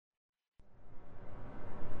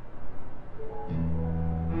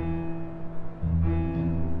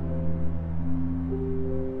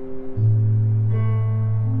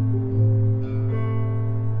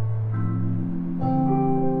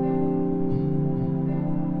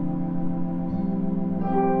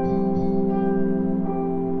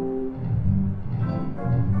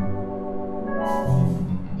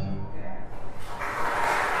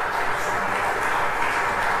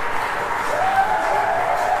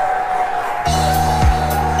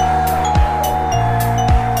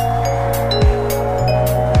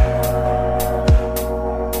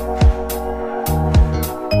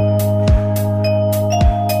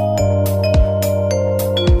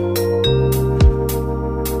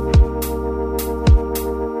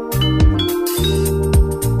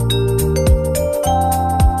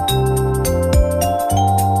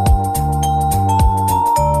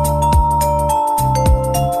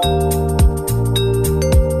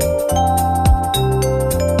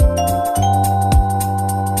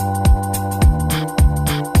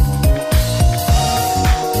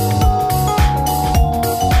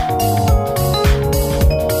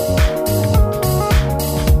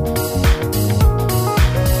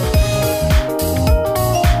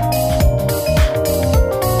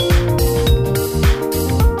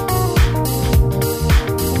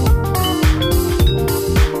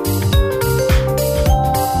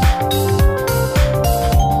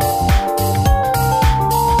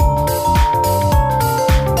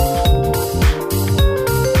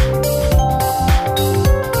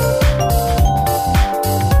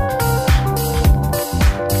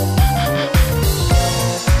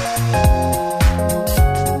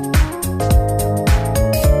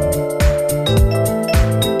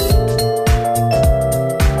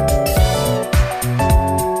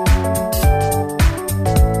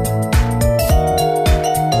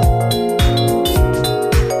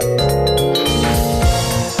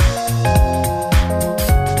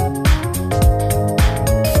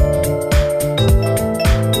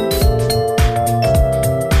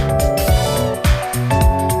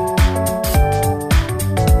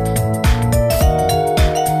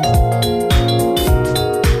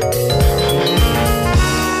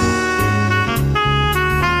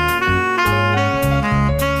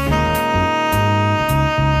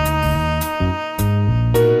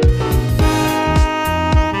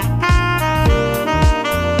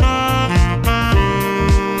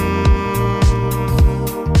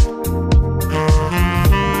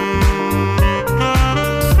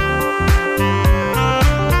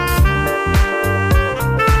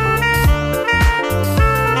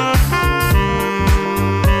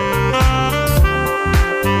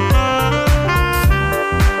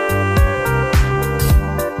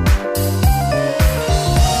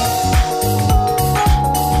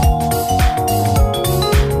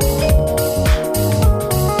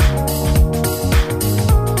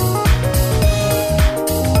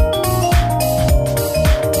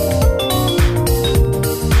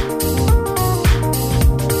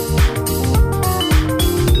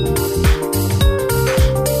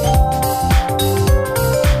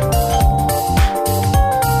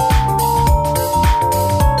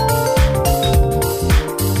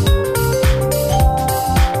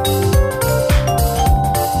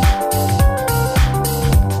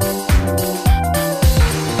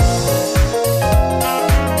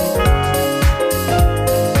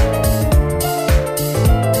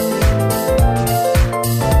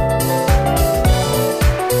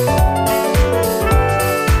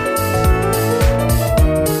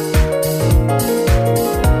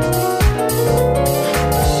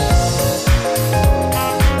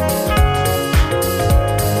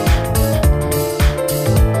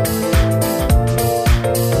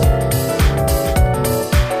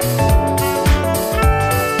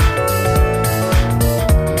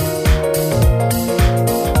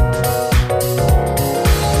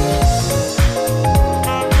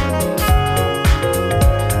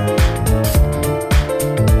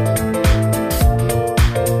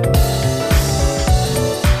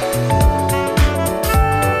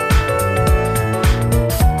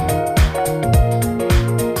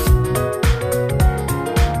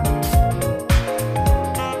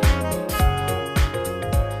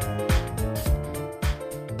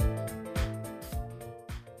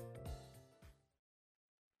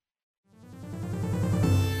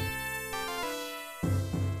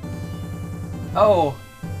Oh,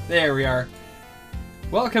 there we are.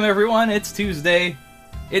 Welcome everyone, it's Tuesday.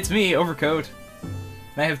 It's me, Overcoat.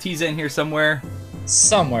 And I have Tza in here somewhere.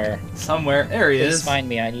 Somewhere. There he Please is. find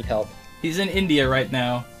me, I need help. He's in India right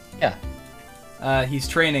now. Yeah. He's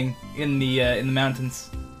training in the mountains.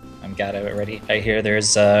 I'm got it ready. I hear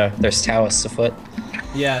there's Taoists afoot.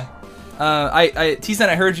 Yeah. Tza,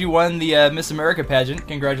 I heard you won the Miss America pageant.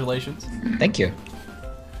 Congratulations. Thank you.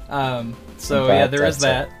 So yeah, there is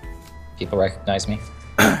that. People recognize me.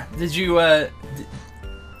 Did you, what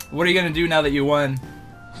are you gonna do now that you won?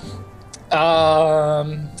 I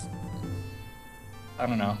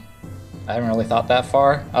don't know. I haven't really thought that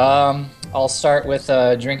far. I'll start with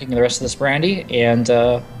drinking the rest of this brandy and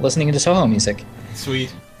listening to Touhou music.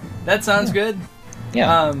 Sweet. That sounds good.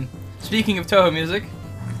 Yeah. Speaking of Touhou music,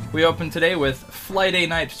 we opened today with Flight A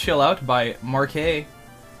Night Chill Out by Marquet.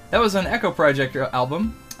 That was an Echo Project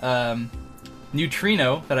album.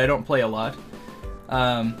 Neutrino, that I don't play a lot.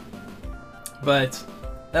 But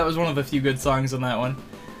that was one of the few good songs on that one.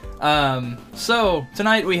 So,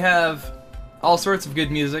 tonight we have all sorts of good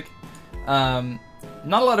music. Not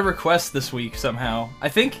a lot of requests this week, somehow. I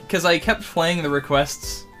think because I kept playing the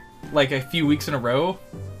requests like a few weeks in a row.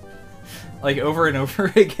 Like over and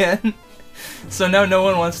over again. So now no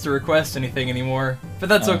one wants to request anything anymore. But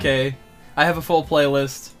that's okay. I have a full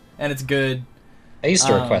playlist, and it's good. I used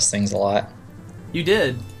to request things a lot. You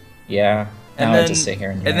did? Yeah. And now then, I just sit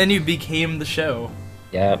here and... And then you became the show.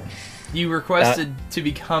 Yep. You requested to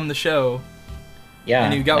become the show. Yeah.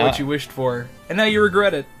 And you got what you wished for. And now you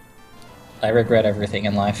regret it. I regret everything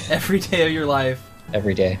in life. Every day of your life.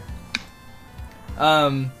 Every day.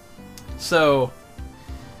 So,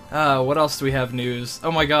 what else do we have news?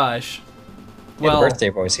 Oh my gosh. Well, the birthday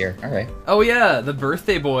boy's here. All right. Oh yeah, the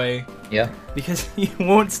birthday boy. Yeah. Because he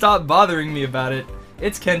won't stop bothering me about it.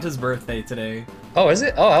 It's Kenta's birthday today. Oh, is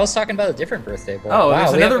it? Oh, I was talking about a different birthday boy. Oh, wow,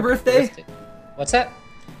 there's another birthday? What's that?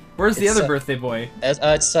 Where's the other birthday boy?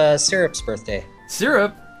 It's Syrup's birthday.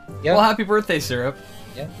 Syrup? Yeah. Well, happy birthday, Syrup.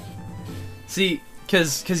 Yeah. See,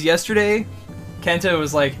 cause yesterday, Kenta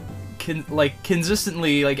was like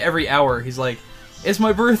consistently, like every hour, he's like, "It's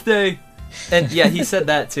my birthday," and yeah, he said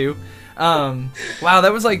that too. Wow,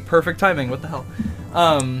 that was like perfect timing. What the hell?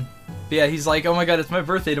 But yeah, he's like, "Oh my god, it's my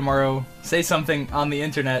birthday tomorrow. Say something on the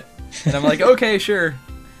internet," and I'm like, "Okay, sure."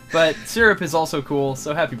 But Syrup is also cool,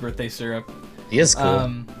 so happy birthday, Syrup. He is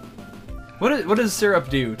cool. What does Syrup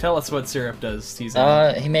do? Tell us what Syrup does,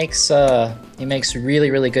 Tza. He makes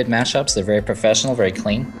really good mashups. They're very professional, very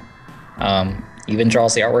clean. Even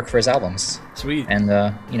draws the artwork for his albums. Sweet. And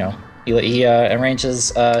you know, he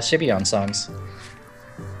arranges Shibion songs.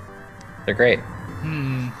 They're great.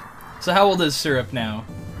 So how old is Syrup now?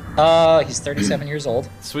 He's 37 years old.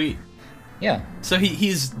 Sweet. Yeah. So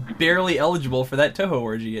he's barely eligible for that Touhou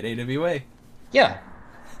orgy at AWA. Yeah.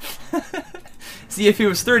 See, if he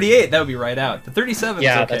was 38, that would be right out. But 37 is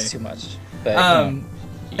okay. Yeah, that's too much. But,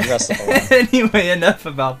 you wrestle along. Anyway, enough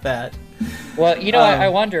about that. Well, you know, I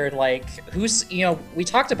wondered, like, we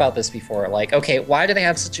talked about this before. Like, okay, why do they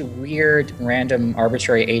have such a weird, random,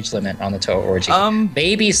 arbitrary age limit on the Touhou orgy?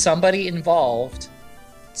 Maybe somebody involved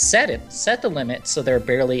set the limit so they're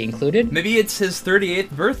barely included. Maybe it's his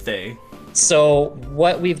 38th birthday. So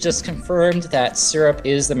what we've just confirmed that Syrup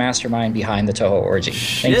is the mastermind behind the Touhou orgy.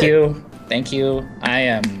 Shit. Thank you.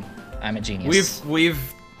 I'm a genius. We've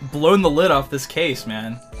blown the lid off this case,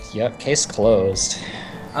 man. Yep, case closed.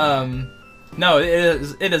 No,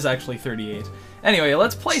 it is actually 38. Anyway,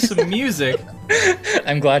 let's play some music.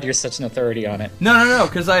 I'm glad you're such an authority on it. No,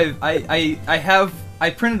 because I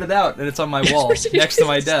printed it out and it's on my wall next to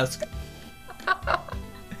my desk.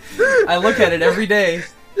 I look at it every day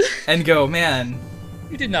and go, man.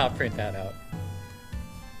 You did not print that out.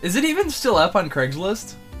 Is it even still up on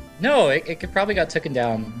Craigslist? No, it probably got taken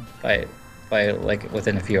down by like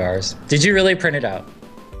within a few hours. Did you really print it out?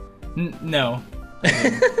 No.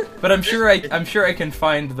 But I'm sure I can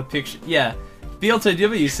find the picture. Yeah.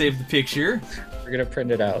 BLTW saved the picture. We're gonna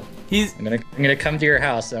print it out. I'm gonna come to your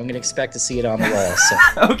house and I'm gonna expect to see it on the wall.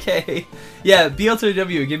 So. Okay. Yeah,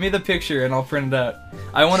 BLTW, give me the picture and I'll print it out.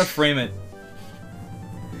 I want to frame it.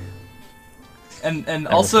 And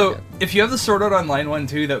also, if you have the Sword Art Online one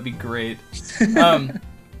too, that would be great.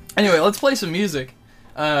 Anyway, let's play some music.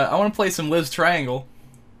 I want to play some Liz Triangle.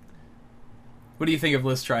 What do you think of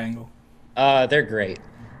Liz Triangle? They're great.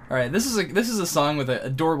 All right, this is a song with an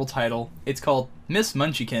adorable title. It's called Miss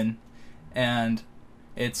Munchkin, and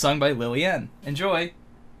it's sung by Lillian. Enjoy.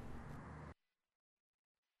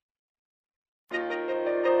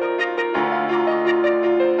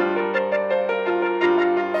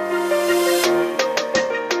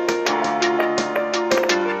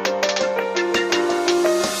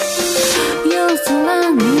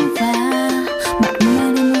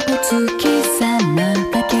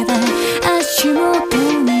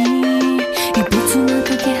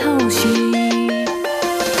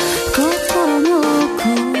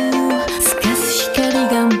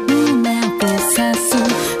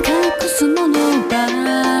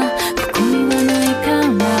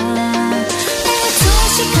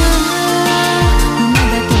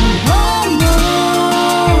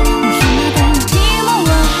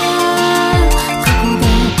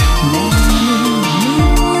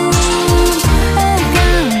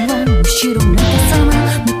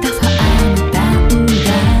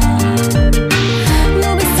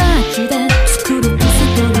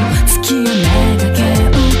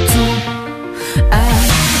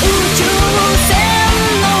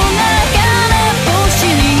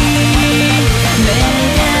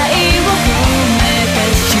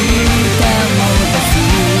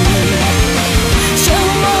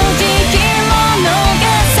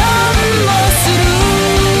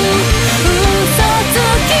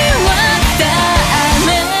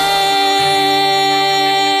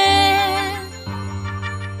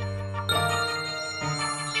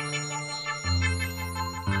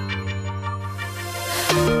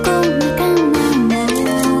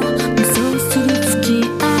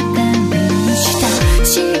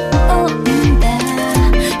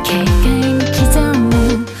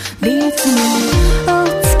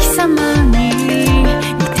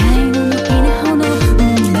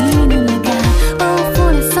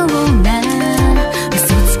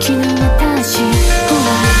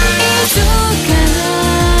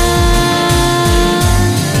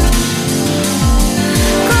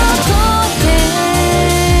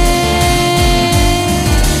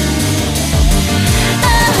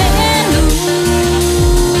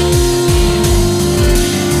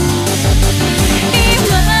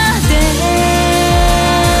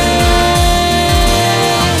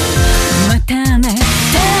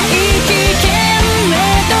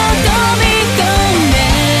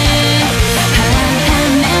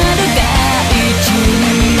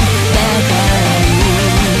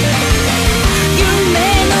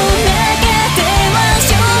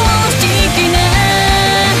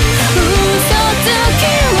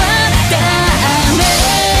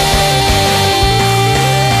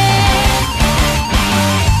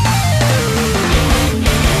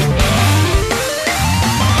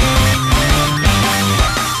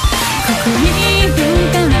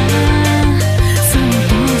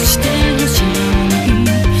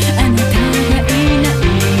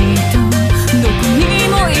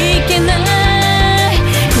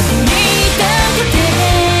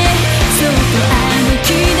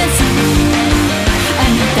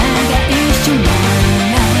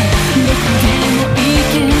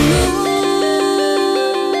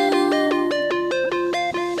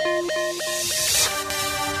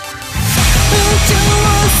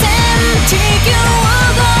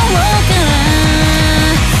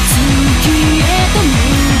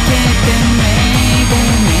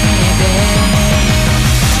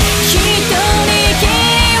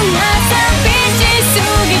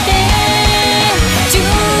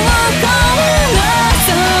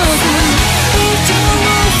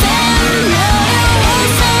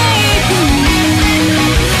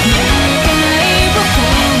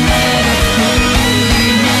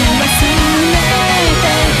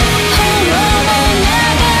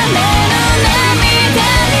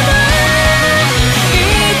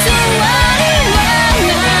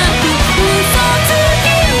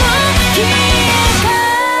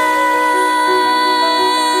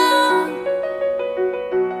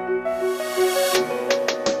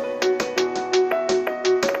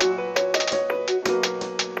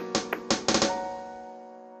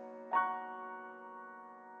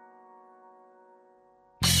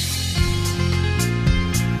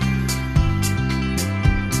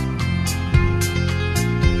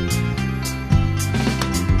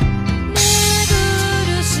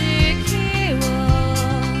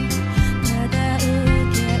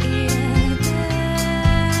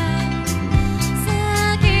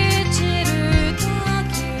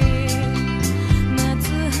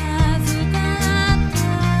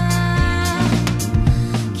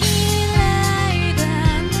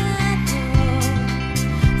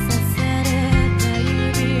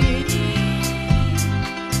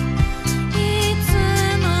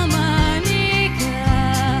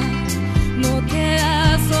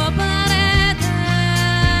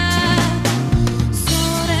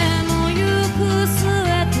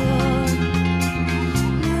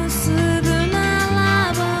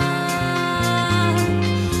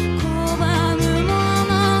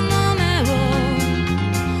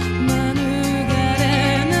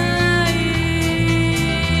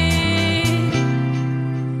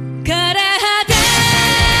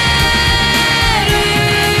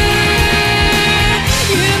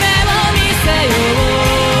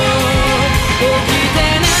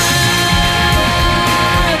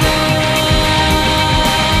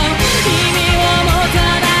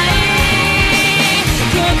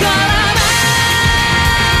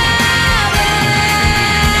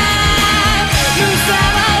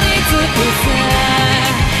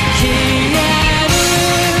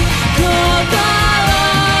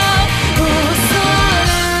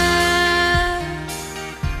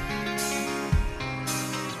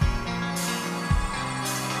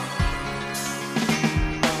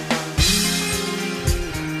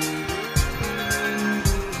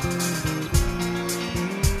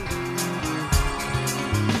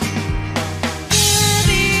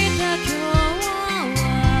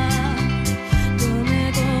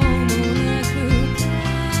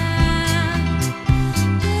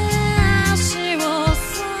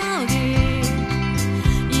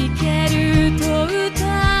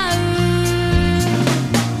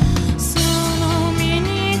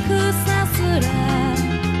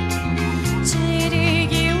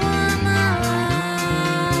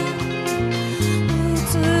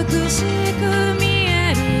「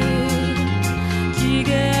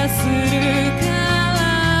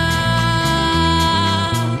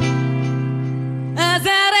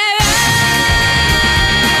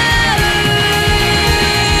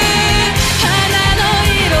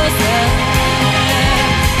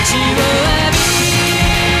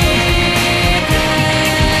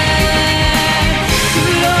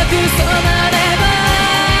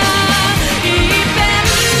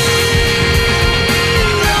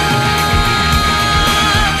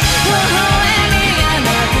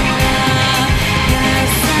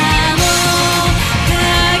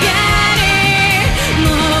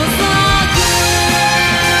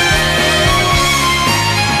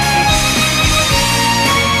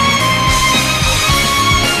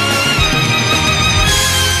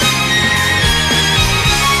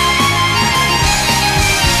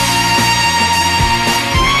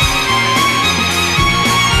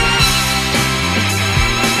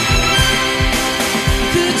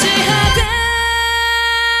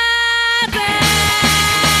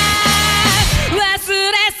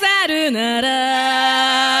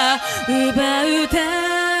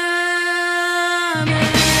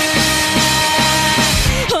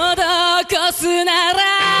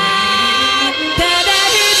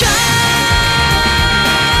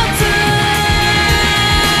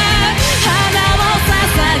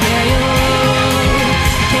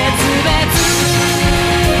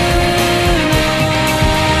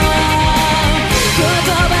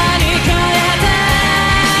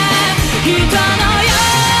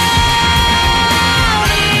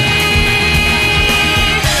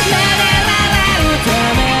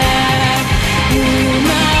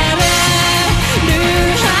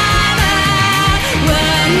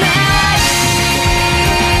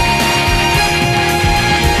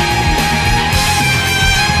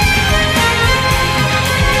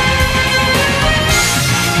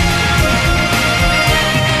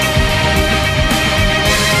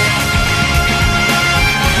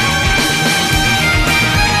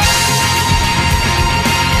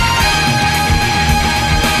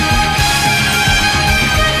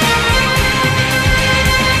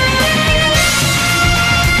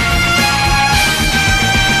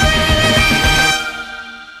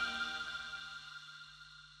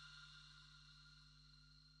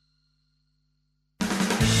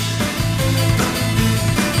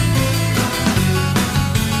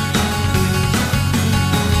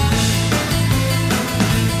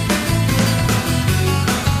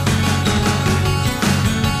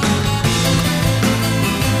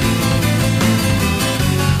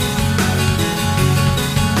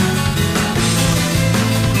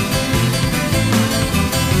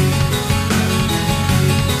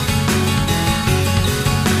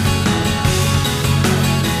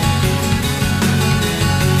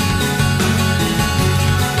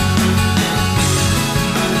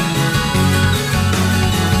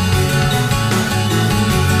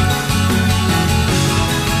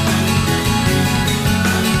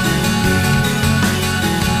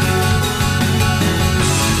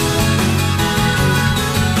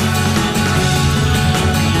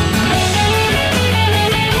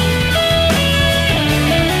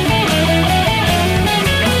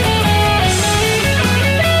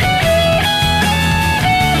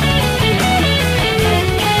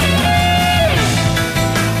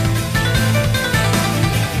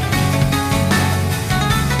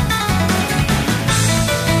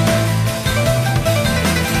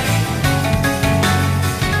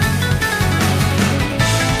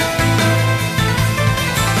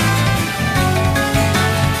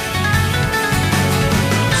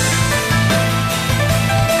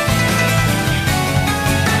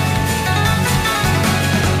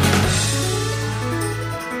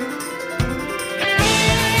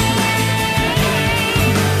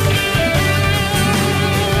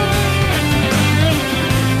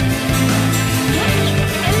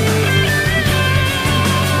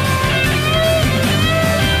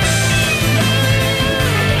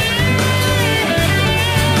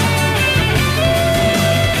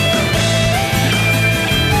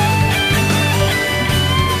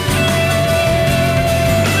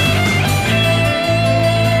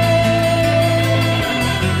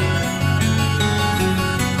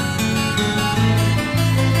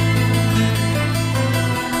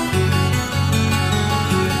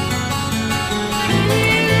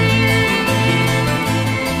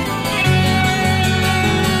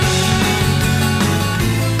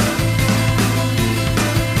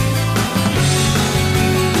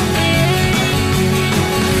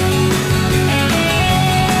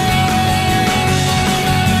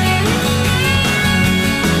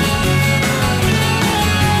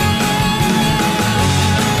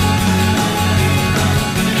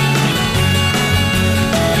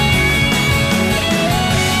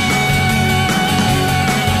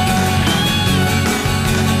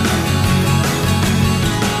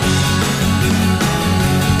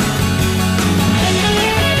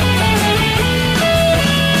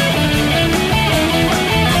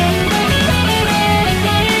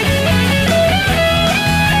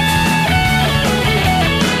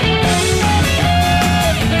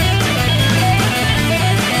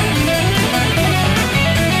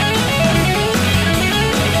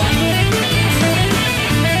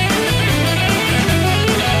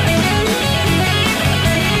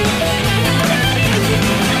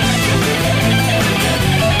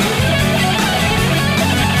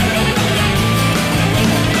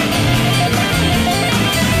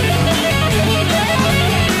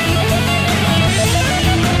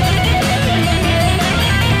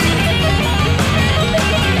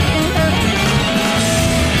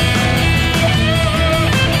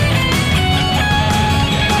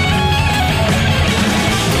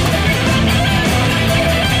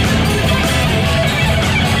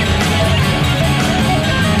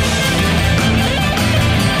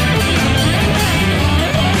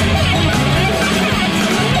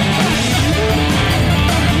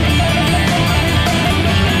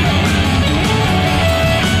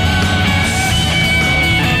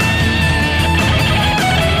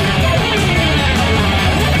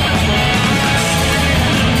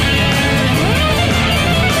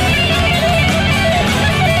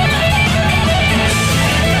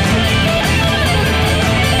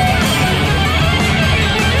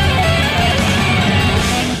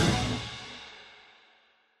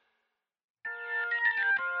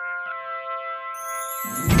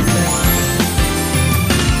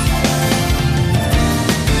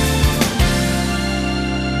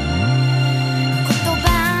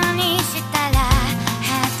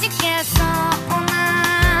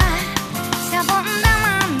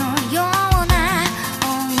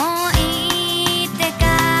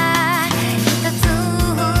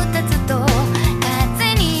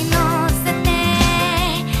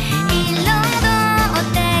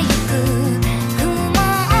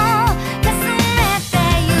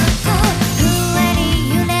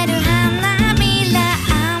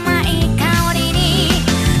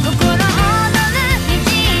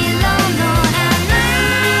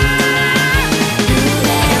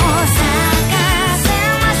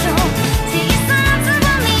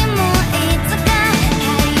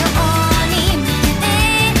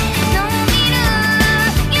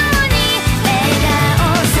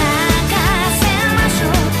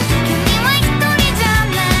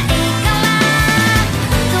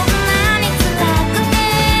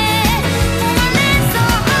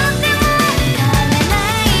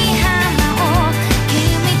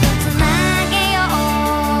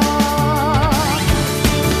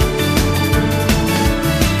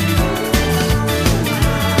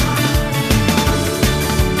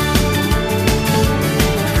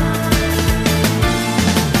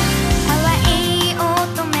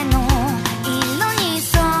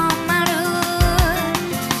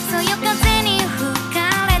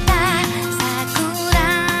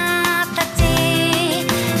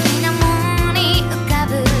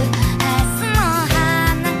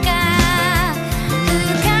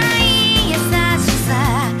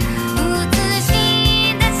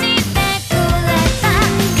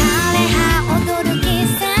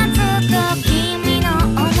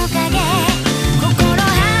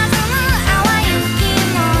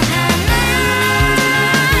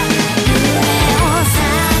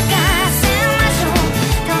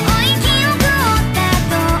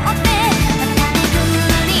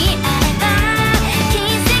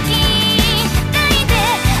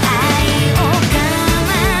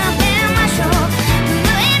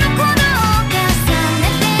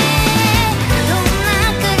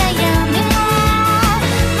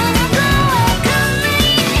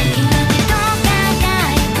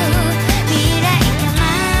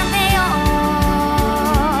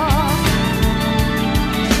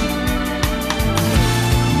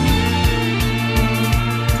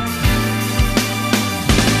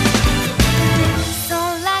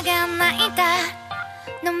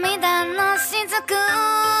涙の雫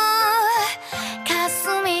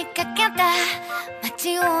霞みかけた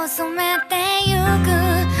街を染めてゆく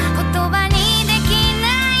言葉にできな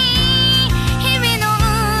い日々の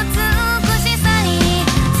美しさに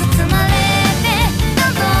包まれてた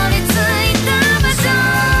どり着いた場所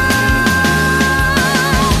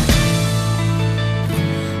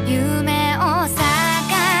夢を咲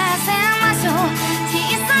かせましょう小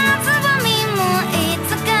さなつぼみもいつ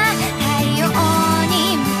か太陽に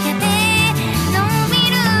向けて伸び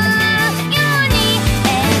るように笑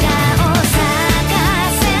顔咲か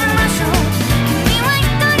せましょう君は一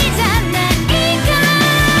人じゃないから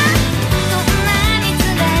どんなに辛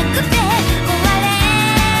くて壊れ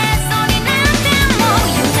そうになっても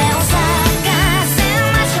夢を咲かせ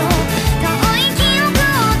ましょう遠い記憶を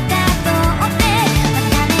たどってま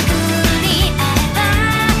た巡り合えば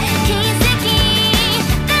奇跡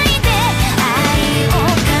抱いて愛を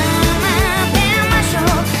奏でましょう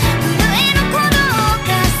震える鼓動を重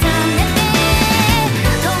ねて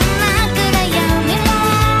どんな暗闇も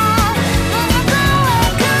もう怖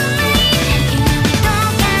くない君と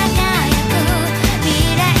輝く未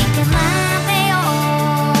来で待ってよ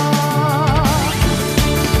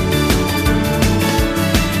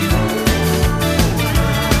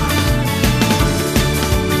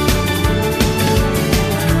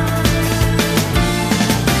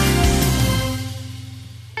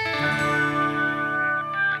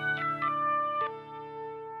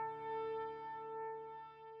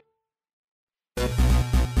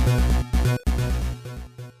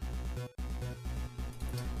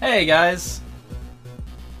Hey guys!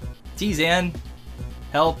 T-Zan!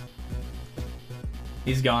 Help.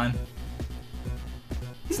 He's gone.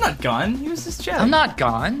 He's not gone, he was just chatting. I'm not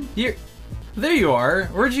gone. There you are.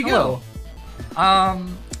 Where'd you go?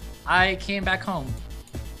 I came back home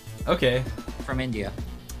Okay. from India.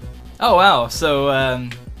 Oh wow, so,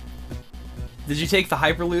 did you take the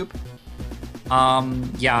Hyperloop?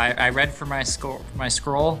 Yeah, I read for my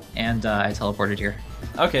scroll, and I teleported here.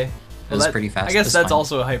 Okay. It was pretty fast. I guess It was that's fine.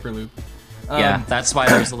 also a Hyperloop. Yeah, that's why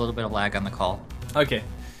there's a little bit of lag on the call. Okay.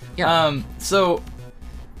 Yeah. So,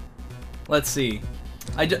 let's see.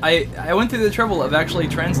 I went through the trouble of actually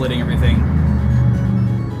translating everything.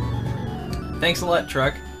 Thanks a lot,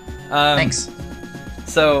 Truck. Thanks.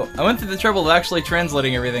 So, I went through the trouble of actually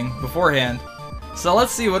translating everything beforehand. So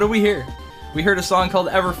let's see, what did we hear? We heard a song called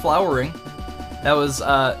Ever Flowering. That was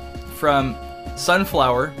from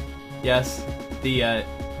Sunflower. Yes, the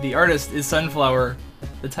artist is Sunflower.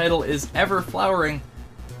 The title is Ever Flowering.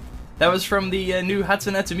 That was from the new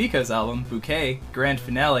Hatsune Miiku's album, Bouquet, Grand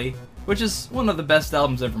Finale, which is one of the best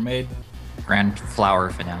albums ever made. Grand flower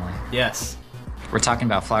finale. Yes. We're talking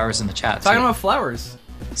about flowers in the chat. Talking too. about flowers.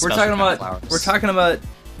 Special We're talking kind of about flowers. we're talking about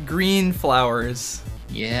green flowers.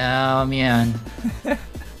 Yeah, man.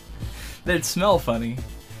 That smell funny.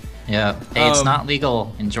 Yeah. Hey, it's not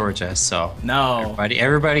legal in Georgia, so No.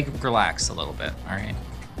 everybody relax a little bit. All right.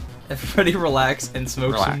 Everybody relax and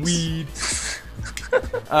smoke some Relax. weed.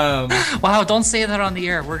 Wow, don't say that on the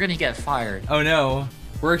air. We're gonna get fired. Oh no.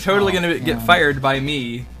 We're totally gonna get man. fired by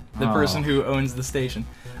me, the Oh. person who owns the station.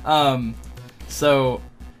 So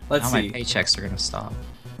let's Now see. my paychecks are gonna stop.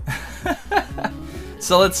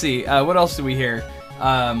 So let's see. What else do we hear?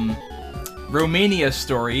 Romania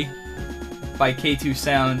Story by K2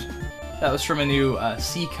 Sound. That was from a new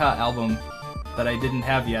Sika album that I didn't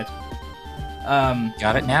have yet.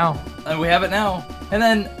 Got it now. And we have it now. And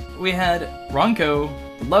then we had Ronko,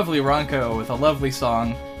 lovely Ronko, with a lovely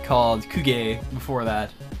song called Kuge before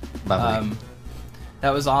that. Lovely.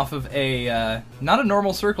 That was off of a, not a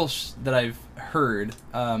normal circle that I've heard.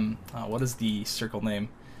 What is the circle name?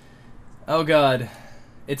 Oh god.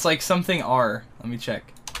 It's like something R. Let me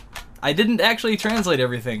check. I didn't actually translate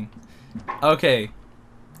everything. Okay.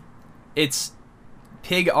 It's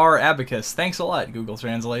Pig R Abacus. Thanks a lot, Google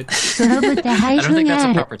Translate. I don't think that's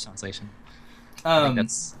a proper translation. I think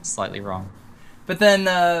that's slightly wrong. But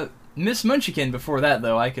then Miss Munchkin before that,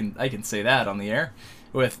 though, I can say that on the air.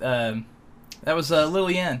 With that was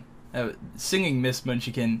Liliane singing Miss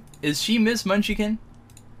Munchkin. Is she Miss Munchkin?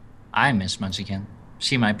 I miss Munchkin.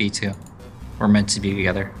 She might be too. We're meant to be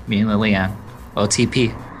together. Me and Liliane.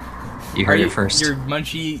 OTP. You heard it first. You're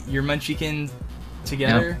Munchkin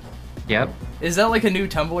together? Yep. Is that like a new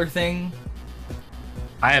Tumblr thing?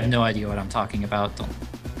 I have no idea what I'm talking about.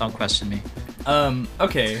 Don't question me.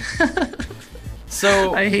 Okay.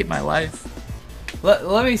 So I hate my life.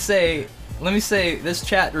 let me say this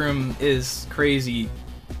chat room is crazy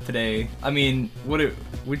today. I mean, what are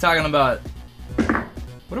we talking about?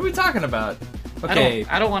 What are we talking about? Okay.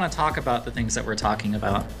 I don't want to talk about the things that we're talking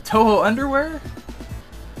about. Touhou underwear?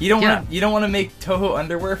 You don't want to make Touhou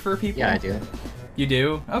underwear for people? Yeah, I do. You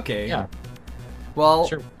do? Okay. Yeah. Well,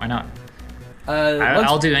 sure. Why not?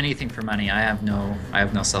 I'll do anything for money. I have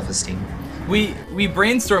no self-esteem. We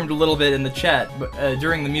brainstormed a little bit in the chat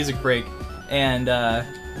during the music break, and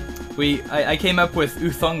I came up with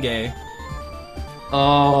uthonge.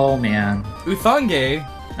 Oh man. Uthonge.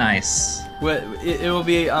 Nice. It will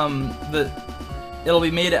be it'll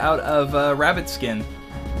be made out of rabbit skin.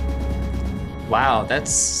 Wow,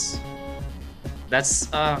 that's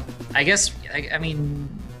I guess I mean,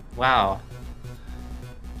 wow.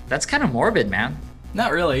 That's kind of morbid, man.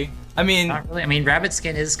 Not really. I mean, not really. I mean, rabbit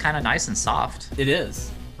skin is kind of nice and soft. It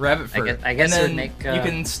is. Rabbit fur. I guess and it would make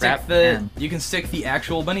you can stick the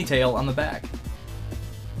actual bunny tail on the back.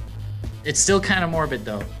 It's still kind of morbid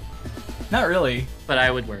though. Not really. But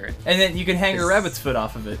I would wear it. And then you can hang a rabbit's foot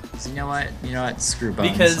off of it. So you know what? Screw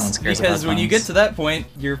bones. Because when you get to that point,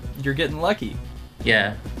 you're getting lucky.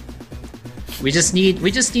 Yeah. We just need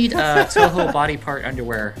Touhou body part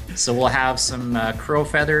underwear. So we'll have some crow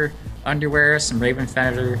feather underwear, some raven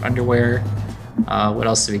feather underwear. What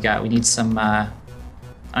else do we got? We need some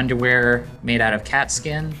underwear made out of cat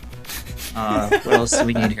skin. What else do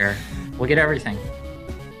we need here? We'll get everything.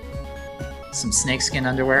 Some snakeskin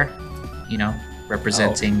underwear,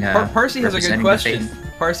 representing. Parsi has a good question.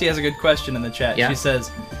 Parsi has a good question in the chat. Yeah? She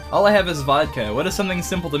says, "All I have is vodka. What is something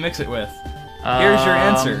simple to mix it with?" Here's your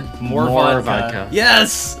answer. More vodka.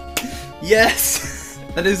 Yes! Yes!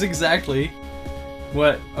 That is exactly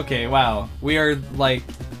what... Okay, wow. We're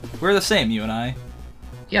the same, you and I.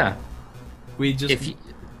 Yeah. We just...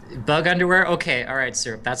 Bug underwear? Okay, alright,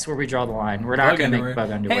 sir. That's where we draw the line. We're not gonna make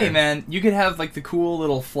bug underwear. Hey, man, you could have, the cool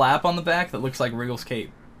little flap on the back that looks like Wriggle's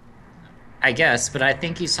cape. I guess, but I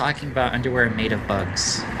think he's talking about underwear made of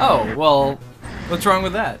bugs. Oh, well, what's wrong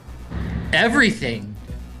with that? Everything!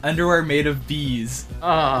 Underwear made of bees.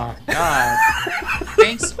 Oh, God.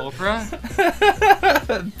 Thanks, Oprah.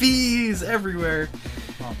 Bees everywhere.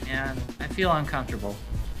 Oh, man. I feel uncomfortable.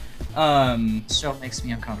 This show makes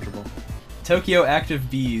me uncomfortable. Tokyo Active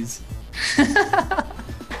Bees. Oh,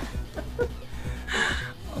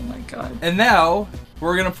 my God. And now,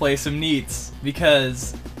 we're gonna play some Neats,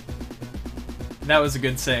 because that was a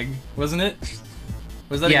good seg, wasn't it?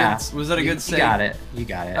 Was that a good seg? You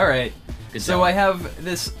got it. Alright. So I have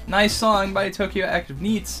this nice song by Tokyo Active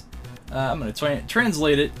Neats. I'm gonna try and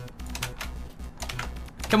translate it.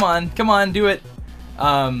 Come on, do it.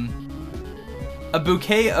 A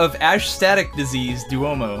bouquet of ash-static disease,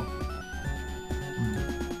 Duomo.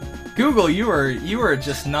 Google, you are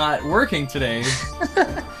just not working today.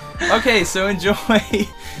 Okay, so enjoy.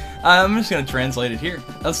 I'm just gonna translate it here.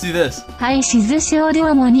 Let's do this.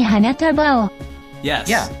 Yes.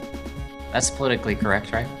 Yeah. That's politically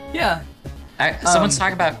correct, right? Yeah. Someone's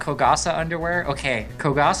talking about Kogasa underwear. Okay,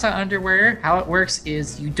 Kogasa underwear, how it works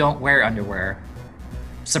is you don't wear underwear.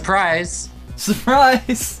 Surprise!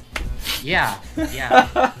 Surprise! Yeah.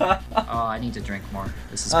 Oh, I need to drink more.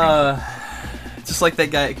 This is painful. Just like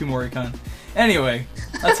that guy at Kumoricon. Anyway,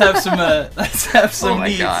 let's have some Oh my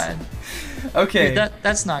needs. God. Okay. Dude,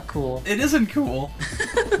 that's not cool. It isn't cool.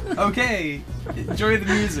 Okay, enjoy the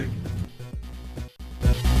music.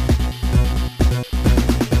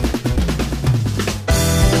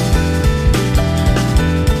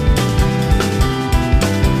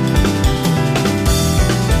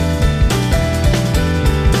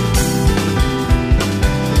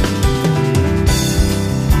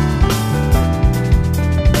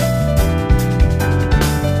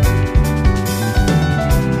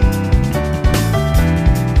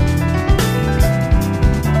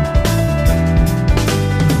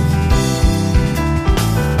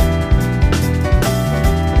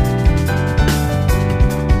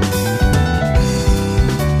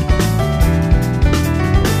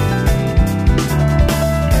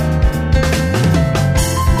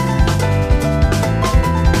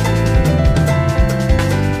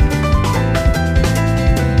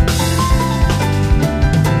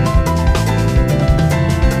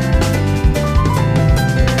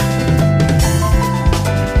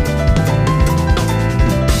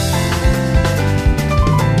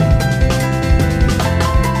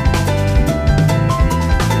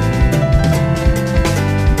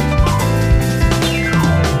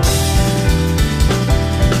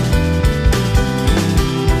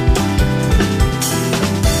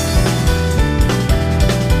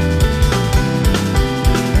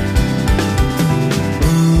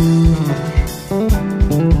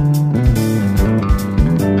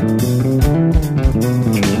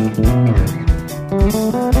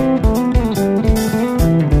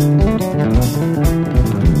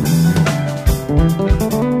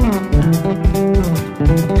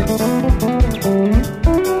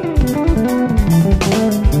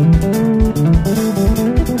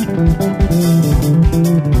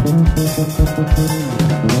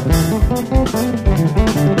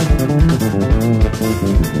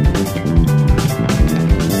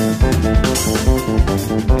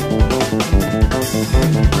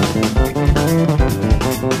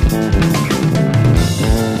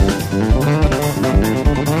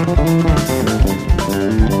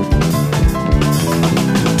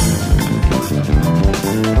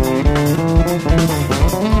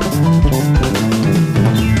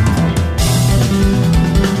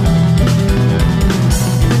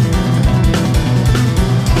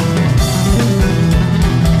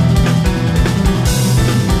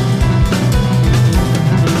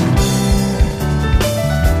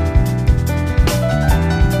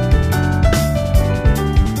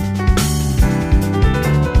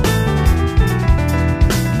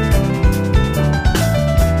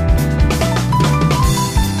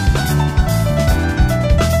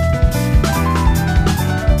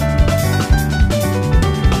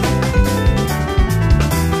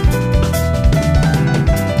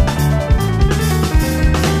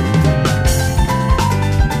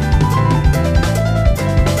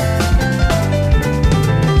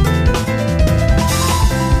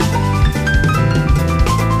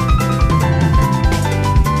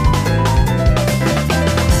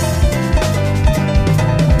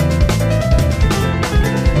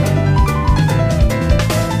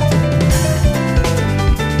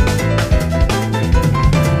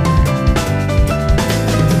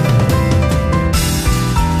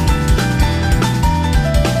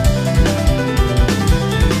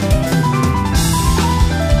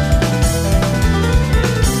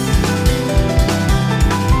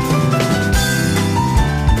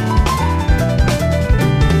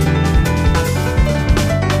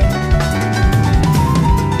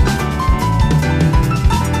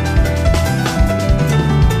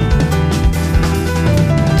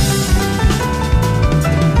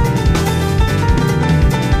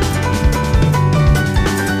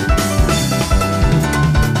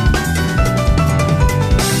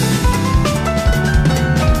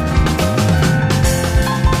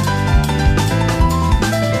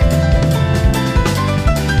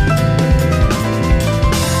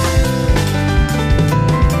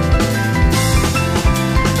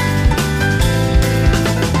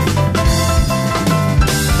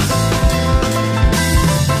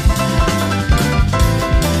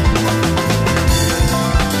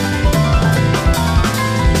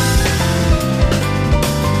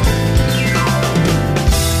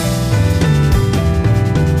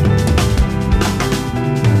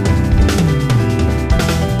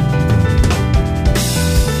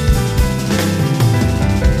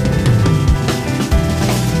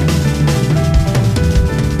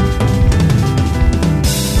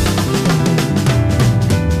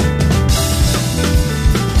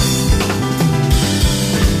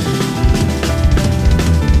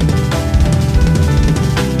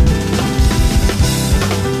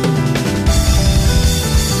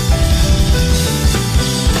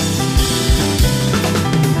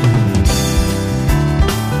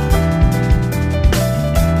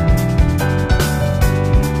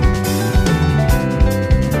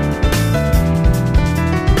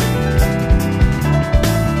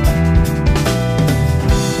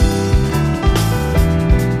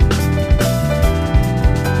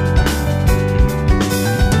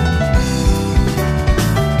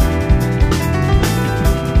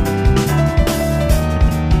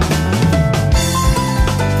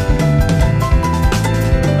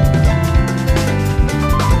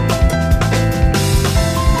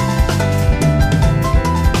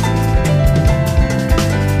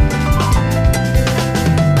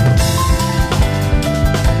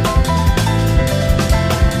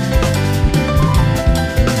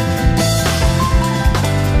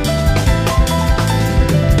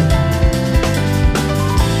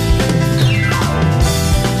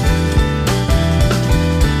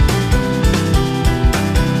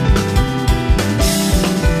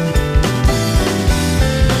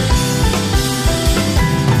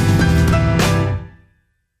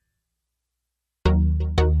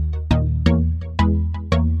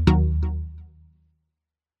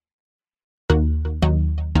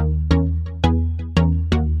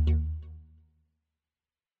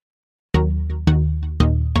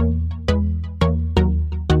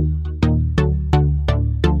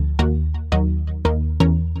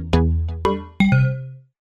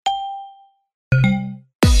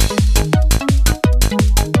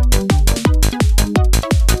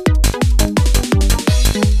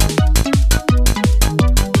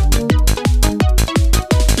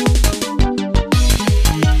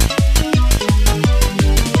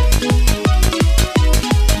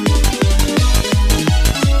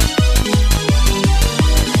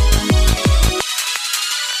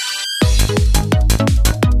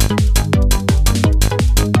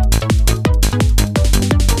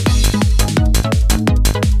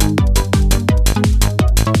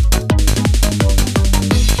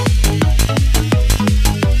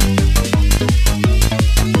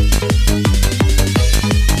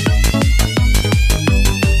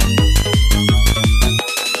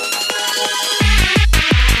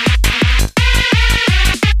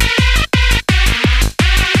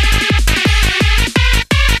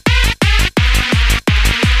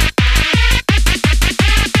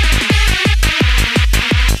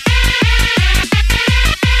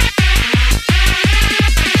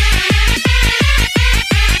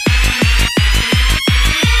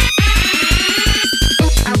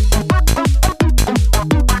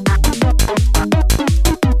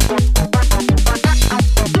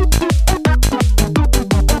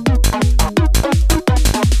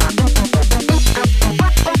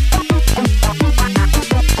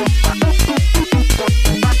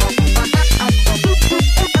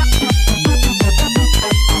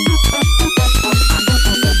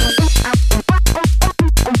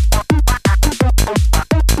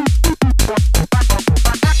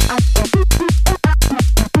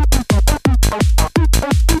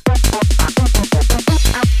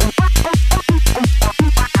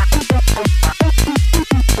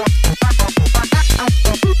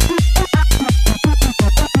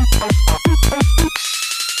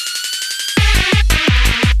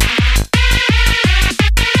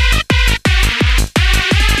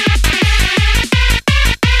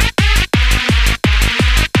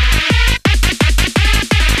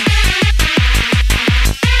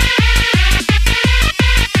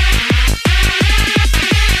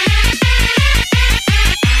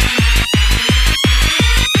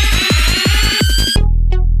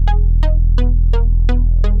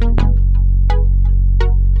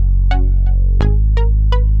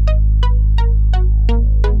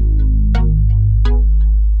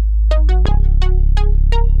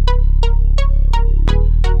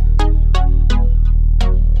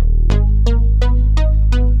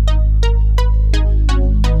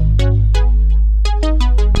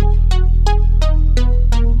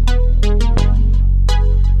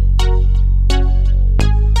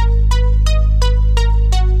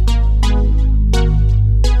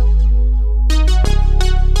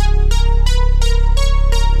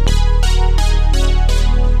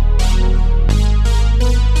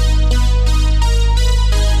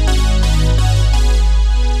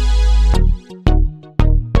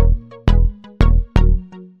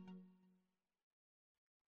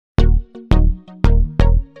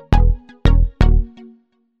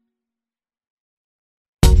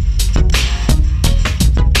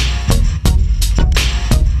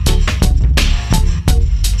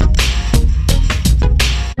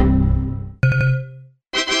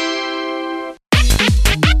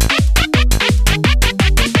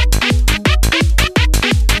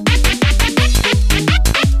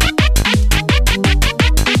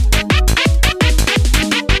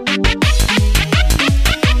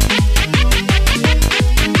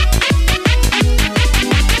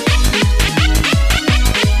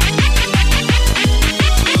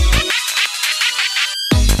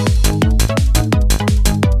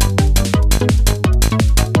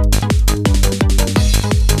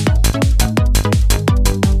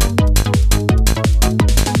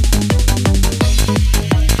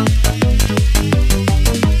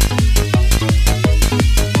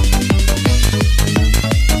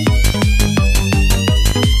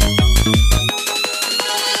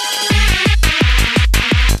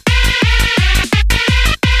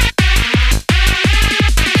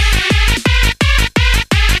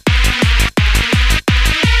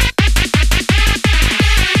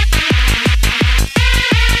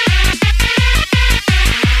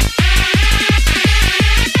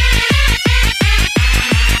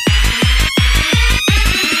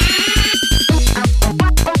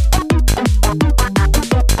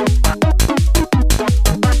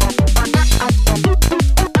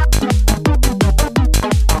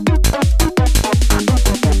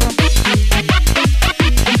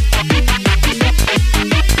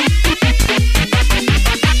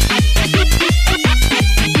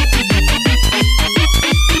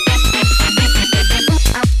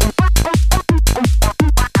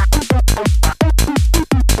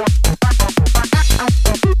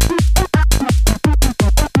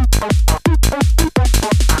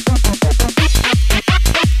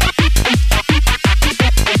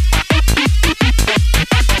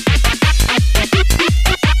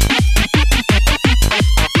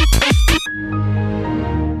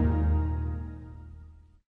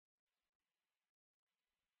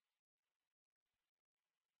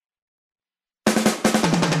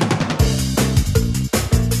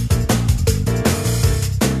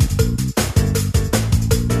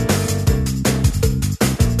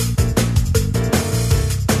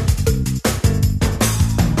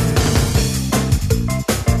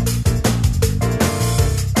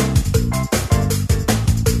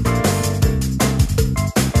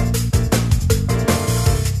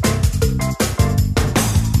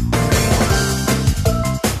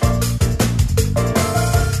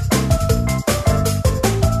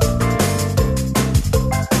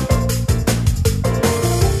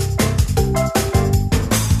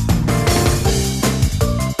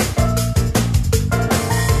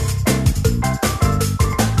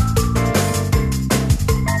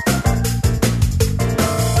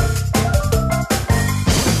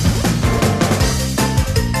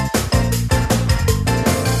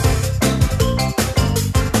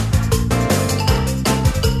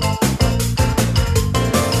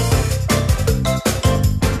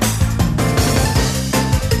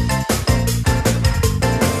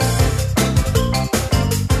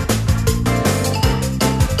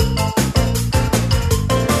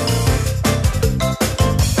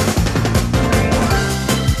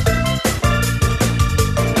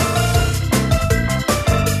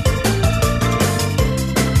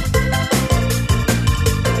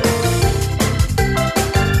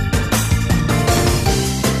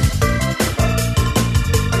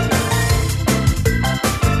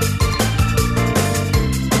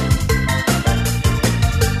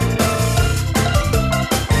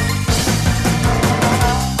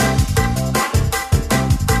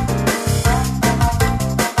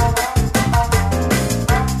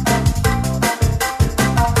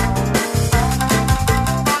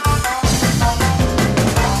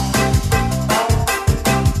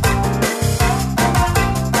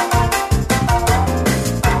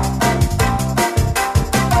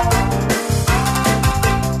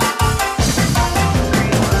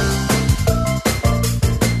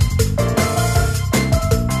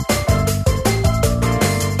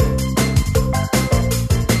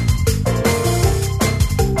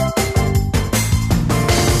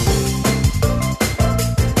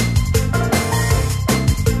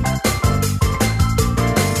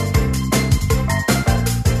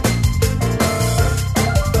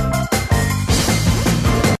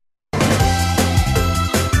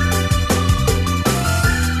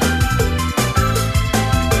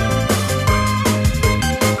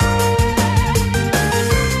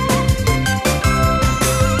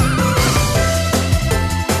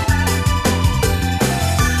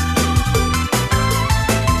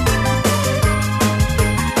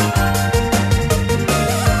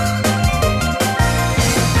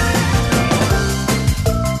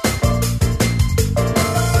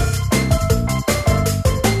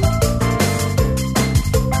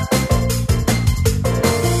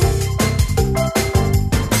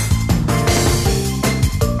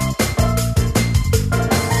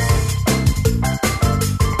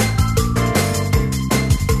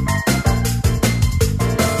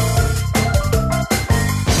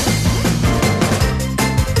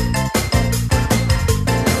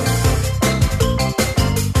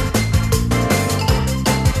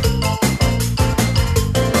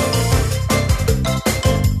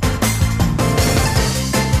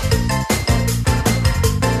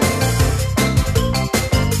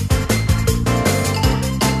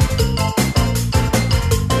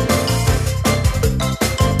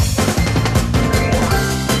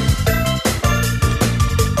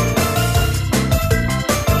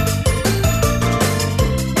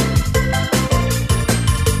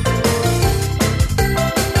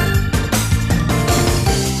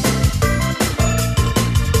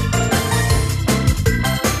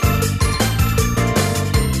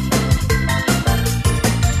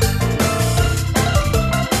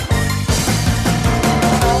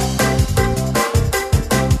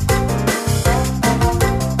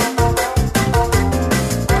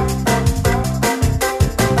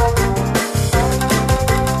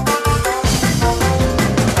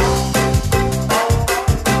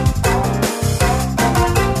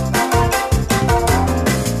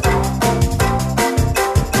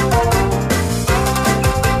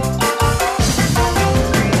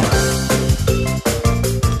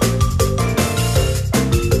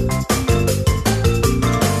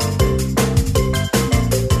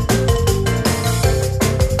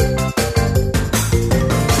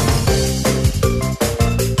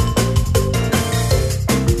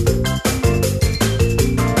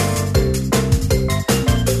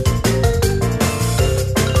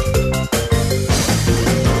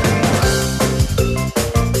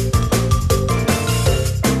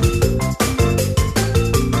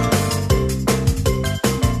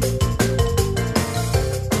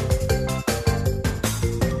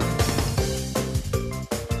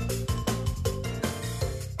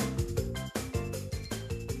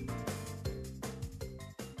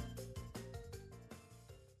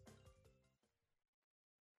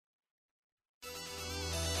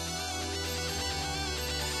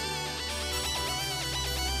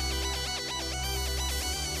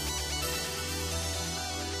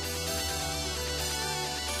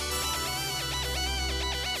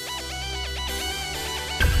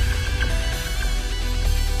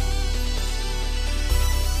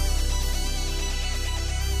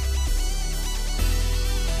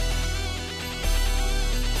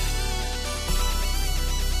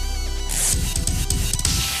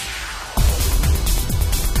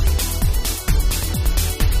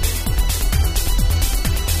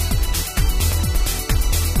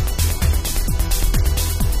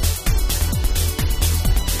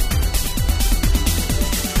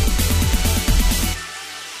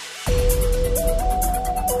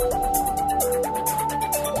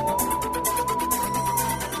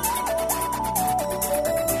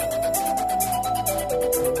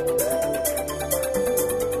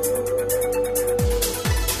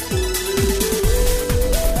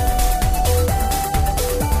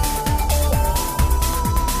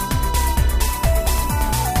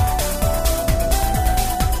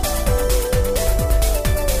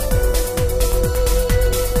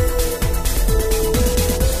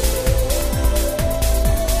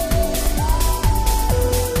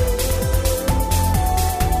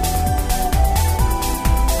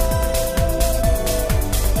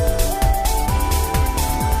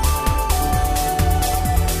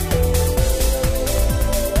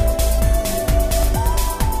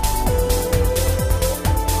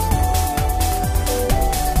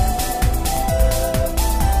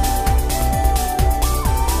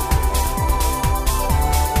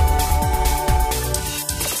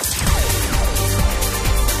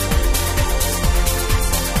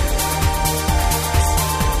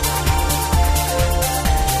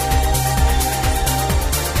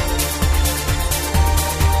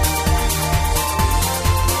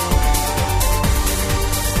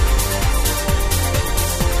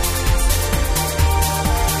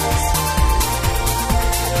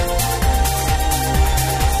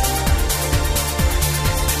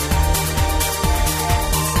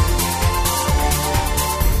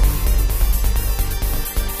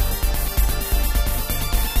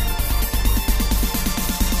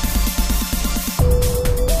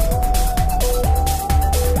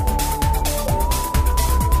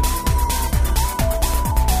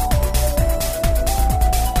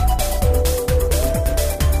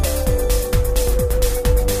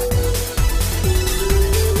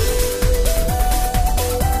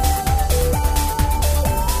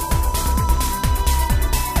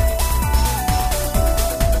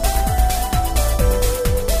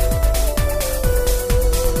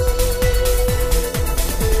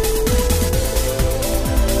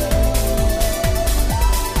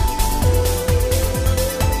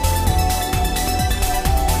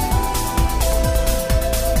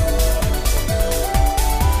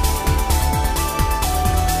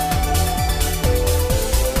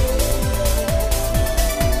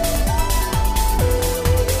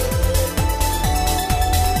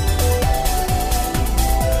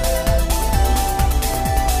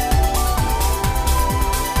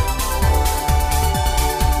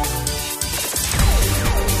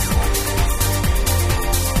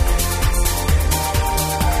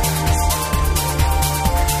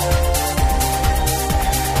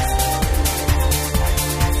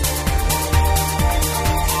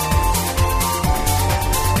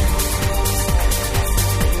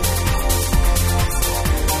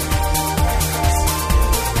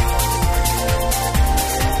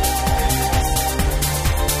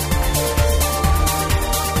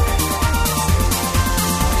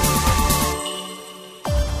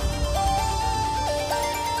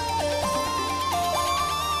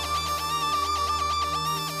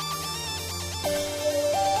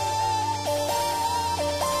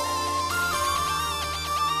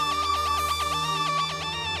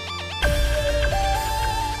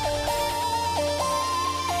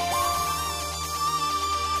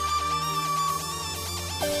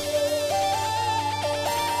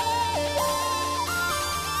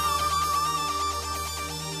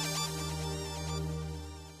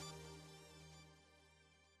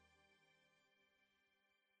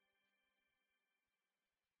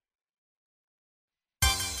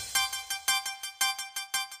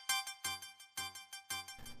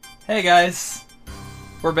 Hey guys,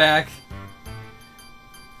 we're back.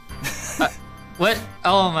 What?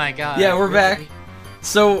 Oh my god. Yeah, we're really? back.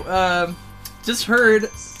 So, just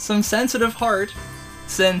heard some Sensitive Heart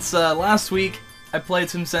since last week. I played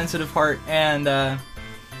some Sensitive Heart, and the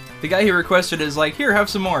guy who requested it is like, here, have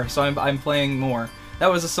some more. So I'm playing more.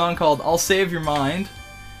 That was a song called I'll Save Your Mind.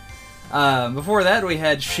 Before that, we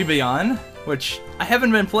had Shibayan, which I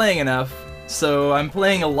haven't been playing enough, so I'm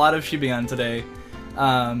playing a lot of Shibayan today.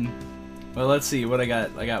 Well, let's see what I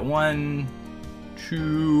got. I got 1,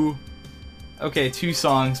 2... Okay, 2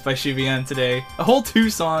 songs by Shibayan today. A whole 2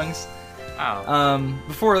 songs. Wow.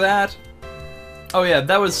 Before that... Oh yeah,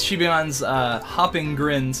 that was Shibayan's Hopping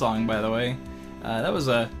Grin song, by the way. That was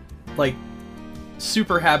a, like,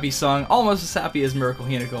 super happy song. Almost as happy as Miracle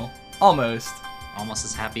Hinical. Almost. Almost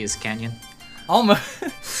as happy as Canyon. Almost.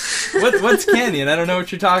 What's Canyon? I don't know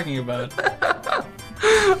what you're talking about.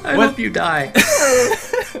 I hope you die.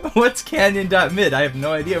 What's Canyon.mid? I have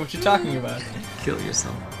no idea what you're talking about. Kill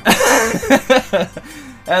yourself.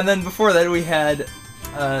 And then before that we had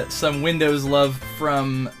some Windows love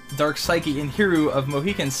from Dark Psyche and Hiru of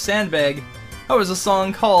Mohican Sandbag. That was a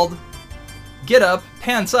song called Get Up,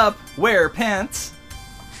 Pants Up, Wear Pants.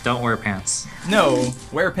 Don't wear pants. No,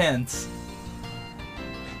 wear pants.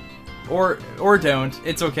 Or don't.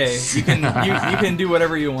 It's okay. You can do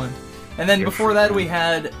whatever you want. And then before that we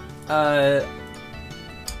had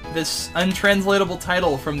this untranslatable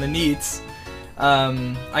title from the Neats.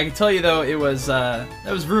 I can tell you though, it was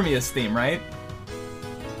that was Rumia's theme, right?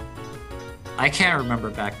 I can't remember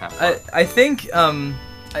back that far. I think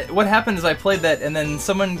what happened is I played that and then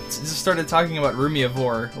someone just started talking about Rumia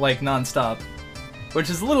Vor like nonstop, which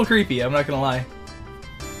is a little creepy. I'm not gonna lie.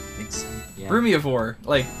 I think so. Yeah. Rumia Vor,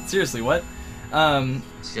 like seriously, what?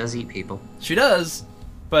 She does eat people. She does,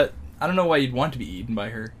 but I don't know why you'd want to be eaten by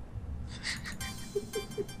her.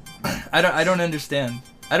 I don't understand.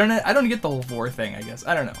 I don't get the whole Vor thing, I guess.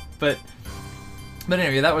 I don't know. But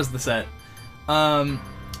anyway, that was the set.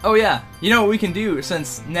 Oh yeah, you know what we can do,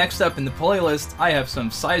 since next up in the playlist I have some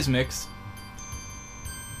Seismics.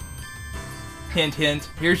 Hint hint,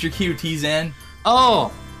 here's your cue, T-Zan.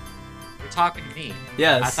 Oh! You're talking to me.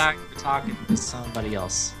 Yes. I thought you were talking to somebody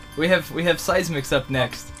else. We have Seismics up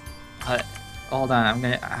next. Hold on, I'm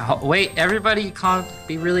gonna... Wait, everybody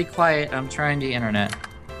be really quiet. I'm trying the internet.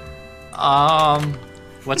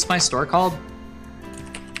 What's my store called?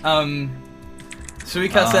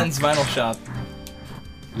 Suikasen's Vinyl Shop.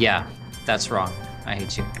 Yeah, that's wrong. I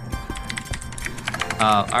hate you.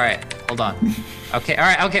 Alright, hold on. Okay,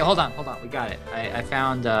 alright, okay, hold on, we got it. I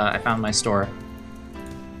found my store.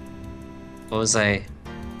 What was I...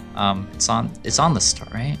 it's on the store,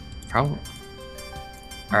 right? Probably.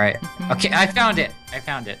 Alright, okay, I found it!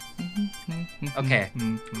 Okay.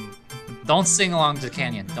 Don't sing along to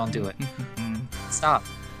Canyon, don't do it. Stop.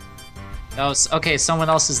 No, okay, someone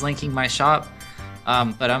else is linking my shop,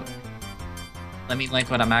 but let me link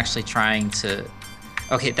what I'm actually trying to...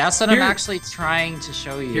 Okay, that's what I'm actually trying to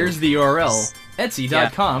show you. Here's the URL,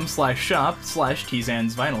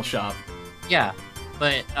 etsy.com/shop/Tzan's Vinyl Shop. Yeah,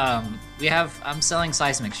 but I'm selling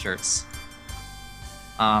Seismic shirts.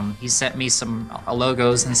 He sent me some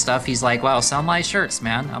logos and stuff. He's like, wow, sell my shirts,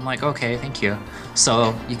 man. I'm like, okay, thank you.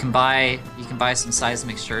 So you can buy some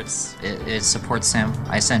Seismic shirts. It supports him.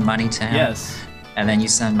 I send money to him. Yes. And then you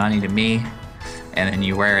send money to me, and then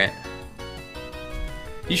you wear it.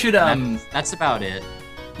 You should that's about it.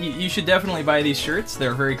 You should definitely buy these shirts.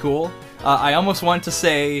 They're very cool. I almost want to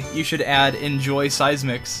say you should add "Enjoy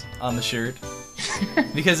Seismics" on the shirt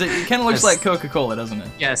because it kind of looks like Coca-Cola, doesn't it?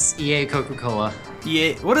 Yes, EA Coca-Cola.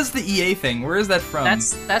 EA. What is the EA thing? Where is that from?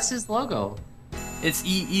 That's his logo. It's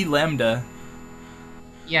EE Lambda.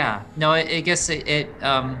 Yeah. No, I guess it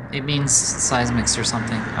means Seismics or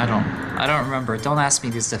something. I don't remember. Don't ask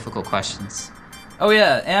me these difficult questions. Oh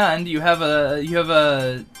yeah, and you have a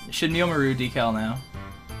Shinyomaru decal now.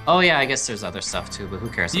 Oh yeah, I guess there's other stuff too, but who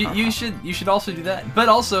cares about that? You should also do that. But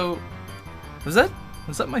also, was that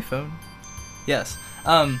my phone? Yes.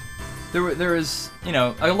 There is, you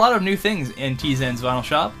know, a lot of new things in Tzan's Vinyl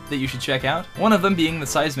Shop that you should check out. One of them being the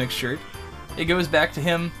Seismic shirt. It goes back to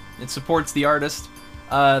him. It supports the artist.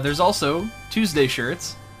 There's also Tuesday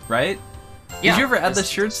shirts, right? Yeah, did you ever add the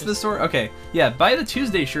shirts to the store? Okay, yeah, buy the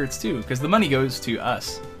Tuesday shirts too, because the money goes to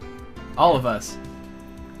us. All of us.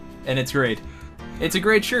 And it's great. It's a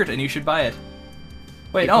great shirt, and you should buy it.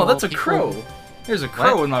 Wait, that's a crow! There's a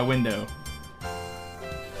crow in my window.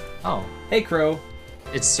 Oh. Hey, crow.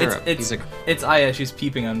 It's Syrup. It's Aya, she's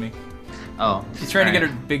peeping on me. Oh. She's trying to get her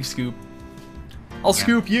big scoop. I'll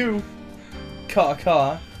scoop you!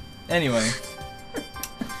 Caw. Anyway.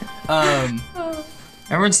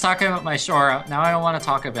 Everyone's talking about my show. Now I don't want to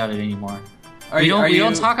talk about it anymore. We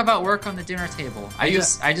don't talk about work on the dinner table. I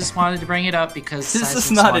just wanted to bring it up because this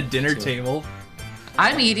is not a dinner table.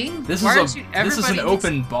 I'm eating. This is an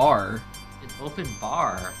open bar. An open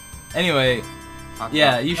bar. Anyway, you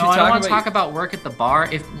should I don't want to talk about work at the bar.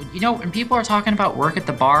 If when people are talking about work at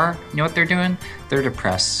the bar, you know what they're doing? They're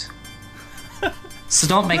depressed. So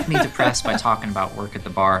don't make me depressed by talking about work at the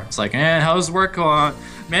bar. It's like, how's work going?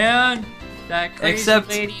 Man, that crazy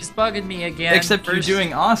lady's bugging me again. Except you're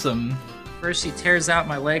doing awesome. First she tears out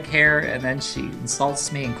my leg hair, and then she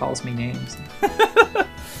insults me and calls me names.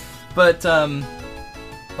 But,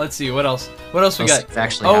 let's see, what else? What else we got?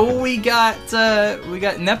 Actually we got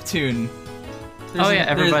Neptune.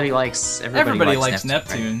 Everybody likes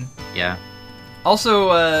Neptune. Right? Yeah.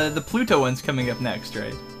 Also, the Pluto one's coming up next,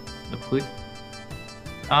 right? The Pluto?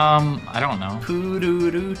 I don't know.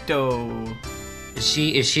 Pluto. Is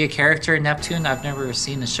she a character in Neptune? I've never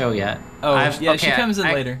seen the show yet. She comes in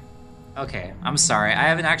later. Okay, I'm sorry. I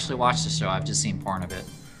haven't actually watched the show. I've just seen porn of it.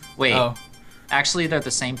 Wait. Oh. Actually, they're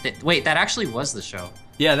the same thing. Wait, that actually was the show.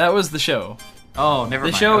 Yeah, that was the show. Oh, never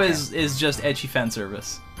mind. The show is just ecchi fan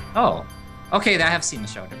service. Oh. Okay, I have seen the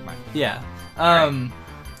show. Never mind. Yeah.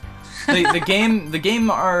 The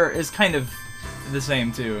game is kind of the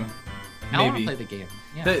same too. Maybe. I want to play the game.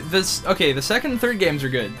 Yeah. The second and third games are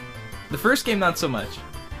good. The first game not so much.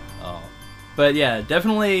 Oh. But yeah,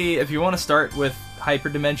 definitely if you want to start with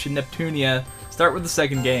Hyperdimension Neptunia, start with the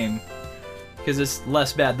second game because it's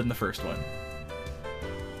less bad than the first one.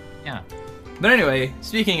 Yeah. But anyway,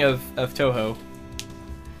 speaking of Touhou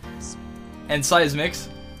and Seismics,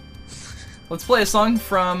 let's play a song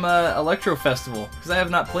from Electro Festival because I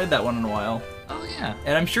have not played that one in a while. Oh yeah.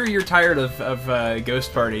 And I'm sure you're tired of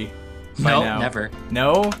Ghost Party. No, now. Never.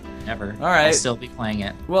 No? Never. All right. I'll still be playing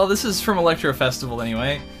it. Well, this is from Electro Festival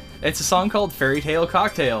anyway. It's a song called Fairy Tale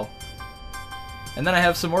Cocktail. And then I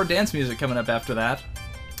have some more dance music coming up after that.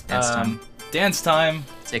 Dance time. Dance time.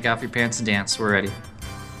 Take off your pants and dance. We're ready.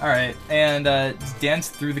 All right, and just dance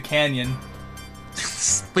through the canyon.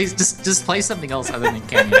 Please, just play something else other than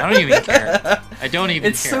canyon. I don't even care. I don't even care.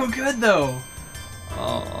 It's so good though.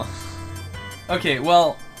 Oh. Okay,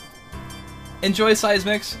 well, enjoy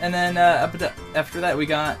Seismics, and then after that we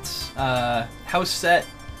got House Set.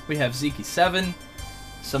 We have Zeki 7,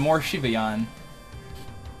 some more Shibayan,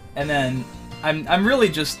 and then I'm really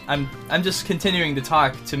just continuing to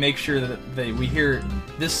talk to make sure that we hear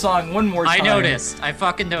this song one more time. I noticed. I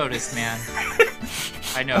fucking noticed, man.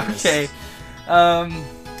 I noticed. Okay.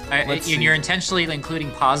 And you're intentionally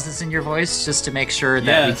including pauses in your voice just to make sure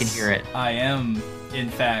that we can hear it. I am,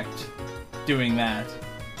 in fact, doing that.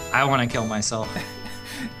 I want to kill myself.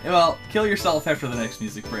 Well, kill yourself after the next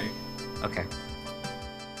music break. Okay.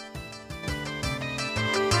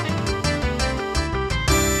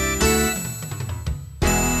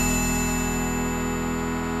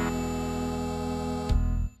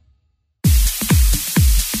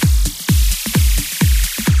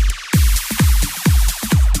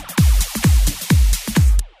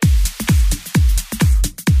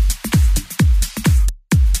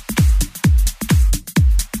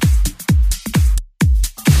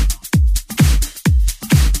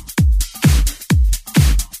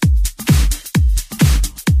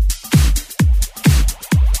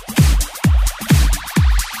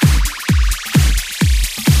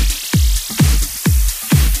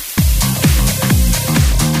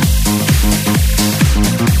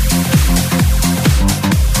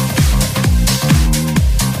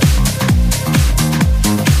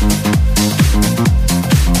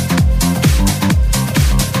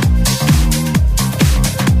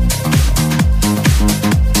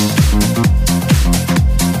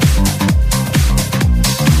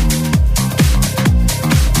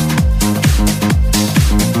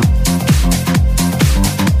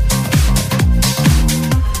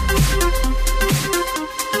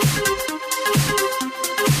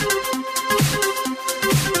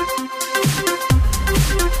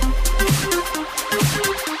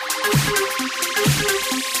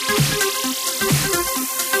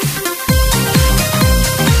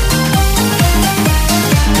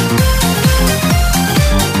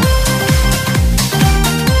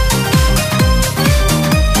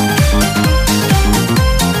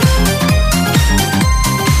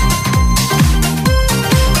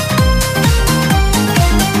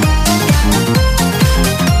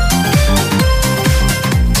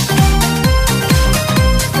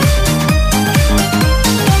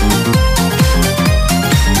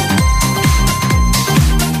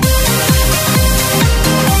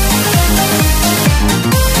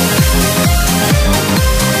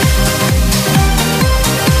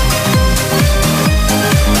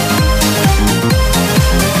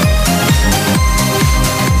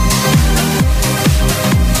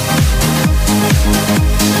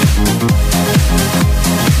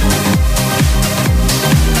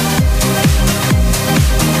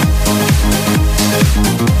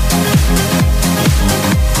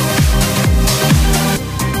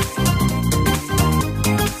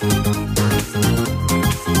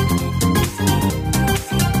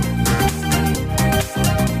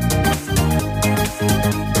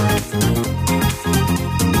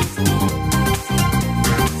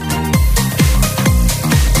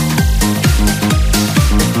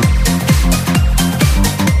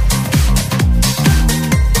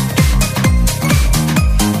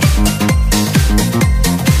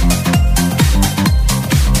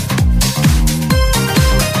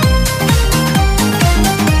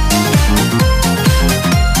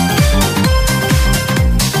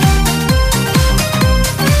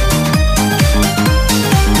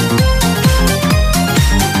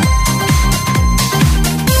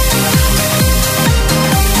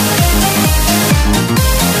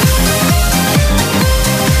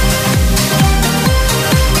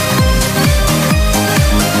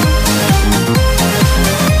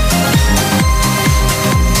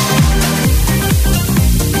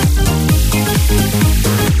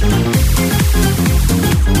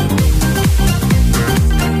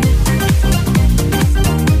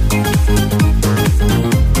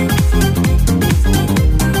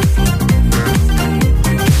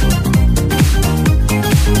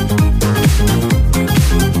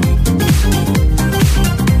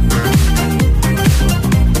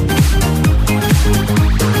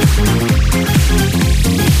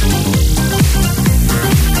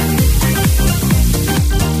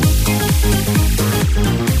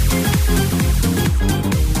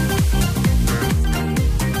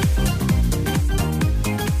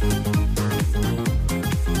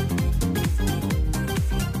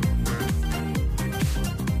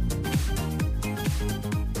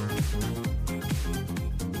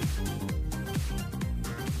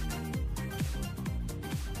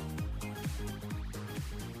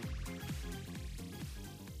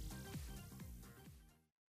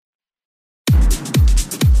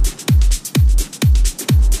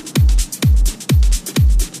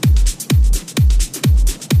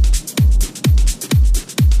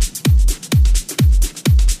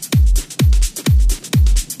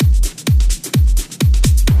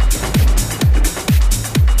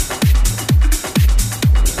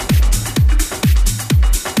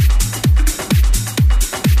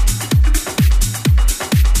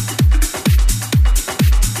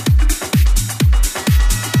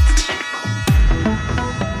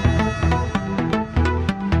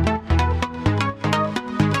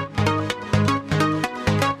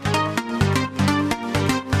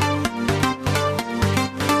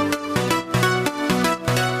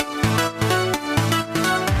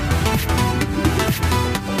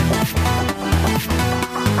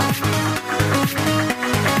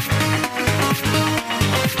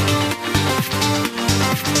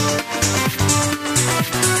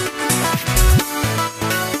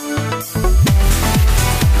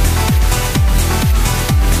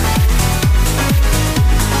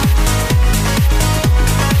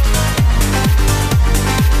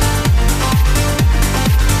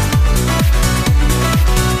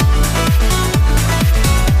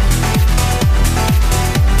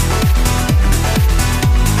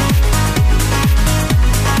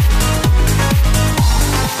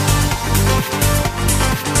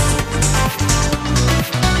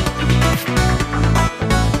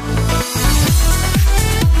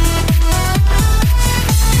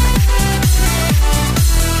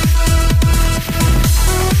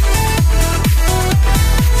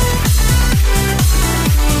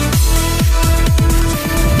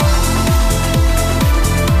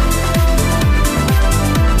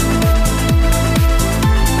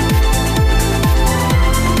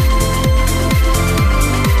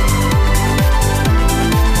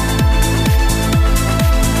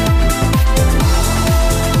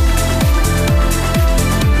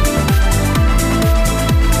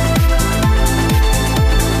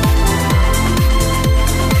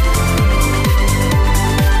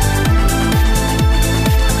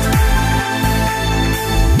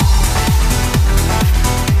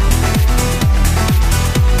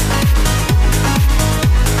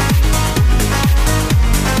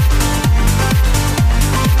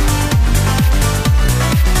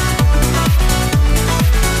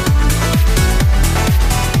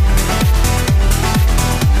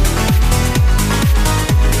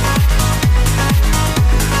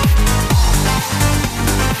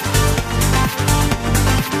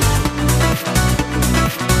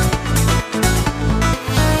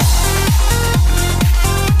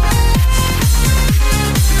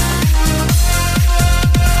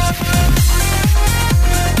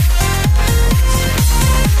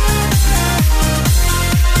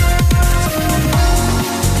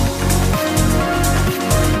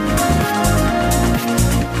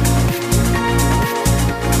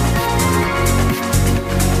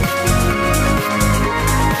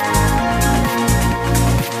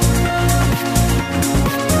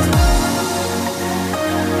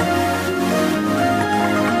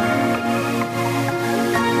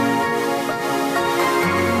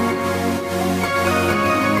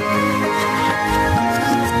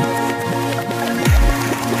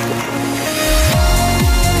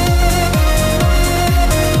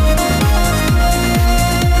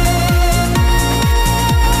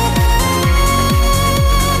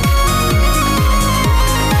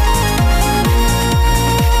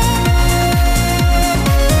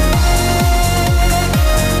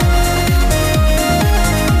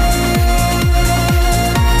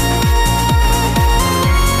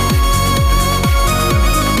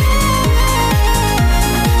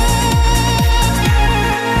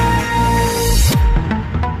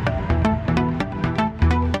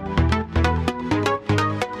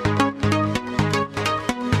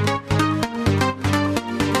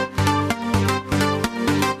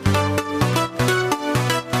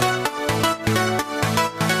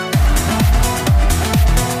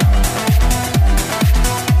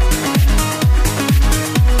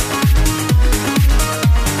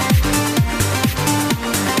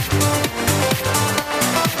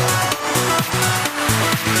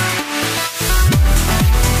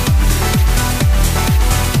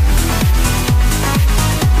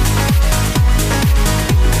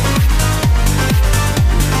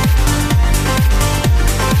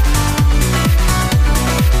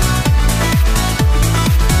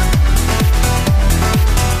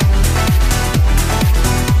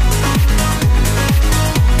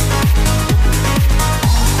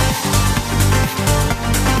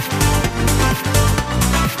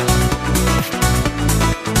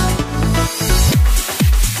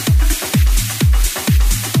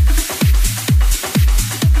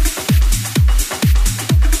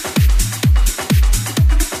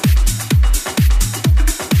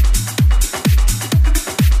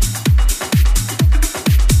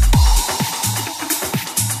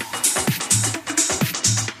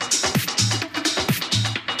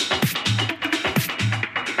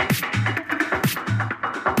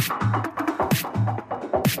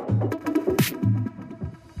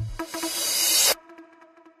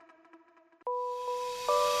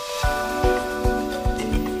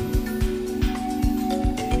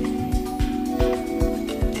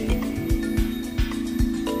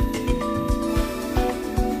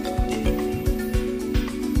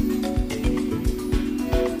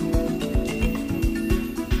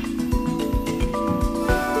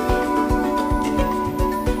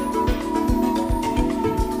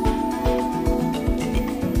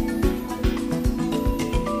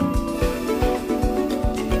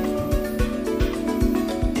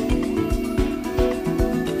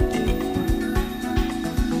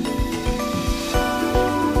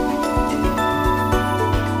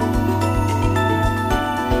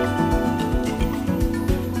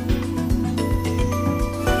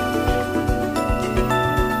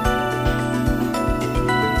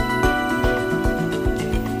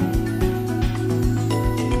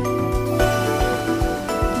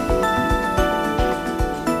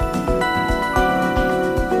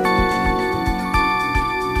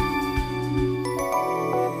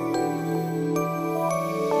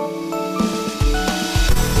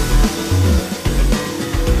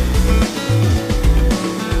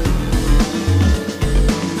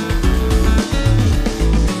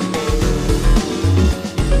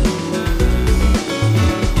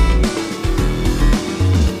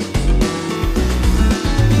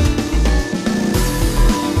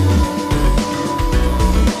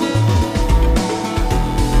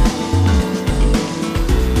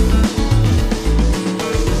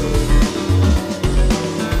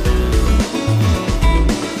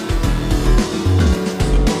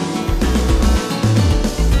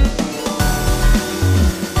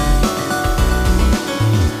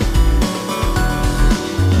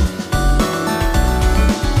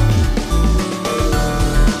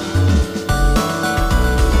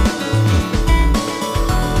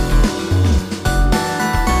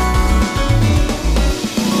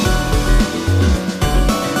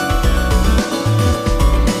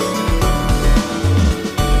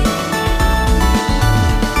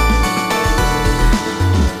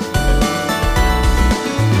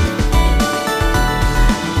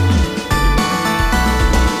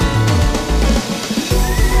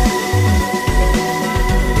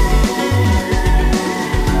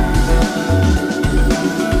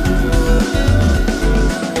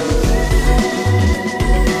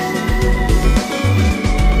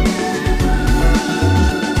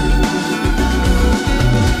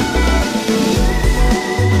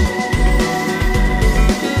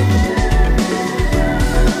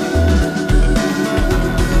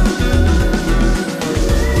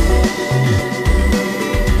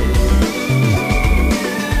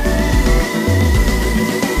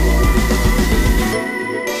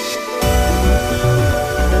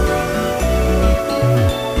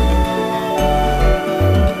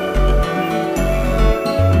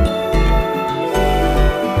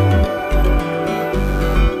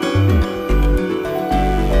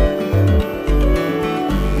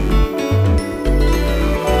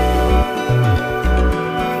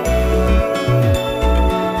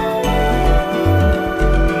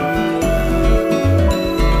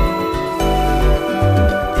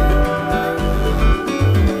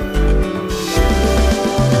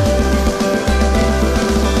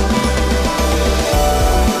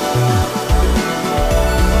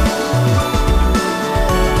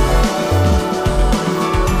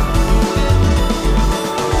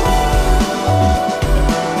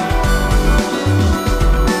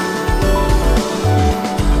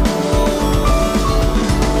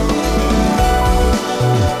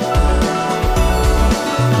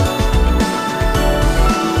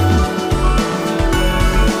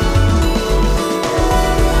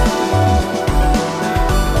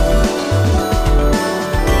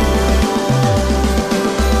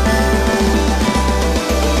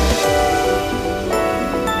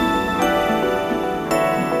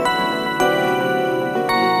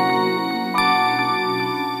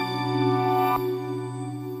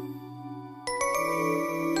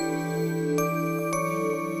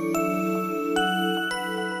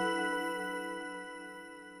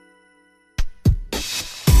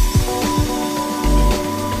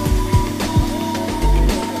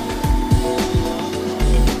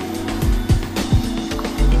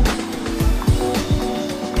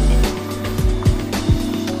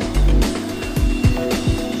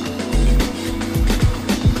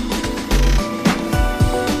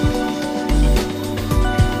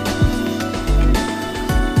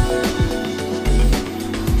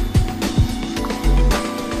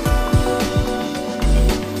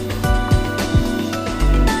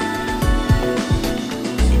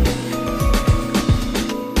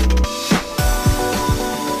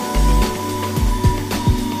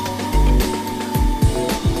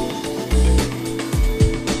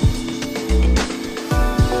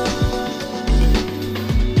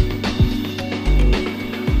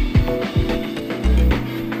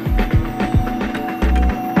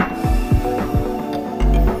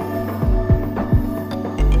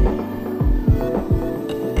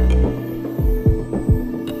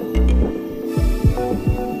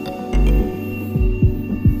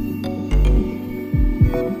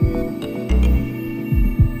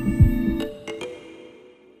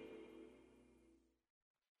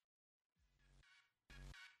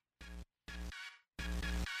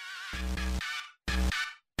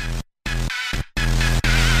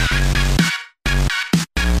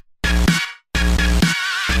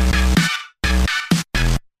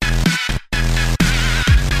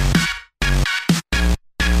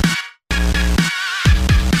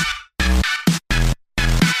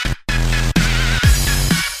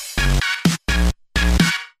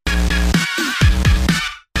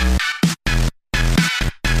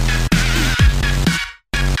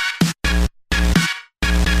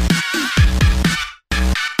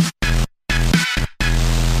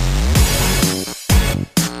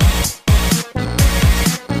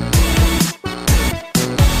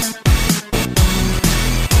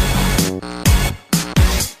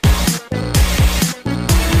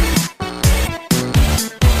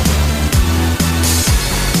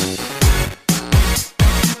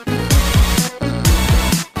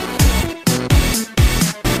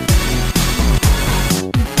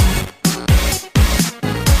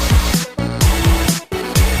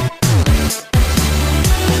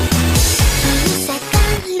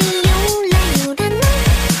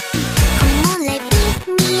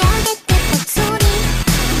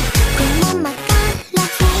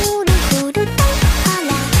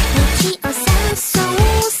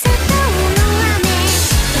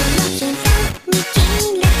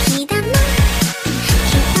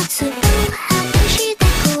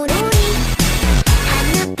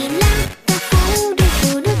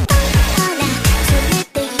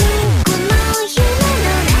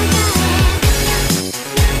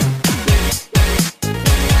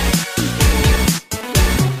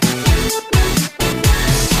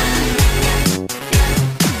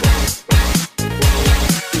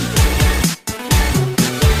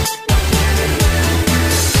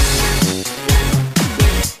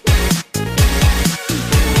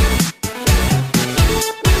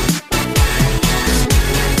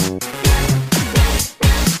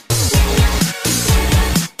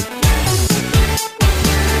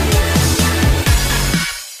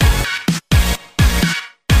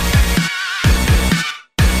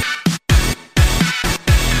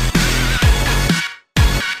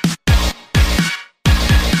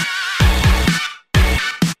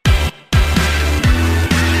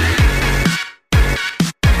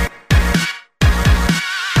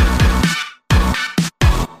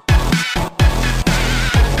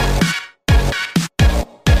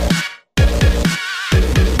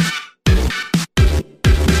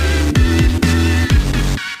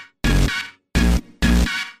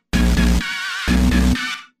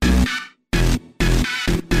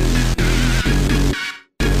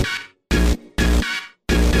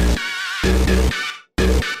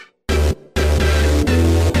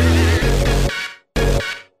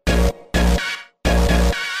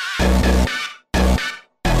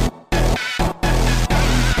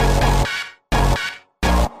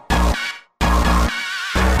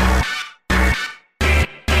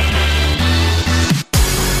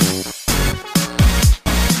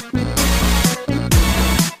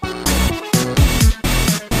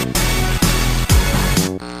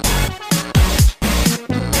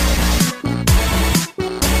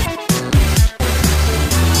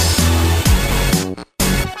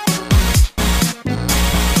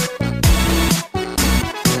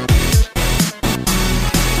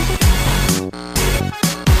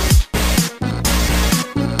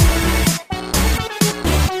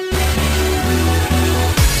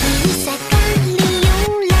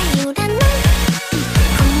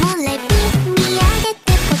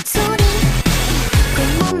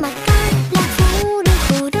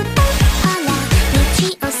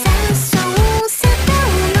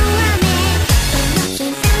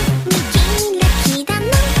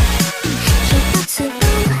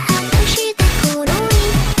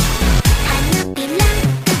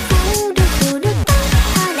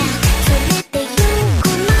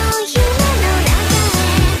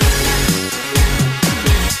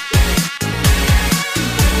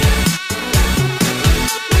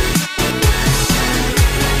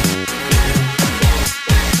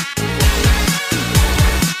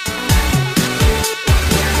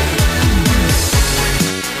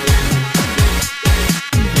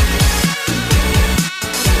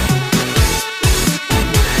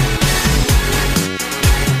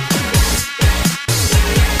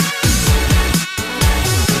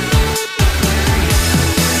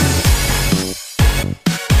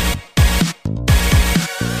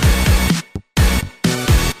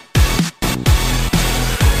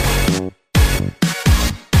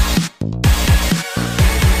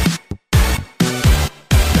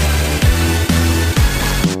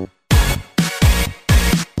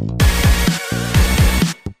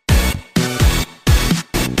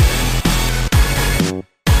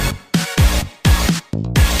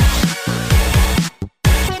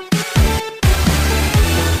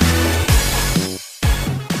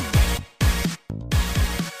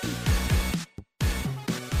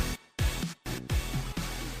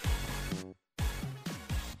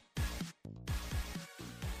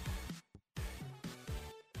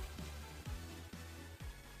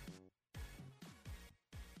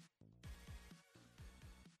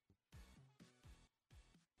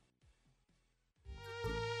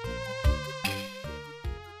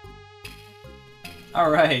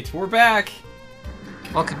 Alright, we're back!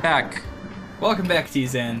 Welcome back. Welcome back,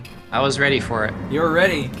 T-Zan. I was ready for it. You were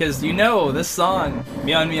ready, because you know this song.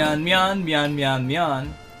 Myan Myan Myan Myan Myan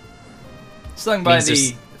Myan. Sung by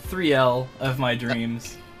the 3L of my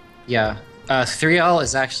dreams. Yeah. 3L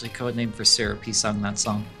is actually codename for Syrup. He sung that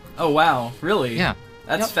song. Oh wow, really? Yeah.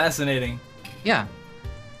 That's fascinating. Yeah.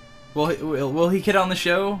 Will he get on the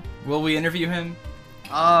show? Will we interview him?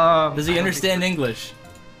 Does he understand English?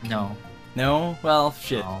 No. No? Well,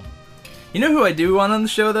 shit. No. You know who I do want on the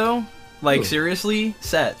show, though? Like, Who? seriously?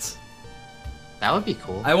 Sets. That would be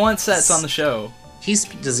cool. I want Sets on the show. He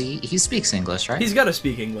speaks English, right? He's got to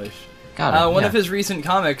speak English. Got it. One of his recent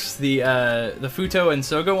comics, the Futo and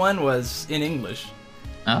Soga one, was in English.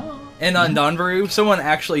 Oh. And on Donbaru, someone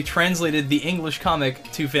actually translated the English comic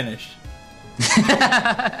to Finnish.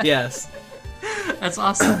 Yes. That's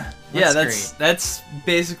awesome. That's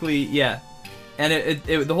basically, yeah. And it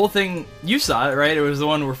the whole thing, you saw it, right? It was the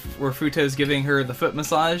one where Futo's giving her the foot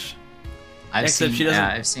massage. I've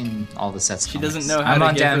seen all the sets. She doesn't know how to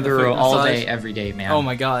on give her the foot Danburu all massage. day, every day, man. Oh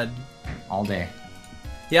my god. All day.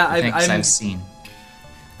 Yeah, I've seen.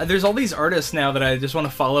 There's all these artists now that I just want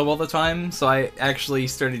to follow all the time, so I actually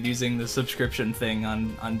started using the subscription thing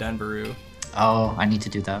on Danburu. Oh, I need to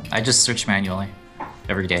do that. I just search manually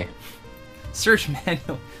every day. Search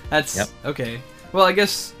manual. That's Yep. okay. Well, I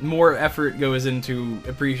guess more effort goes into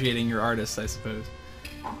appreciating your artists, I suppose.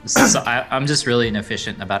 So I'm just really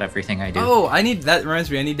inefficient about everything I do. Oh, that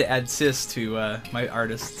reminds me, I need to add Sis to my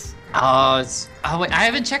artists. Oh, wait, I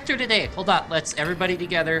haven't checked her today. Hold on, let's everybody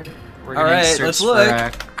together. We're gonna Alright, search let's for look.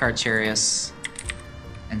 Carcharius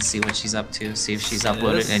and see what she's up to. See if she's Sis.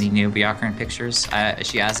 uploaded any new Byakuran pictures.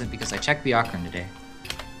 She hasn't because I checked Byakuran today.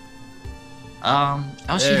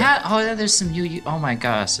 She had. Oh, yeah, there's some new. Oh my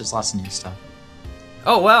gosh, there's lots of new stuff.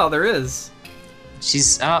 Oh wow, there is.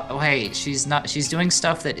 She's she's not. She's doing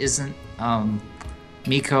stuff that isn't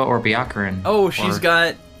Miko or Byakuran. Oh, she's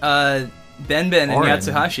got Ben and Orin.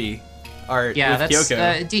 Yatsuhashi art Yeah, with that's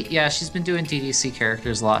Kyoko. she's been doing DDC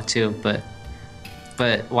characters a lot too, but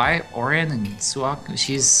why Orin and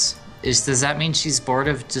Suaku? Does that mean she's bored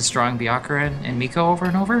of just drawing Byakuran and Miko over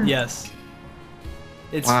and over? Yes.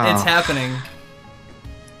 It's Wow. it's happening.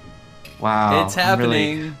 Wow. It's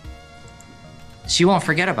happening. She won't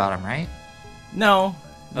forget about him, right? No,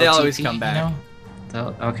 they always OTP, come back.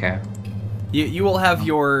 Okay. You will have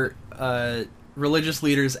your religious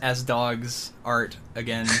leaders as dogs art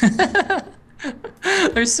again.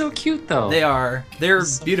 They're so cute though. They are. They're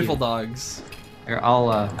So beautiful cute. dogs. They're all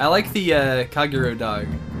I like the Kaguro dog.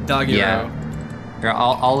 Doguro. Yeah. They're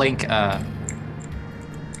all. I'll link. There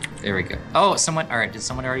we go. Oh, someone. All right. Did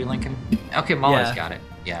someone already link him? Okay, Mahler's Yeah. got it.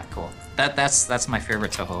 Yeah, cool. That's my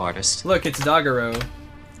favorite Touhou artist. Look, it's Doguro.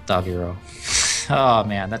 Doguro. Oh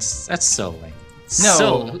man, that's so lame. No.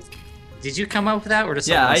 So, did you come up with that, or did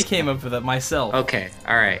someone Yeah, I else came up with it myself. Okay.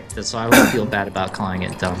 All right. That's why I would feel bad about calling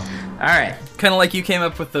it dumb. All right. Kind of like you came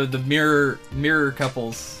up with the mirror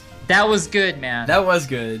couples. That was good, man. That was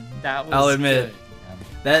good. That was I'll admit. good, man.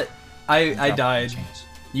 That I Drop died. change.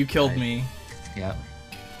 You killed Right. me. Yep.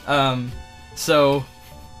 So,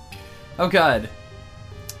 oh god,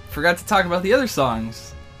 forgot to talk about the other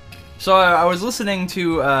songs. So I was listening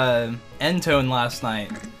to N-Tone last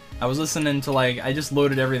night. I was listening to I just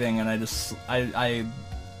loaded everything and I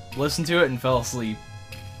listened to it and fell asleep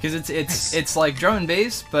because it's like drum and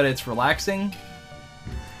bass, but it's relaxing.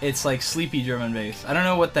 It's like sleepy drum and bass. I don't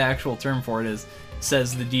know what the actual term for it is,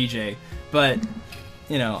 says the DJ, but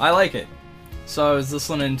you know, I like it. So I was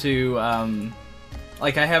listening to I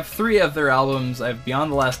have 3 of their albums. I have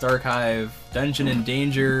Beyond the Last Archive, Dungeon in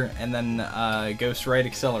Danger, and then Ghost Ride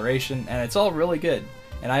Acceleration, and it's all really good.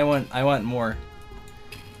 And I want more,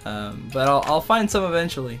 but I'll find some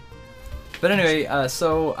eventually. But anyway,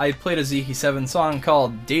 so I played a Zeki7 song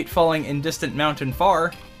called "Date Falling in Distant Mountain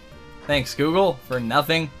Far." Thanks Google for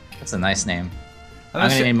nothing. That's a nice name. I'm I'm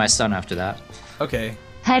gonna gonna name my son after that. Okay,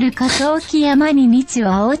 遥か遠き山に道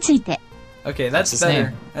は落ちて okay, That's that's his better.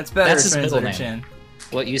 name. That's better, That's his middle Translator name. Chan.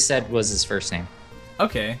 What you said was his first name.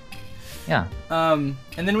 Okay. Yeah. And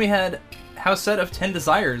then we had House Set of 10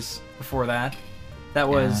 Desires before that. That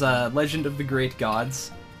was Legend of the Great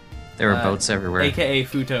Gods. There were boats everywhere. AKA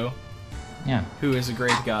Futo, Yeah. who is a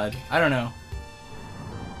great god. I don't know.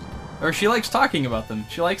 Or she likes talking about them.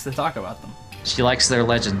 She likes to talk about them. She likes their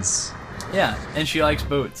legends. Yeah, and she likes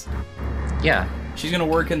boats. Yeah. She's gonna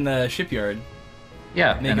work in the shipyard.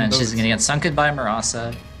 Yeah. Making And then boats. she's gonna get sunken by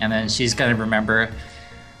Marasa, and then she's gonna remember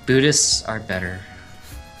Buddhists are better.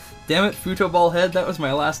 Damn it, Futo Ballhead, that was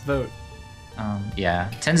my last vote. Yeah.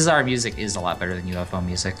 Tenzar music is a lot better than UFO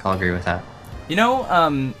music. I'll agree with that. You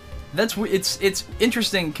know, it's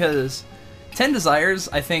interesting because 10 Desires,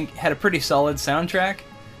 I think, had a pretty solid soundtrack.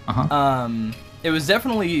 It was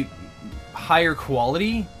definitely higher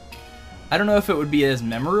quality. I don't know if it would be as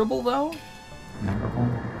memorable though. Memorable?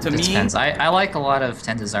 To it me, depends. I like a lot of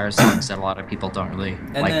 10 Desires songs that a lot of people don't really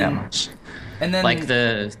like that much. And then like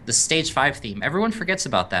the Stage 5 theme. Everyone forgets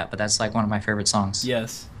about that, but that's like one of my favorite songs.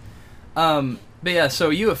 Yes. But yeah,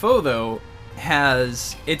 so UFO though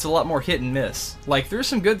it's a lot more hit and miss. Like there's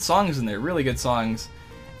some good songs in there, really good songs.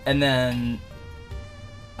 And then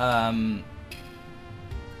but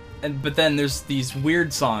then there's these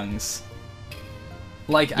weird songs.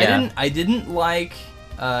 Like I didn't like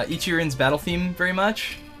Ichirin's battle theme very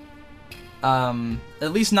much.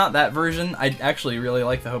 At least not that version. I actually really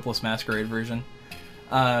like the Hopeless Masquerade version.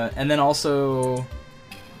 And then also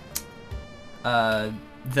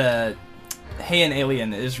the Hey an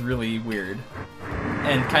Alien is really weird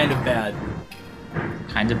and kind of bad.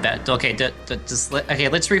 Kind of bad. Okay, okay,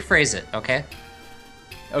 let's rephrase it, okay?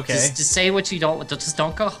 Okay. Just say what you don't. Just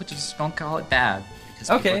don't call it bad because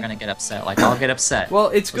people are gonna get upset. Like I'll get upset. Well,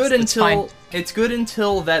 it's good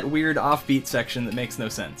until that weird offbeat section that makes no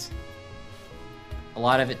sense. A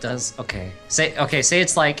lot of it does. Okay. Say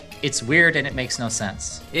it's like it's weird and it makes no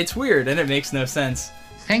sense. It's weird and it makes no sense.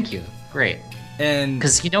 Thank you. Great. And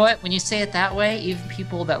because you know what, when you say it that way, even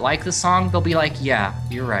people that like the song, they'll be like, "Yeah,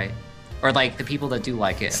 you're right," or like the people that do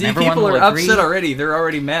like it. See, and people are upset already. They're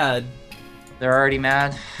already mad. They're already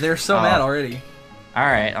mad? They're so mad already.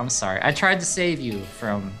 Alright, I'm sorry. I tried to save you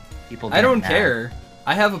from people getting I don't mad. care.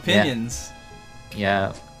 I have opinions.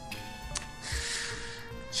 Yeah.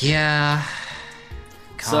 Yeah.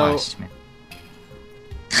 Gosh, man.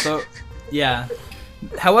 So, yeah.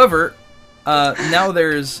 However, now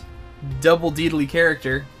there's Double Deedly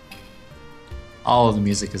Character. All of the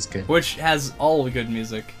music is good. Which has all the good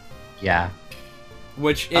music. Yeah.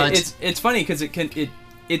 Which, it's funny because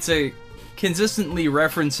it's a consistently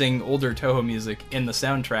referencing older Touhou music in the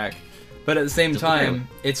soundtrack, but at the same time,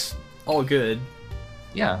 it's all good.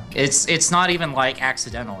 Yeah, it's not even like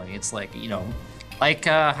accidentally. It's like, you know, like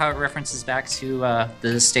how it references back to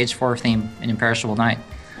the Stage 4 theme in Imperishable Night.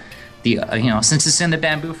 The you know, since it's in the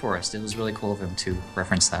bamboo forest, it was really cool of him to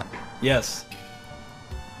reference that. Yes.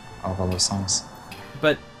 All of those songs.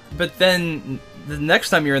 But then the next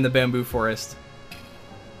time you're in the bamboo forest,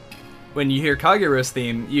 when you hear Kagero's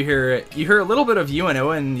theme, you hear a little bit of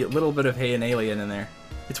UNO and a little bit of Hey an Alien in there.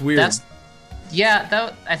 It's weird. I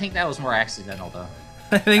think that was more accidental though.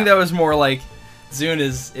 I think that was more like Zune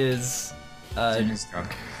is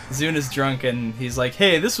drunk. Zune is drunk and he's like,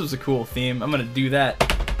 "Hey, this was a cool theme. I'm gonna do that,"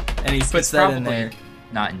 and he puts that in there.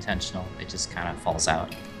 Not intentional. It just kind of falls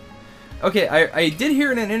out. Okay, I did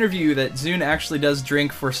hear in an interview that Zune actually does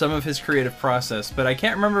drink for some of his creative process, but I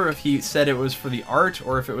can't remember if he said it was for the art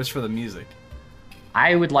or if it was for the music.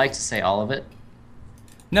 I would like to say all of it.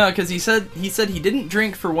 No, because he said he didn't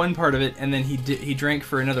drink for one part of it, and then he drank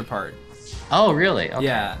for another part. Oh, really? Okay.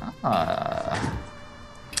 Yeah. I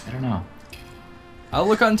don't know. I'll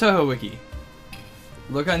look on Touhou Wiki.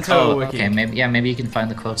 Look on Touhou Wiki. Okay, maybe you can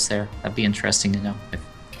find the quotes there. That'd be interesting to know.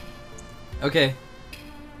 Okay.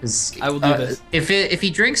 I will do this. If he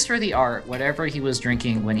drinks for the art, whatever he was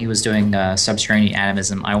drinking when he was doing Subterranean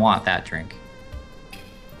Animism, I want that drink.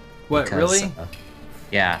 What, really?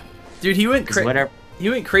 Yeah. Dude, he went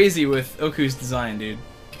crazy with Oku's design, dude.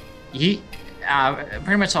 He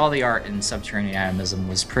pretty much all the art in Subterranean Animism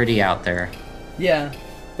was pretty out there. Yeah,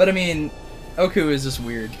 but I mean, Oku is just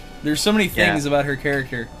weird. There's so many things about her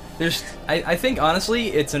character. I think honestly,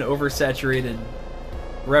 it's an oversaturated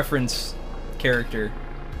reference character.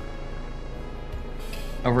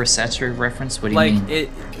 Oversaturated reference? What do you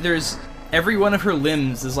mean? There's every one of her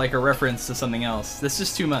limbs is like a reference to something else. This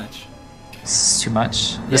is too much. This is too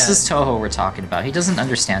much? This is Touhou we're talking about. He doesn't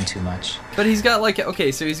understand too much. But he's got like,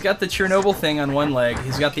 okay, so he's got the Chernobyl thing on one leg.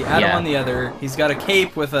 He's got the atom on the other. He's got a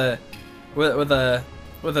cape with a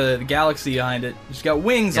galaxy behind it. She's got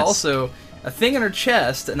wings also. A thing in her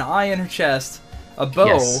chest, an eye in her chest, a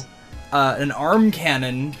bow, an arm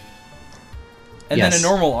cannon, and then a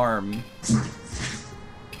normal arm.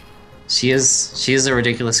 She is a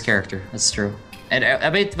ridiculous character. That's true. And I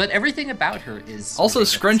mean, but everything about her is also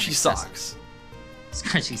scrunchy socks.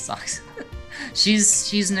 Scrunchy socks.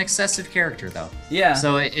 she's an excessive character though. Yeah.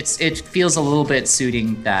 So it feels a little bit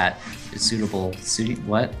suitable.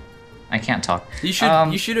 What? I can't talk. They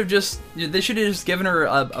should have just given her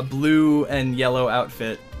a blue and yellow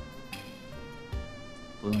outfit.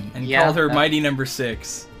 And called her Mighty Number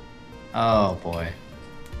 6. Oh boy.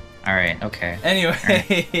 All right. Okay. Anyway.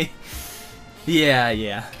 Right.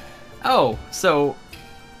 Yeah. Oh, so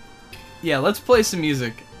yeah, let's play some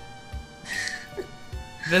music.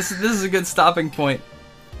 this is a good stopping point.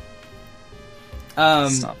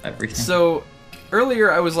 Stop everything. So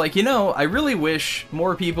earlier I was like, I really wish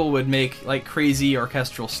more people would make like crazy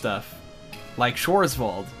orchestral stuff, like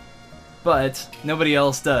Schwarzwald, but nobody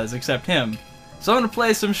else does except him. So I'm gonna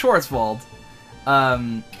play some Schwarzwald.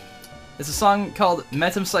 It's a song called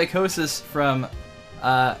Metempsychosis from,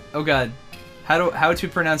 oh god, how to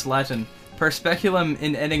pronounce Latin? Perspeculum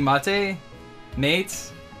in enigmate?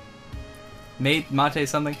 Mate,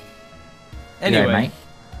 something? Anyway.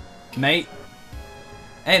 Mate.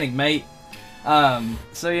 Enigmate.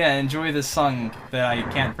 So yeah, enjoy this song that I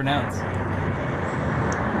can't pronounce.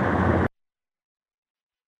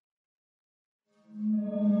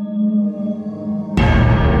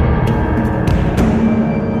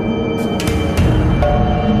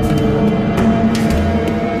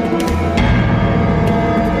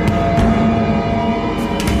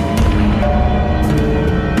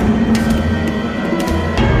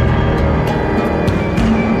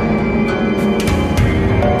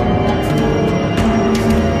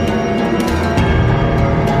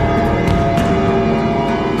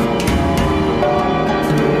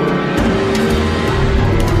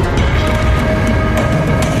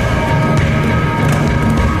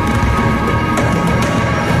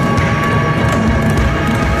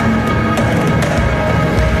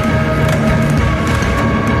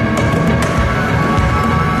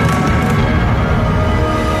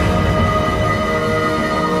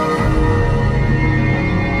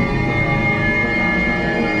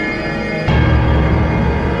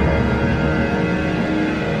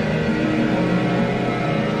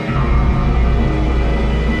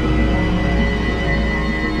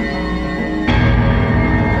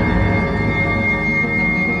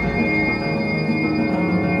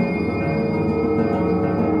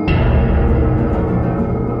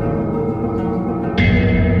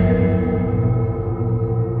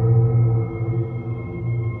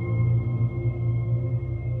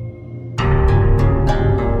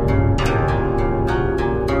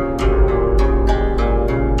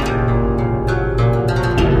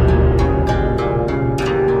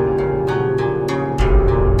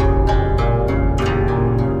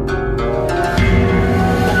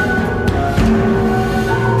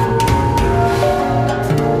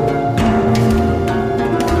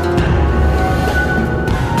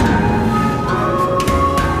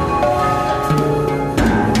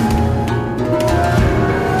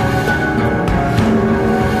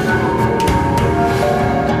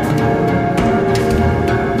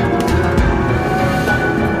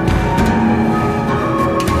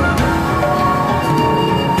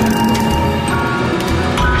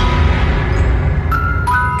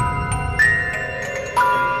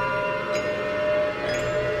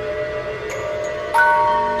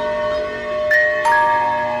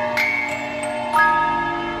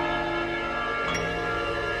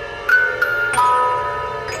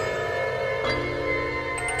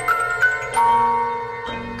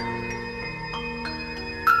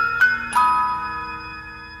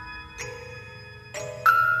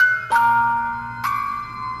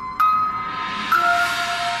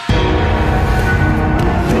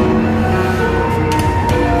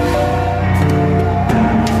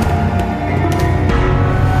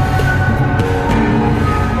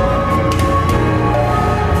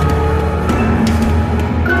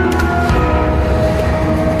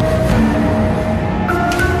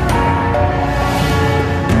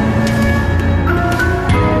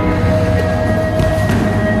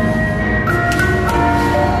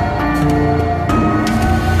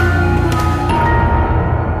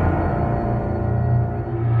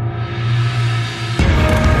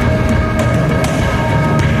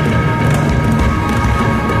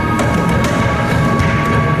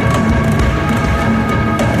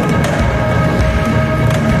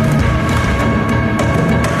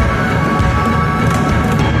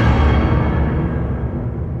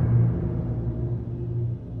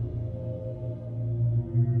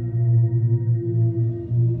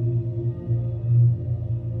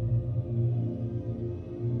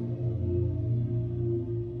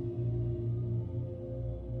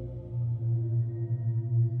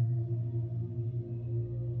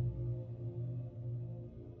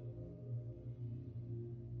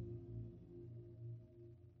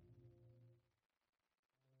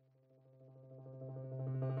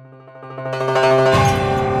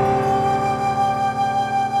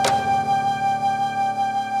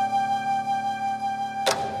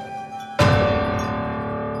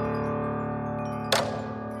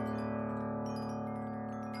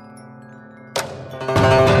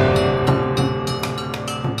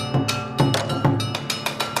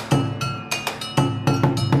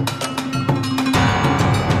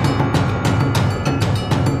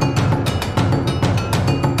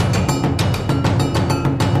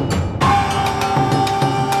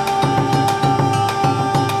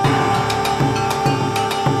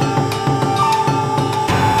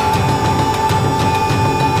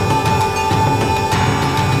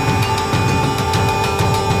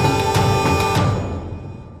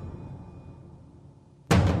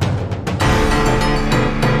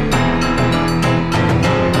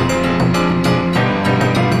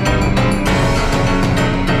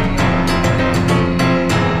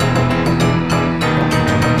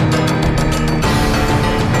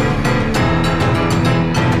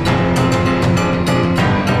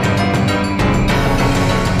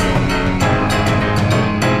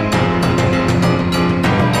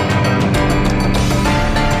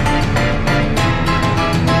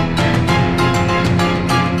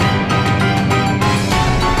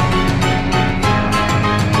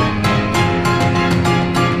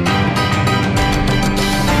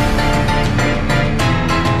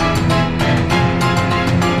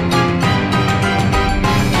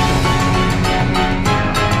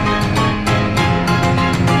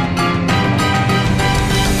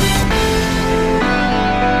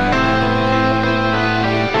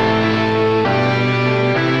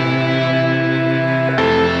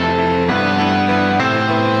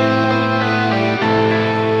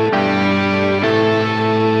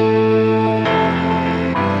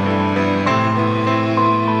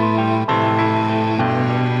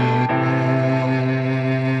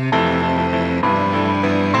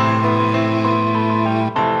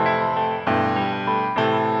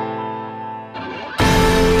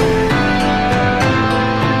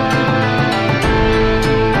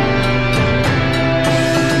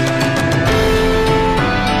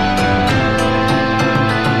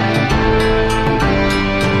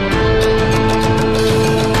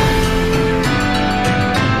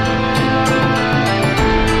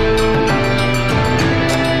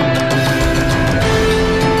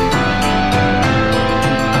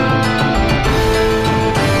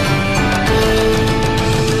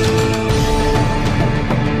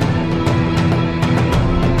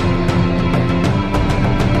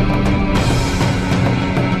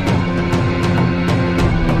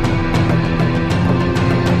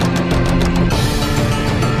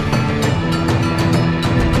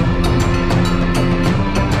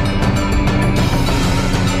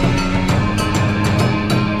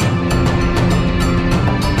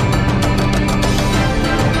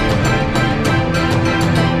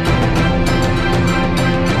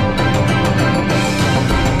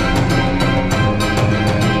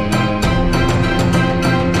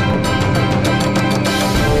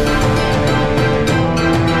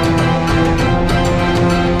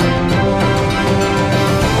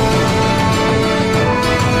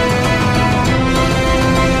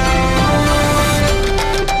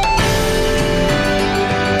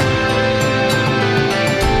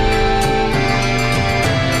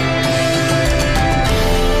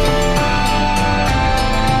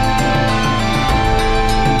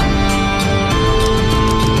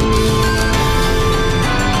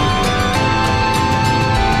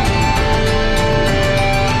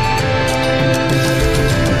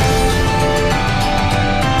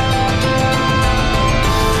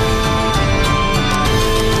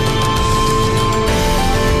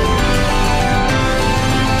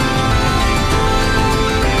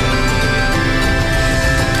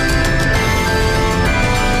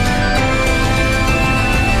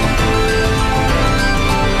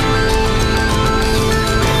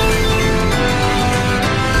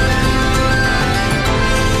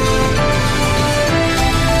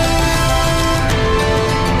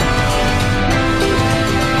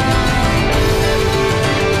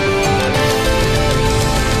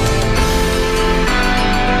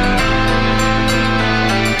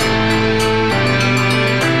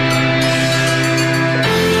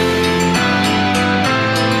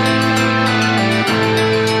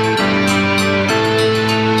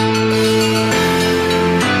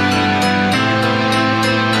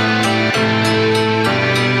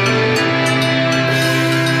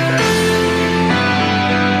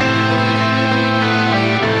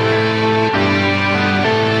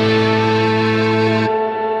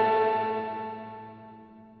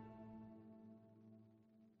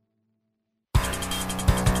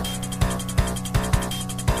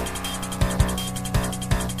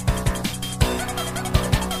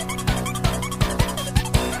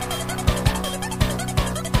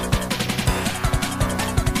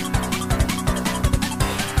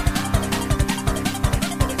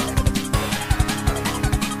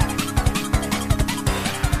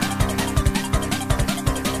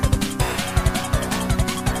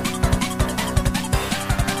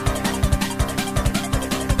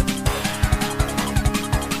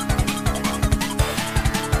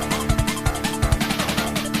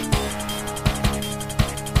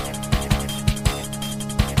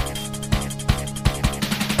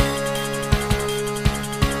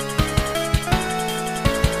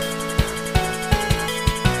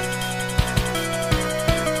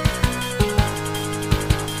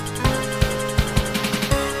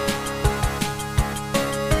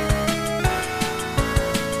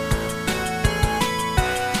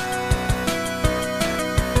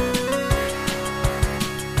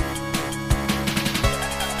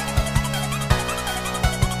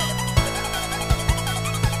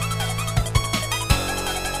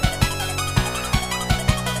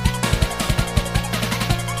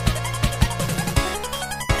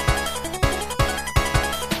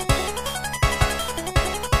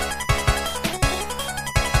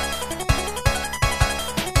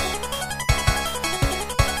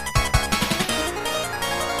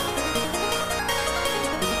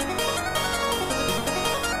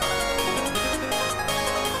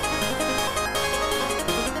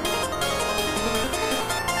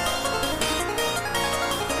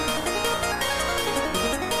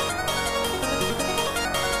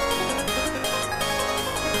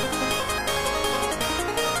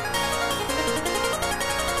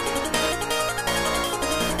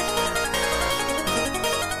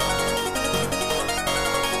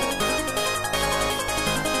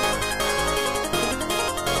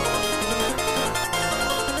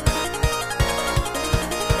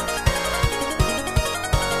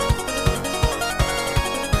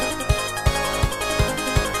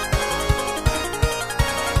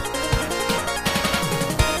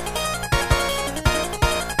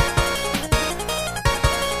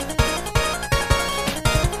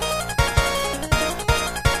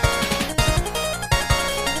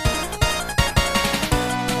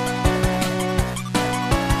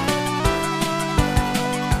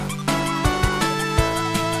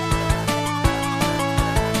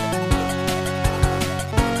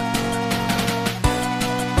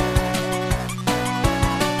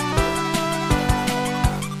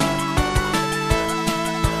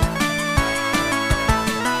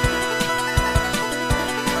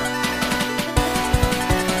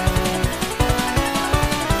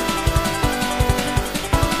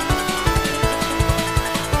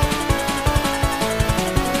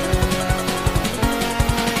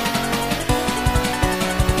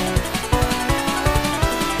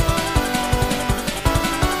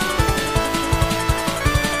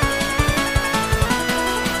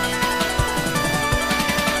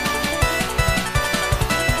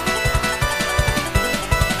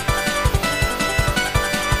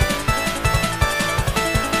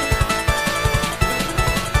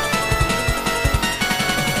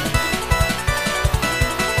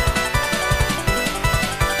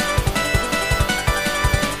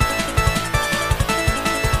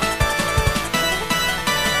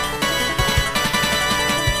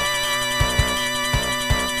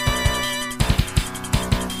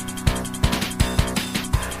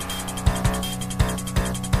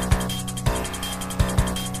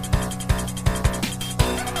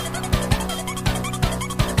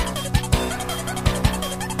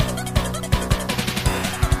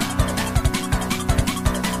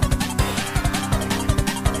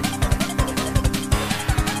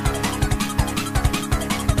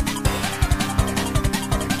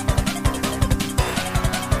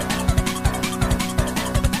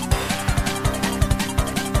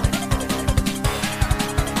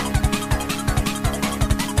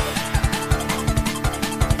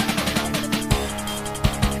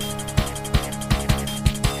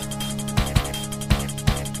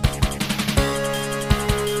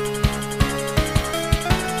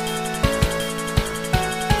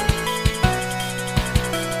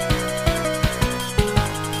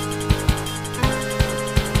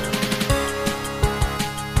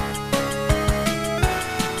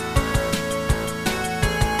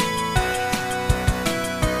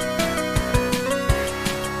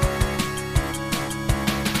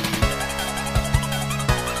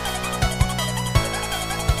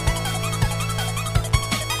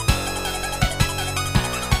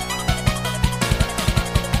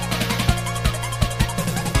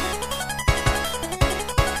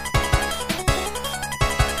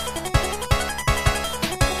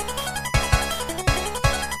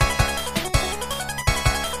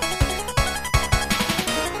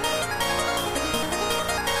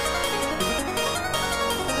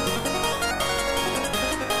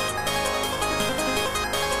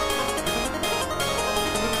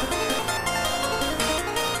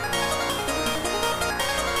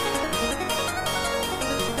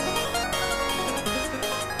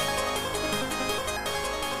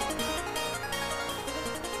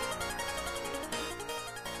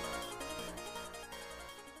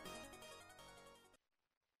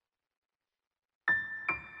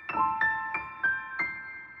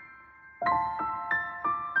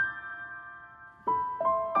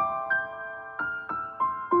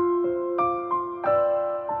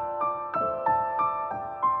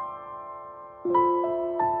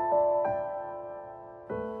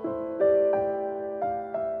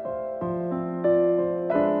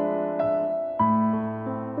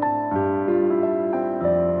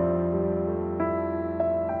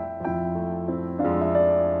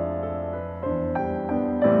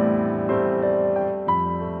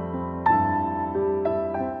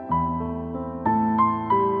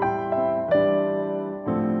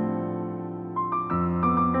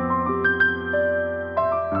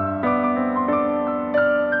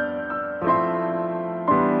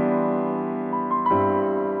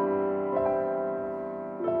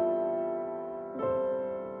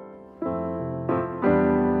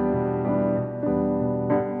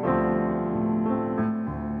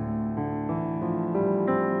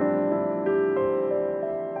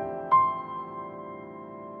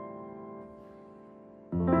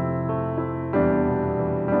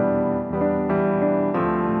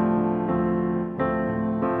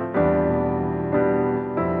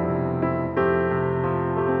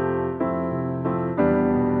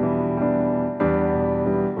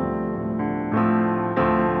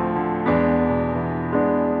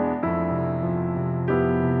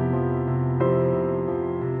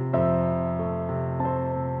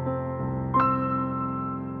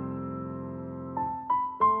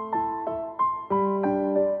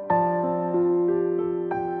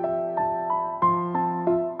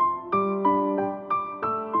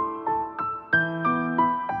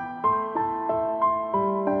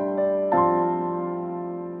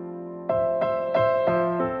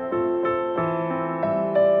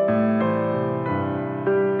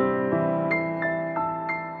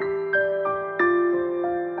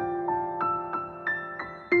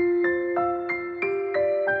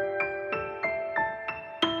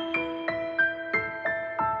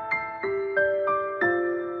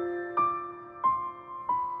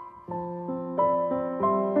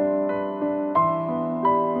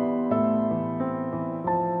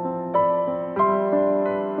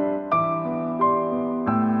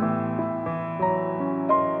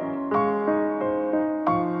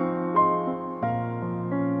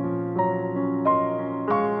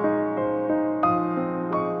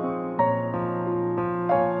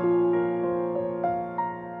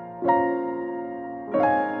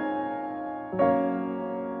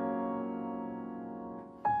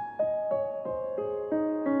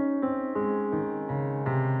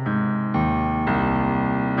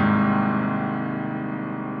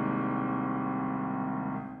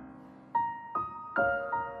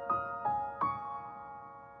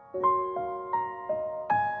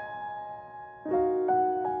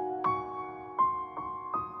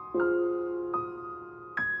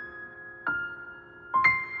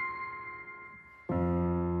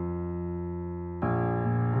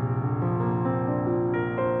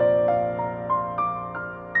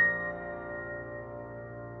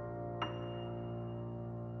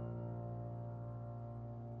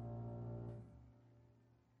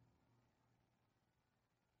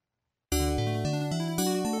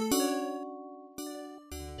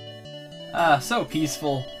 So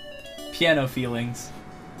peaceful. Piano feelings.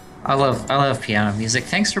 I love piano music.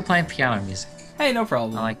 Thanks for playing piano music. Hey, no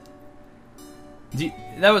problem.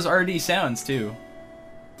 That was RD Sounds, too.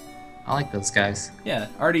 I like those guys. Yeah,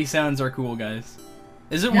 RD Sounds are cool guys.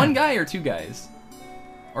 Is it one guy or two guys?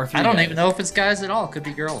 Or three I don't guys? even know if it's guys at all. Could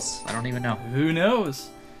be girls. I don't even know. Who knows?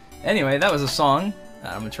 Anyway, that was a song.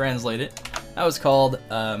 I'm gonna translate it. That was called,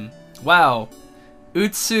 wow.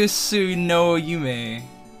 Utsusu no Yume.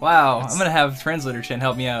 Wow, I'm gonna have Translator Chan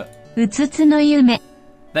help me out. Utsutsu no yume.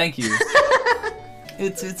 Thank you.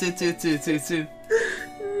 Utsu.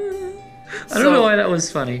 I don't know why that was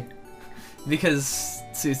funny. Because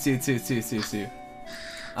su.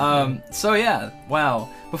 So yeah, wow.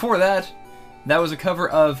 Before that was a cover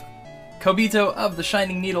of Kobito of the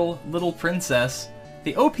Shining Needle, Little Princess,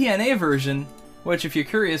 the OPNA version, which, if you're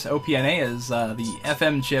curious, OPNA is the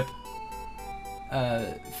FM chip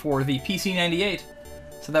for the PC-98.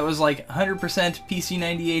 So that was like 100%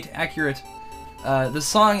 PC-98 accurate. The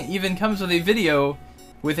song even comes with a video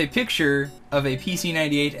with a picture of a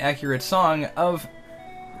PC-98 accurate song of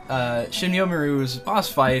Shin Yomiru's boss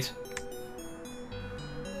fight.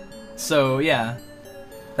 So yeah,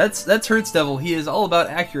 that's Hertz Devil. He is all about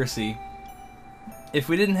accuracy. If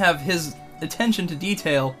we didn't have his attention to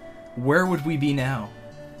detail, where would we be now?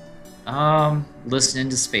 Listening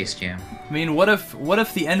to Space Jam. I mean, what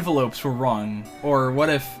if the envelopes were wrong, or what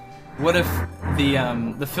if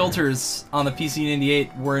the filters on the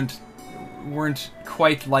PC-98 weren't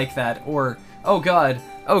quite like that, or oh god,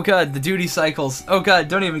 the duty cycles. Oh god,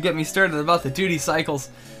 don't even get me started about the duty cycles.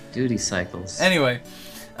 Duty cycles. Anyway,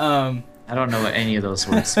 I don't know what any of those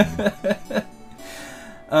words mean.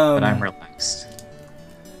 But I'm relaxed.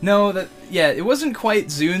 No, it wasn't quite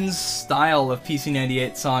Zun's style of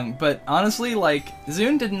PC-98 song, but honestly, like,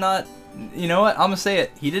 Zun did not, you know what, I'm gonna say it,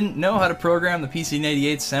 he didn't know how to program the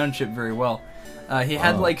PC-98 sound chip very well. He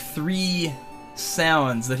had like 3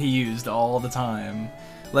 sounds that he used all the time.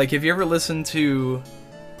 Like, if you ever listen to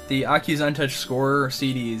the Aki's Untouched Score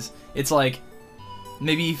CDs, it's like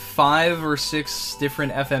maybe 5 or 6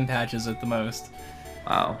 different FM patches at the most.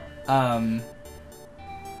 Wow.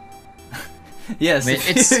 Yes, I mean,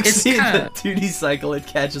 it's kind of duty cycle. It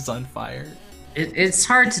catches on fire. It's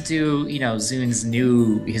hard to do, Zun's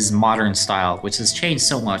his modern style, which has changed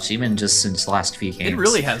so much, even just since the last few games. It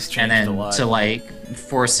really has changed a lot. And then to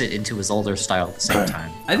force it into his older style at the same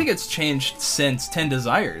time. I think it's changed since 10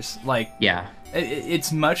 Desires. Like, yeah,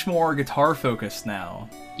 it's much more guitar focused now.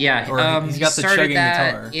 Yeah, he's got the chugging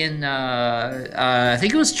guitar. In I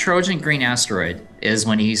think it was Trojan Green Asteroid is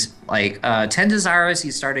when he's like 10 Desires. He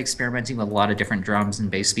started experimenting with a lot of different drums and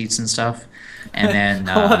bass beats and stuff, and then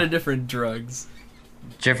a lot of different drugs.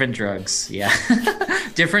 Different drugs, yeah,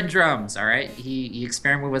 different drums. All right, he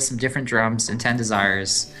experimented with some different drums in 10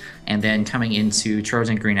 Desires, and then coming into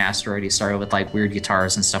Trojan Green Asteroid, he started with like weird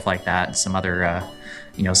guitars and stuff like that, and some other.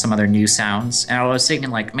 Some other new sounds. And I was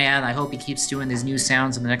thinking, like, man, I hope he keeps doing these new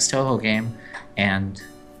sounds in the next Touhou game. And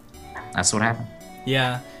that's what happened.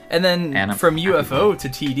 Yeah. And then from UFO to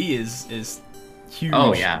TD is huge.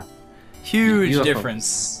 Oh, yeah. Huge UFO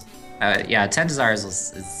difference. 10 Desires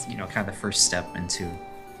is kind of the first step into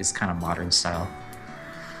his kind of modern style.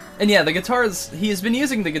 And yeah, the guitars, he has been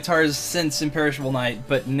using the guitars since Imperishable Night,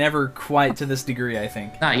 but never quite to this degree, I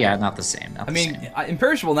think. Not the same.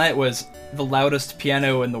 Imperishable Night was the loudest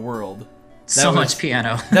piano in the world. Much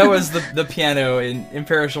piano. That was the piano in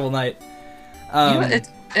Imperishable Night.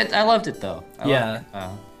 I loved it, though. Yeah.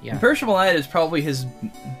 Imperishable Night is probably his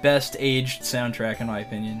best aged soundtrack, in my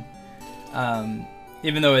opinion.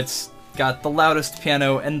 Even though it's got the loudest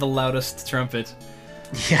piano and the loudest trumpet.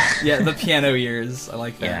 Yeah, the piano years. I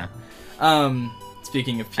like that. Yeah.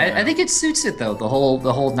 Speaking of piano, I think it suits it though. The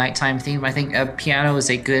whole nighttime theme. I think piano is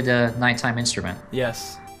a good nighttime instrument.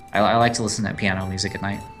 Yes. I like to listen to piano music at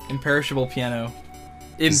night. Imperishable piano.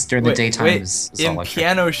 During the daytime is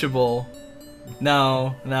Impianoshable.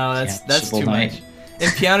 No, that's too much.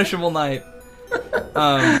 Impianoshable Night.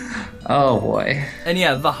 Oh boy. And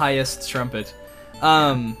yeah, the highest trumpet.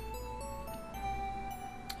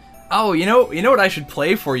 Oh, you know what I should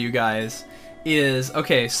play for you guys is,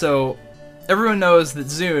 okay, so everyone knows that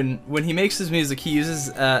Zun, when he makes his music, he uses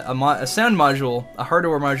a sound module, a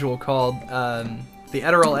hardware module called the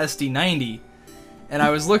Eterol SD90. And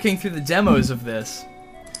I was looking through the demos of this,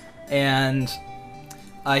 and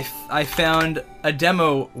I found a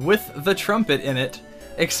demo with the trumpet in it,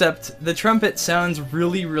 except the trumpet sounds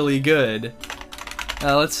really, really good.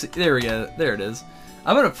 Let's see, there we go, there it is.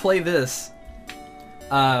 I'm gonna play this.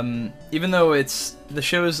 Even though the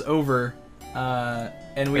show's over,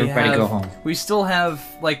 and Everybody go home. We still have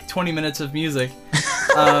like 20 minutes of music.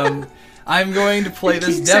 I'm I'm going to play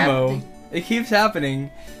this demo. Happening. It keeps happening.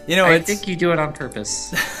 You know, I think you do it on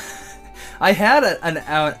purpose. I had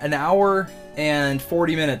an hour and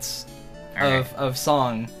 40 minutes of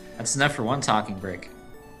song. That's enough for one talking break.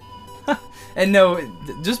 And no,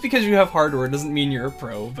 just because you have hardware doesn't mean you're a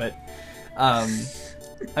pro, but, I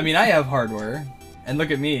mean, I have hardware, and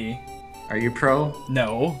look at me. Are you pro?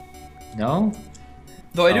 No. No?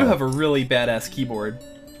 Though I do have a really badass keyboard.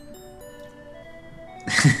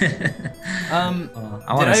 Did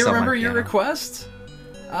I remember your request?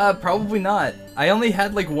 Probably not. I only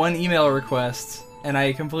had like one email request, and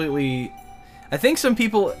I think some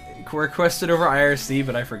people requested over IRC,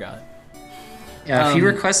 but I forgot. Yeah, if you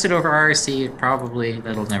requested over IRC, probably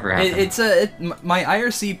that'll never happen. My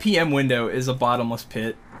IRC PM window is a bottomless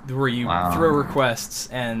pit where you throw requests,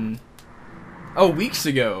 and weeks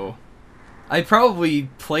ago, I probably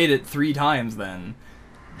played it 3 times then.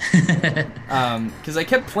 Because I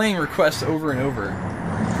kept playing requests over and over.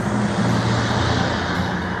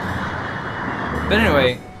 But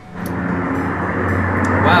anyway,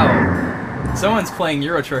 wow, someone's playing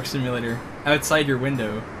Euro Truck Simulator outside your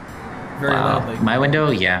window very loudly. My window?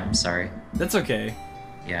 Yeah, I'm sorry. That's okay.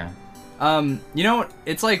 Yeah. You know,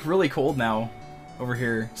 it's like really cold now over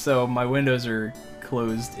here, so my windows are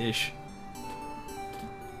closed-ish.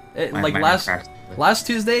 Last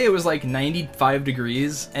Tuesday it was like 95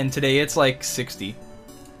 degrees, and today it's like 60.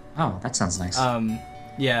 Oh, that sounds nice.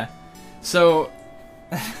 Yeah. So,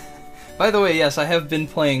 by the way, yes, I have been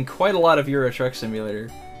playing quite a lot of Euro Truck Simulator.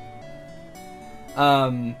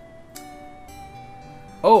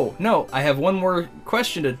 Oh, no, I have one more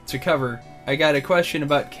question to cover. I got a question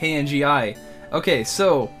about KNGI. Okay,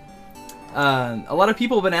 so, a lot of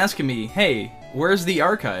people have been asking me, hey, where's the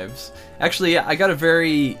archives? Actually, I got a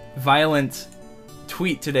very violent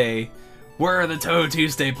tweet today. Where are the Touhou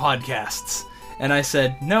Tuesday podcasts? And I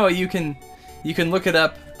said, no, you can look it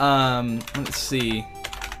up. Let's see.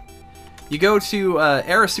 You go to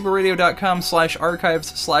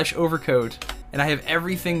erasuperradio.com/archives/overcoat, and I have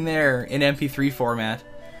everything there in MP3 format.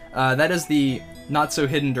 That is the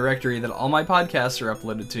not-so-hidden directory that all my podcasts are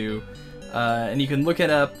uploaded to. And you can look it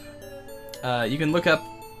up. You can look up.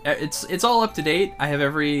 It's all up to date. I have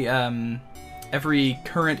every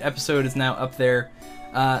current episode is now up there.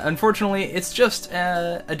 Unfortunately, it's just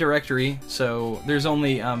a directory, so there's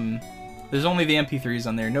only the MP3s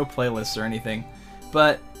on there, no playlists or anything.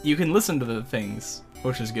 But you can listen to the things,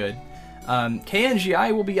 which is good.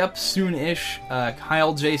 KNGI will be up soon-ish.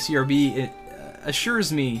 Kyle JCRB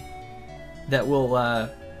assures me that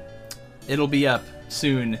it'll be up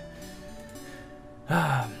soon.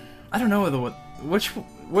 I don't know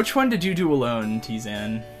which one did you do alone,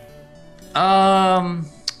 Tizan?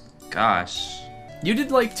 Gosh. You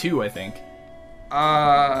did like 2, I think.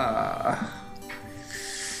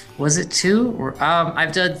 Was it 2? Or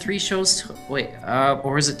I've done 3 shows.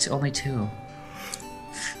 Or was it only 2?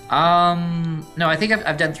 No, I think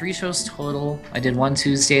I've done 3 shows total. I did one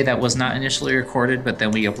Tuesday that was not initially recorded, but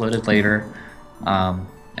then we uploaded later. And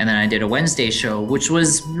then I did a Wednesday show, which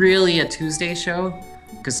was really a Tuesday show,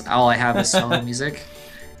 because all I have is solo music.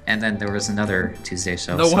 And then there was another Tuesday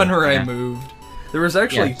show. The one where I moved. There was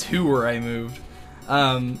actually 2 where I moved.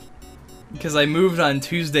 Because I moved on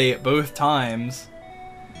Tuesday at both times.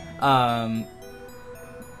 God,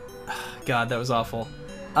 that was awful.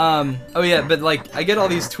 Oh yeah, but like, I get all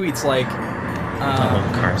these tweets like,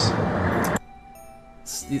 cars.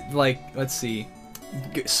 Like, let's see.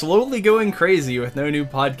 Slowly going crazy with no new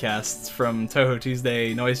podcasts from Touhou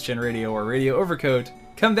Tuesday, Noise Gen Radio, or Radio Overcoat.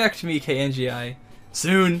 Come back to me, KNGI.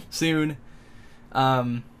 Soon.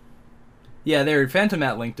 Yeah, there,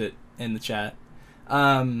 Phantomat linked it in the chat.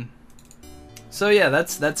 So yeah,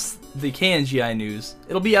 that's the KNGI news.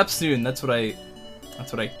 It'll be up soon. That's what I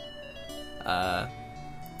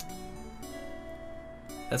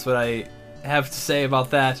have to say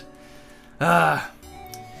about that.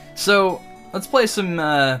 So let's play some.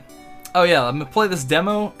 I'm gonna play this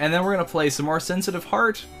demo, and then we're gonna play some more Sensitive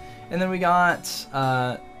Heart, and then we got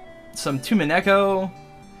some Tumineko,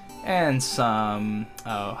 and some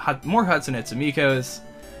more Hatsunetsu Mikos.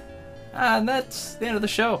 And that's the end of the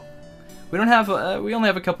show. We only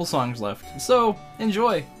have a couple songs left, so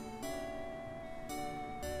enjoy.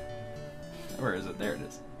 Where is it? There it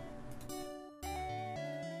is.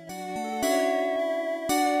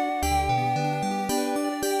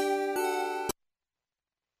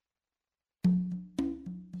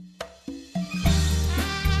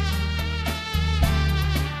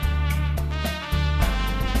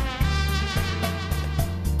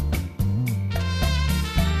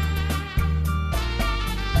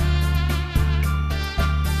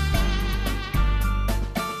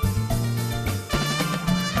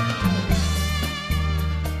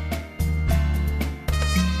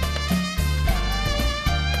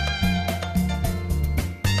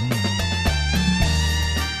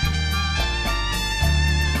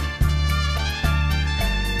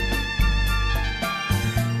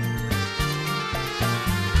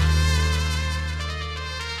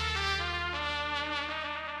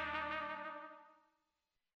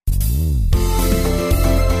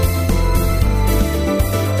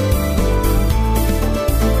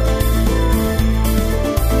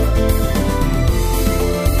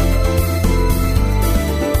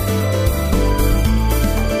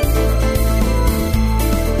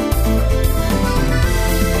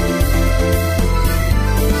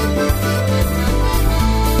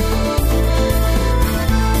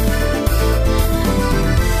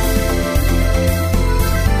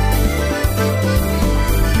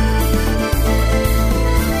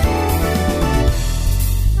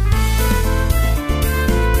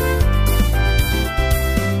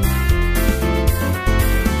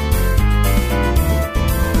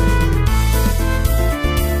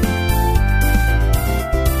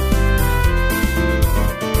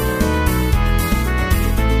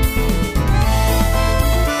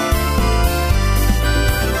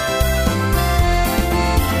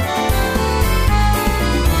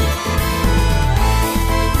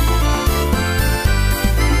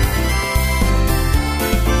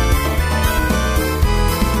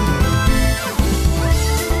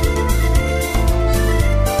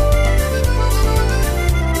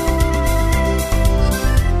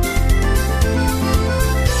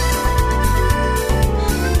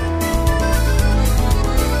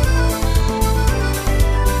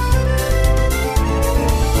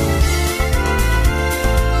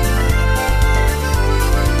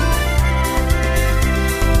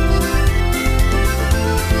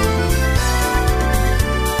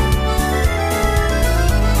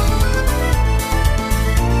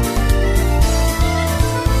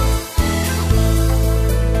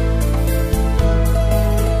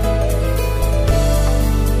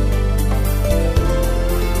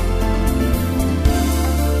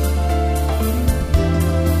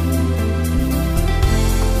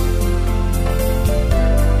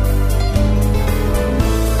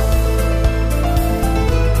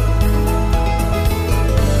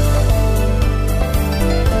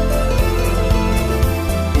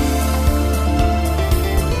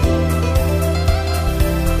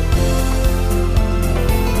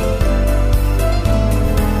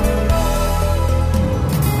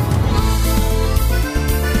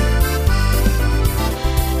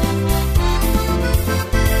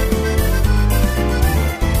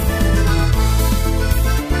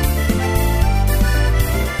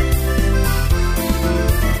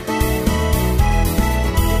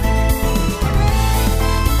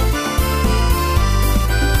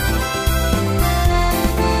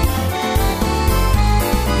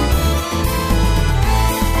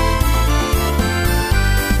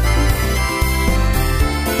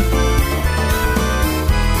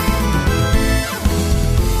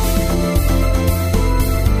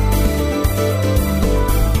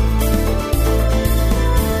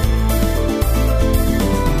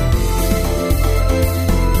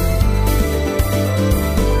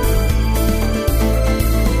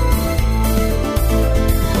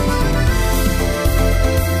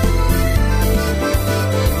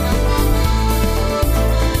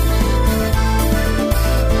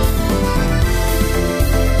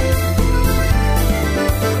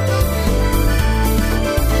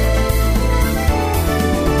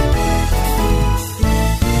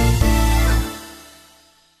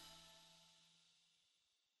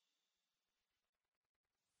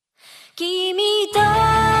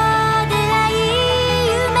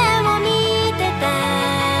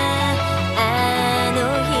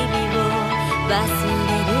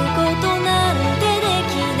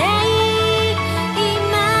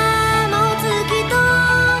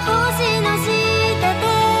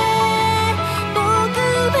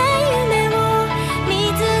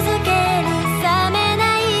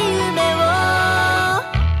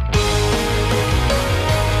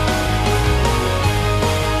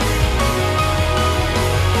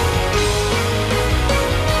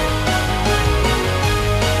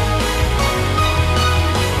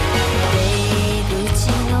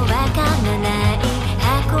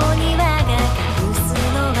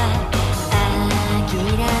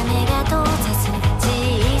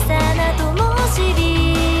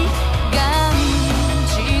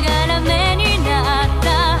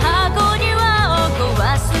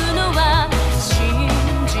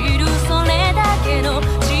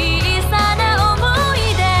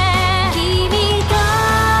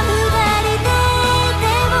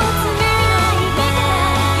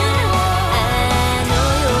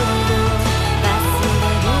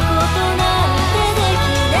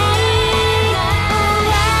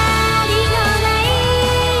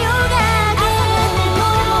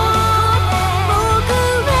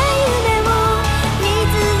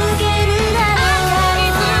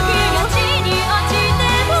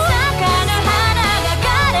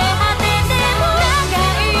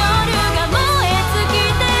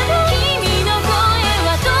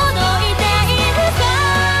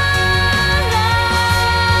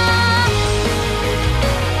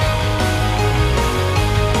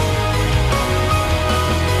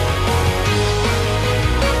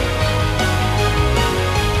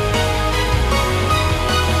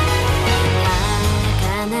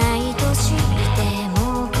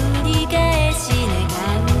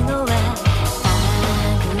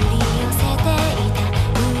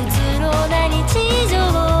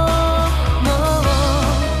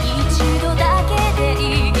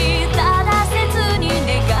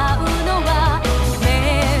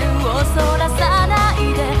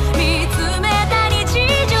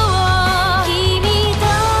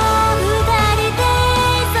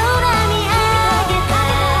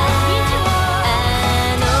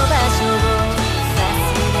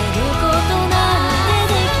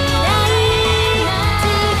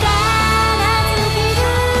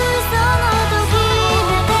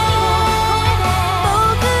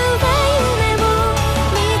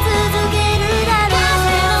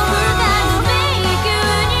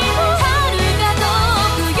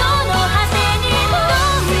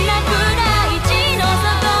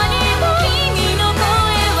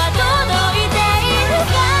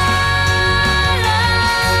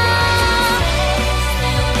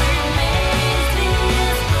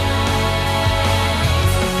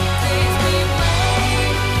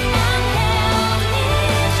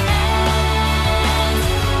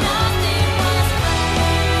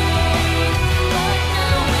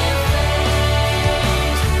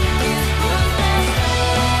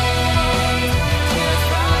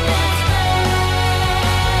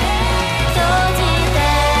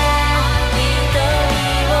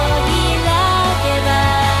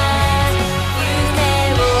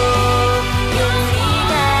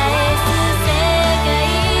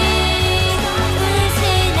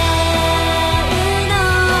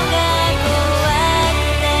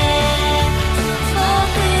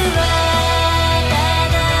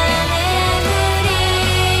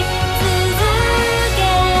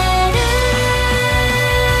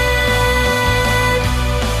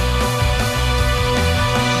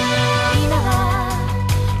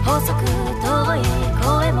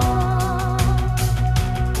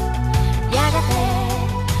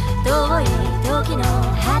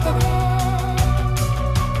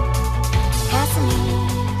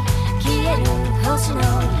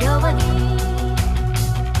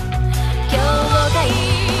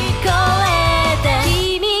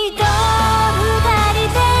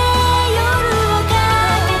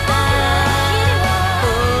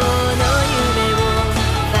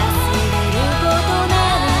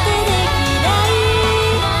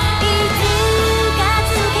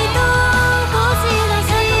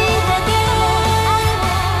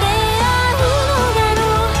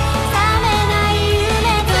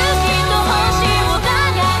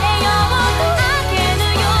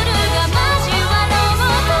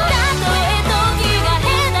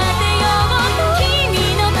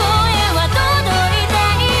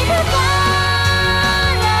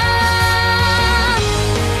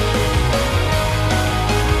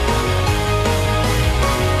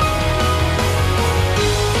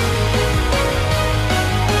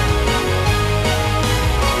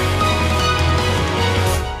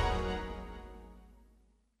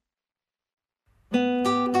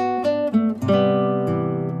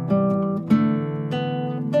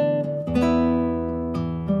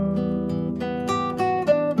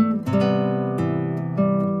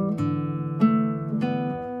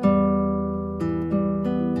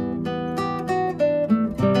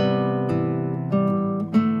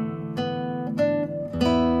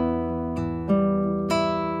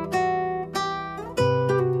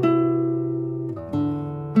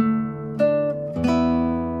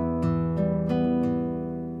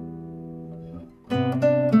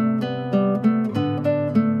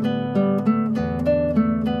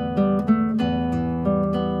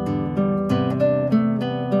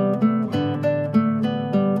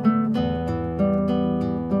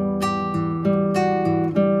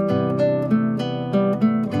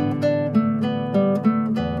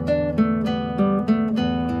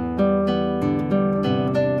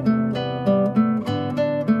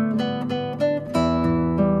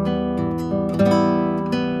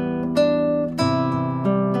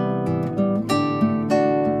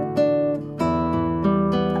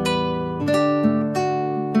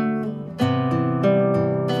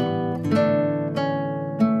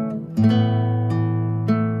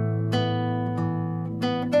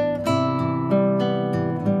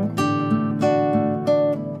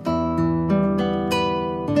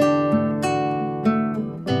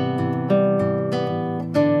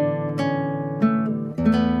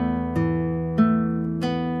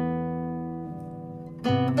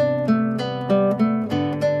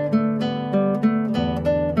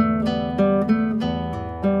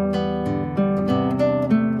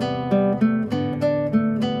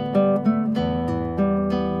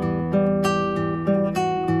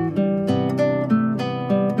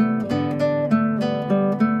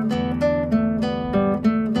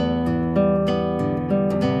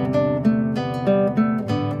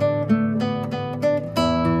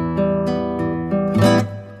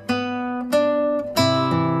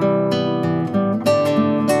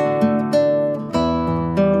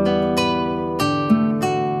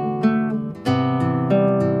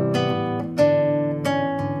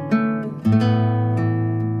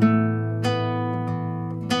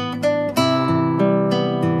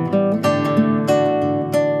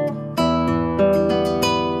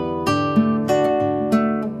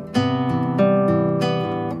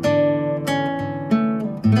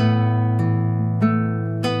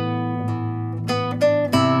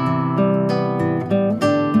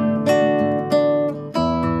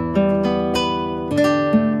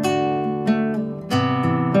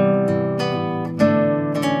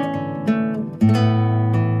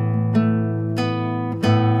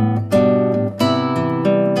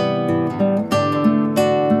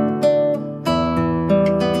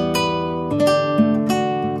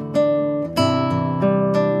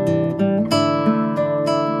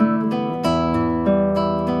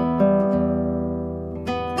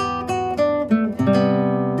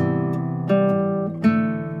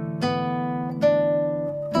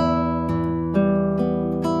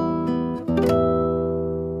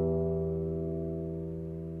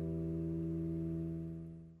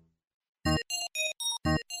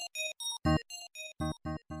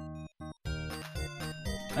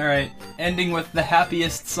 Alright, ending with the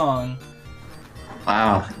happiest song.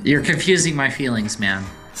 Wow, you're confusing my feelings, man.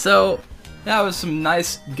 So, that was some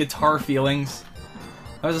nice guitar feelings.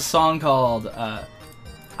 That was a song called,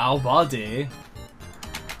 Albade.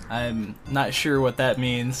 I'm not sure what that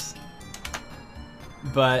means.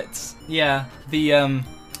 But, yeah,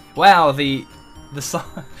 wow, the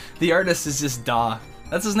song, the artist is just Da.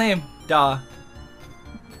 That's his name, Da.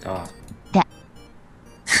 Da.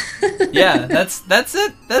 Yeah, that's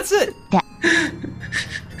it. That's it.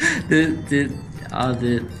 The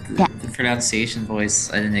pronunciation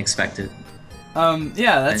voice, I didn't expect it.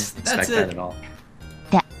 Yeah, I didn't expect that at all.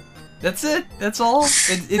 That's it. That's all.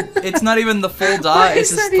 It's not even the full da. It's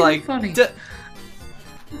just like funny?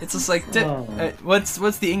 It's just like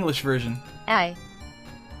what's the English version? I.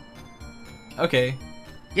 Okay.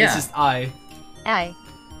 Yeah. It's just I. I.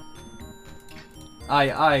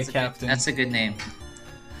 Captain. That's a good name.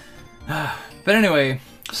 But anyway,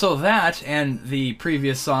 so that and the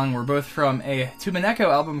previous song were both from a Tumaneko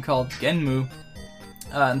album called Genmu.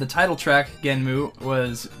 The title track, Genmu,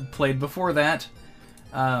 was played before that.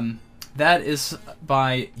 That is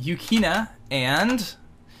by Yukina and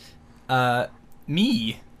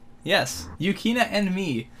me. Yes, Yukina and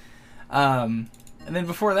me. And then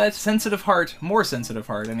before that, Sensitive Heart, more Sensitive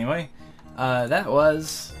Heart anyway. That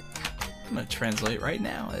was... I'm gonna translate right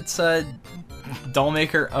now. It's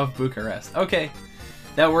Dollmaker of Bucharest. Okay,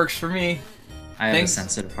 that works for me. I have a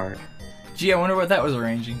sensitive heart. Gee, I wonder what that was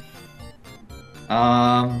arranging.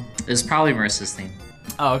 It's probably Marissa's theme.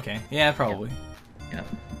 Oh, okay. Yeah, probably. Yep.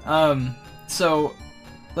 So,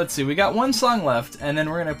 let's see. We got one song left, and then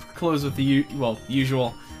we're gonna close with the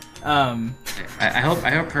usual. I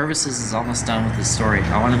hope Purvis is almost done with his story.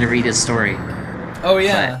 I wanted to read his story. Oh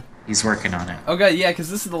yeah. He's working on it. Oh god, yeah, because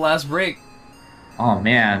this is the last break. Oh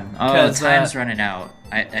man. Oh, time's running out.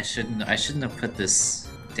 I shouldn't have put this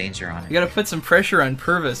danger on it. You gotta put some pressure on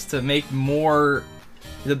Purvis to make more.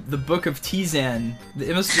 The book of Tizan.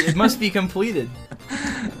 It must be completed.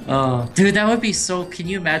 Oh, dude, that would be so. Can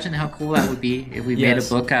you imagine how cool that would be if we made a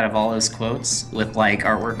book out of all those quotes with like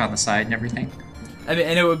artwork on the side and everything? I mean,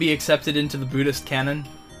 and it would be accepted into the Buddhist canon.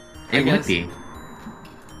 It would be.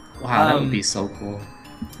 Wow, that would be so cool.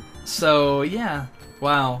 So yeah,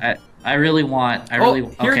 wow. I really want. Here it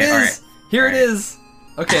is. All right. Here it is.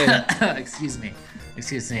 Okay. Excuse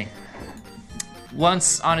me.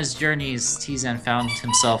 Once on his journeys, Tizan found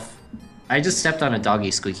himself... I just stepped on a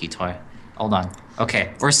doggy squeaky toy. Hold on.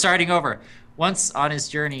 Okay, we're starting over. Once on his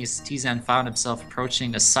journeys, Tizan found himself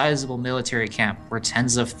approaching a sizable military camp where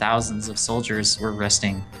tens of thousands of soldiers were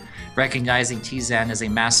resting. Recognizing Tizan as a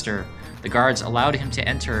master, the guards allowed him to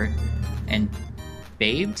enter and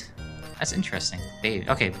bathed? That's interesting. Bathed.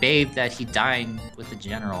 Okay, bathed that he dined with the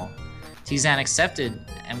general. Tizan accepted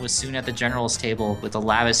and was soon at the general's table with a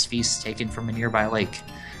lavish feast taken from a nearby lake.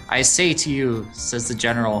 I say to you, says the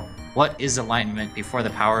general, what is enlightenment before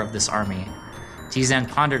the power of this army? Tizan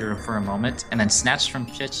pondered for a moment and then snatched from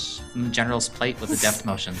the general's plate with a deft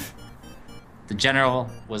motion. The general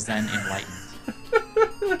was then enlightened.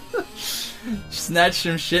 Snatched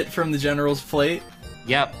some shit from the general's plate?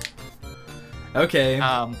 Yep. Okay.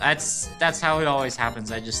 That's how it always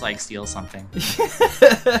happens. I just like steal something.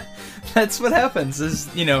 That's what happens. Is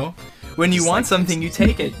when you want something, you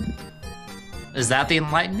take it. Is that the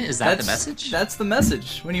enlightenment? Is that the message? That's the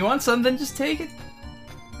message. When you want something, just take it.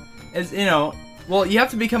 As well, you have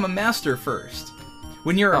to become a master first.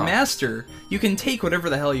 When you're a master, you can take whatever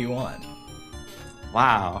the hell you want.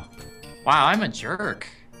 Wow, I'm a jerk.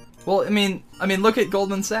 Well, I mean, look at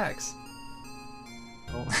Goldman Sachs.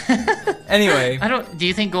 Anyway, do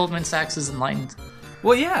you think Goldman Sachs is enlightened?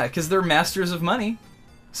 Well, yeah, because they're masters of money,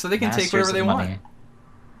 so they can take whatever they want.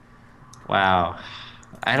 Wow,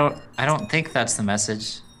 I don't think that's the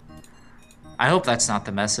message. I hope that's not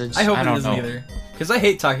the message. I hope it isn't either, because I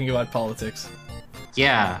hate talking about politics.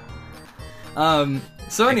 Yeah.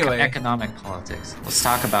 So anyway, economic politics. Let's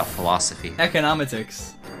talk about philosophy.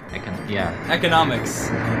 Economics. Economics.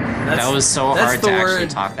 That was so hard to actually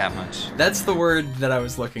talk that much. That's the word that I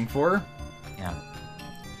was looking for. Yeah.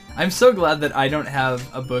 I'm so glad that I don't have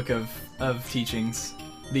a book of teachings,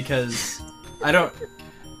 because I don't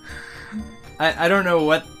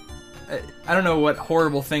know what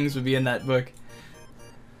horrible things would be in that book.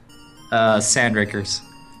 Sandrakers.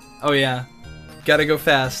 Oh yeah, gotta go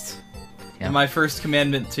fast. Yeah. My first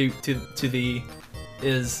commandment to thee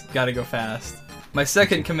is gotta go fast. My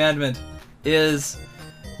second commandment is,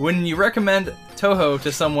 when you recommend Touhou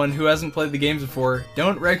to someone who hasn't played the games before,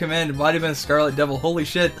 don't recommend Embodiment of Scarlet Devil. Holy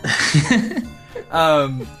shit.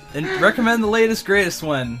 And recommend the latest greatest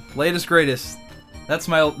one. Latest greatest. That's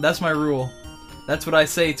my rule. That's what I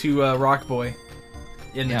say to Rock Boy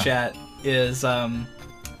in the chat. Is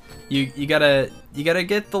you gotta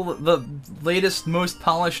get the latest, most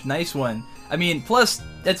polished, nice one. I mean, plus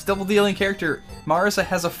it's double dealing character. Marisa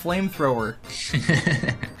has a flamethrower.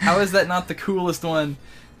 How is that not the coolest one?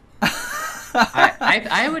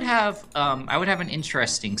 I would have an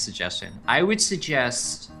interesting suggestion. I would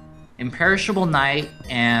suggest Imperishable Knight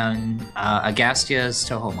and Agastia's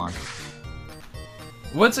Touhou mod.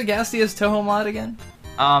 What's Agastia's Touhou mod again?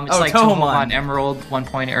 It's like Touhou mod Emerald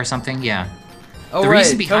 1.0 or something. Yeah. Oh, the right,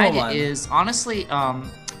 reason behind Touhou it is honestly,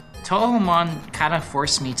 Touhoumon kind of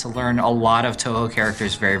forced me to learn a lot of Touhou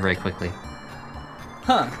characters very, very quickly.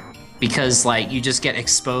 Huh. Because, like, you just get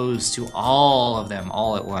exposed to all of them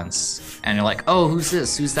all at once. And you're like, oh, who's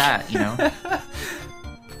this? Who's that? You know?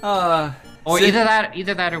 Or either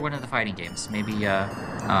that or one of the fighting games. Maybe,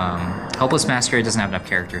 Hopeless Masquerade doesn't have enough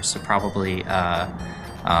characters, so probably,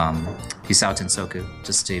 Hisao Tensoku,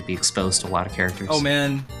 just to be exposed to a lot of characters. Oh,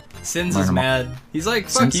 man. Sins is mad. He's like,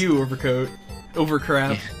 fuck you, Overcoat.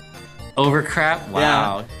 Overcrap. Yeah. Overcrap?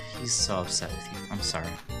 Wow. Yeah. He's so upset with you. I'm sorry.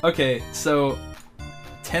 Okay, so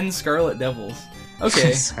 10 Scarlet Devils.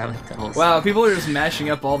 Okay. Scarlet Devils. Wow, people are just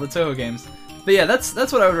mashing up all the Touhou games. But yeah, that's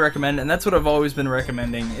what I would recommend, and that's what I've always been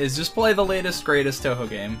recommending, is just play the latest, greatest Touhou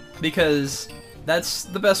game. Because that's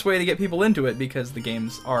the best way to get people into it, because the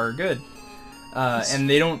games are good. And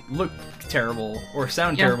they don't look terrible, or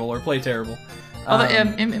sound terrible, or play terrible.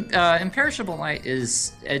 Imperishable Light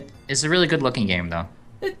is a really good looking game though.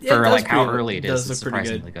 For like how early it is, it's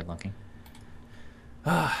surprisingly good looking.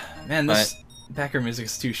 Man, this background music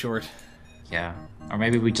is too short. Yeah, or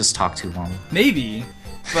maybe we just talk too long. Maybe,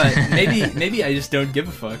 but maybe I just don't give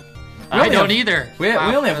a fuck. I don't either. We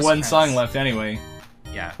only have one song left anyway.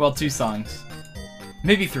 Yeah. Well, 2 songs.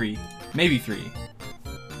 Maybe 3. Maybe 3. I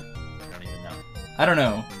don't even know. I don't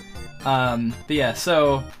know. But yeah,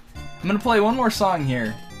 so I'm gonna play one more song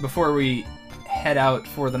here before we head out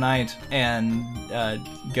for the night and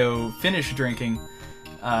go finish drinking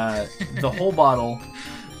the whole bottle.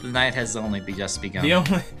 The night has only just begun.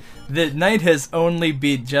 The night has only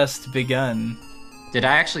just begun. Did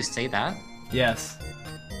I actually say that? Yes.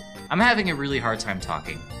 I'm having a really hard time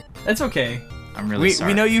talking. That's okay. I'm really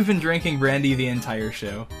sorry. We know you've been drinking brandy the entire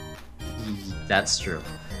show. That's true.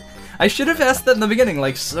 I should have asked that in the beginning,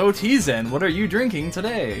 like, so Tizen, what are you drinking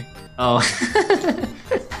today? Oh.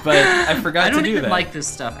 But I forgot to do that. I don't even like this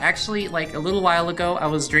stuff. Actually, like, a little while ago, I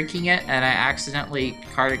was drinking it, and I accidentally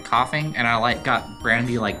started coughing, and I, like, got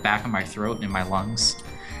brandy, like, back in my throat and in my lungs.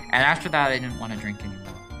 And after that, I didn't want to drink anymore.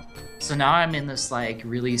 So now I'm in this, like,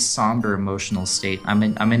 really somber emotional state. I'm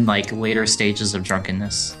in like, later stages of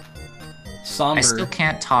drunkenness. Somber. I still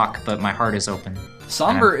can't talk, but my heart is open.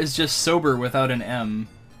 Somber is just sober without an M.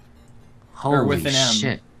 Holy with an M.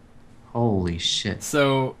 Shit. Holy shit.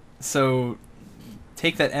 So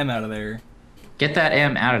take that M out of there. Get that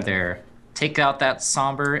M out of there. Take out that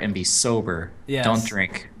somber and be sober. Yes. Don't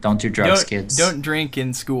drink. Don't do drugs, kids. Don't drink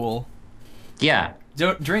in school. Yeah.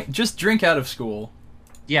 Don't drink. Just drink out of school.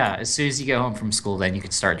 Yeah, as soon as you get home from school, then you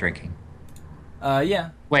can start drinking.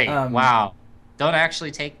 Yeah. Wait, wow. Don't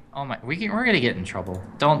actually take... Oh my... We're gonna get in trouble.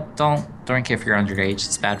 Don't drink if you're underage.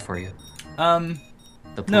 It's bad for you.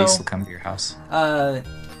 The police will come to your house.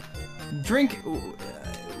 Drink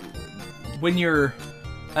when you're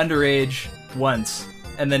underage once,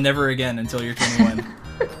 and then never again until you're 21.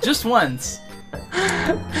 Just once.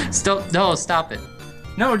 Stop it.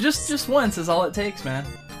 No, just once is all it takes, man.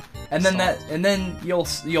 And then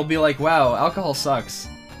you'll be like, wow, alcohol sucks.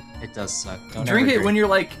 It does suck. Drink it when you're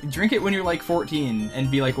like 14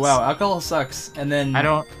 and be like, wow, alcohol sucks. And then I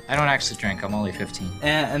don't actually drink. I'm only 15.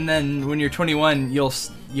 And then when you're 21,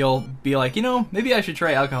 you'll be like, you know, maybe I should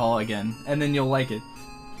try alcohol again, and then you'll like it.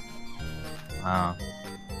 Wow.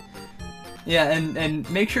 Yeah, and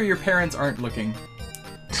make sure your parents aren't looking.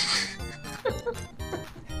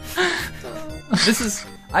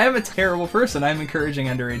 I am a terrible person. I'm encouraging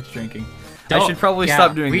underage drinking. I should probably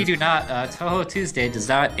stop doing this. We do not. Touhou Tuesday does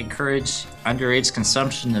not encourage underage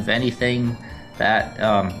consumption of anything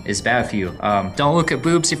that is bad for you. Don't look at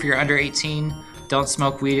boobs if you're under 18. Don't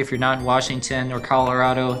smoke weed if you're not in Washington or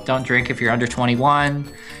Colorado. Don't drink if you're under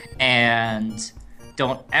 21. And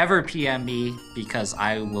don't ever PM me because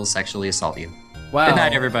I will sexually assault you. Wow. Good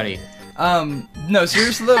night, everybody. No,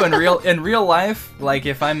 seriously though, in real life, like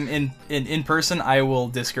if I'm in person, I will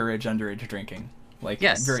discourage underage drinking. Like,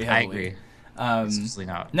 yes, very heavily. I agree. It's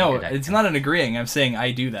not. No, it's not an agreeing. I'm saying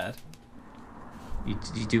I do that. You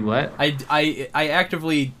do what? I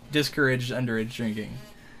actively discourage underage drinking.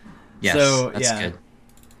 Yes, so, that's good.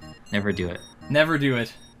 Never do it. Never do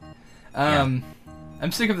it.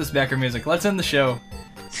 I'm sick of this background music. Let's end the show.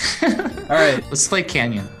 Alright. Let's play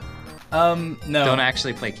Canyon. No. Don't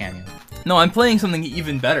actually play Canyon. No, I'm playing something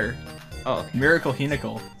even better. Oh, okay. Miracle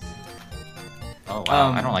Hinical. Oh,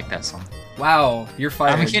 wow. I don't like that song. Wow, you're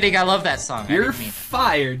fired. I'm kidding. I love that song. You're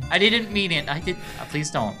fired. I didn't mean it. I did. Please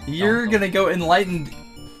don't. You're gonna go enlightened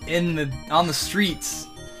on the streets.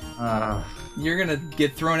 You're gonna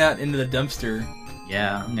get thrown out into the dumpster.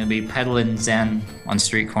 Yeah, I'm gonna be peddling Zen on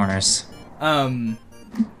street corners.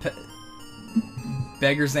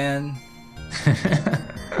 Beggar Zan.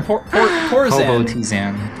 Poor Zan. Hobo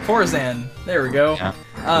Zan. Poor Zan. There we go.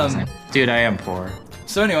 Yeah. Dude, I am poor.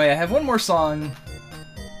 So anyway, I have one more song.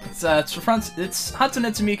 It's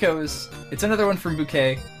Hatsune Miko's. It's another one from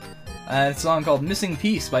Bouquet. It's a song called Missing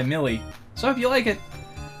Piece by Millie. So I hope you like it.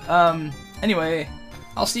 Anyway,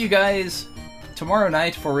 I'll see you guys tomorrow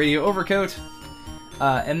night for Radio Overcoat.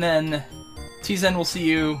 And then T-Zen will see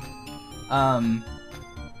you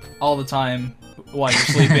all the time while you're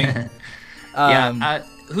sleeping.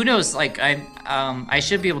 Who knows? Like I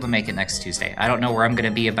should be able to make it next Tuesday. I don't know where I'm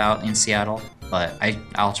gonna be about in Seattle, but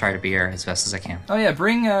I'll try to be here as best as I can. Oh yeah,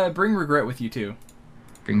 bring Regret with you too.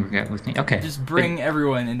 Bring Regret with me. Okay. Just bring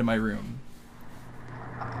everyone into my room.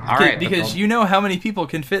 All right. Because you know how many people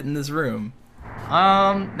can fit in this room.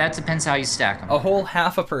 That depends how you stack them. A whole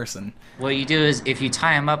half a person. What you do is, if you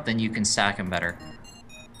tie them up, then you can stack them better.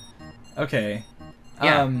 Okay.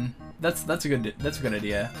 Yeah. That's a good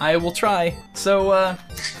idea. I will try. So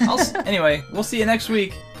anyway, we'll see you next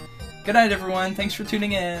week. Good night, everyone. Thanks for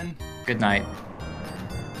tuning in. Good night.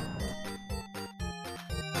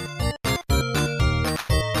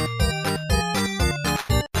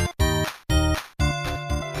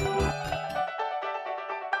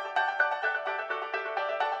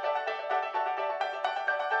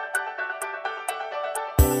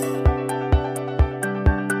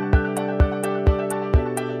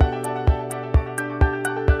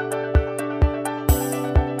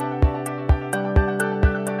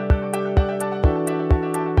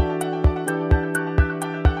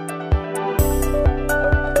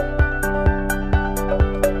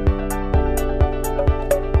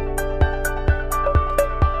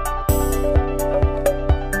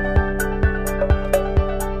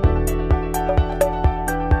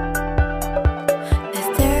 The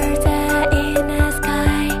third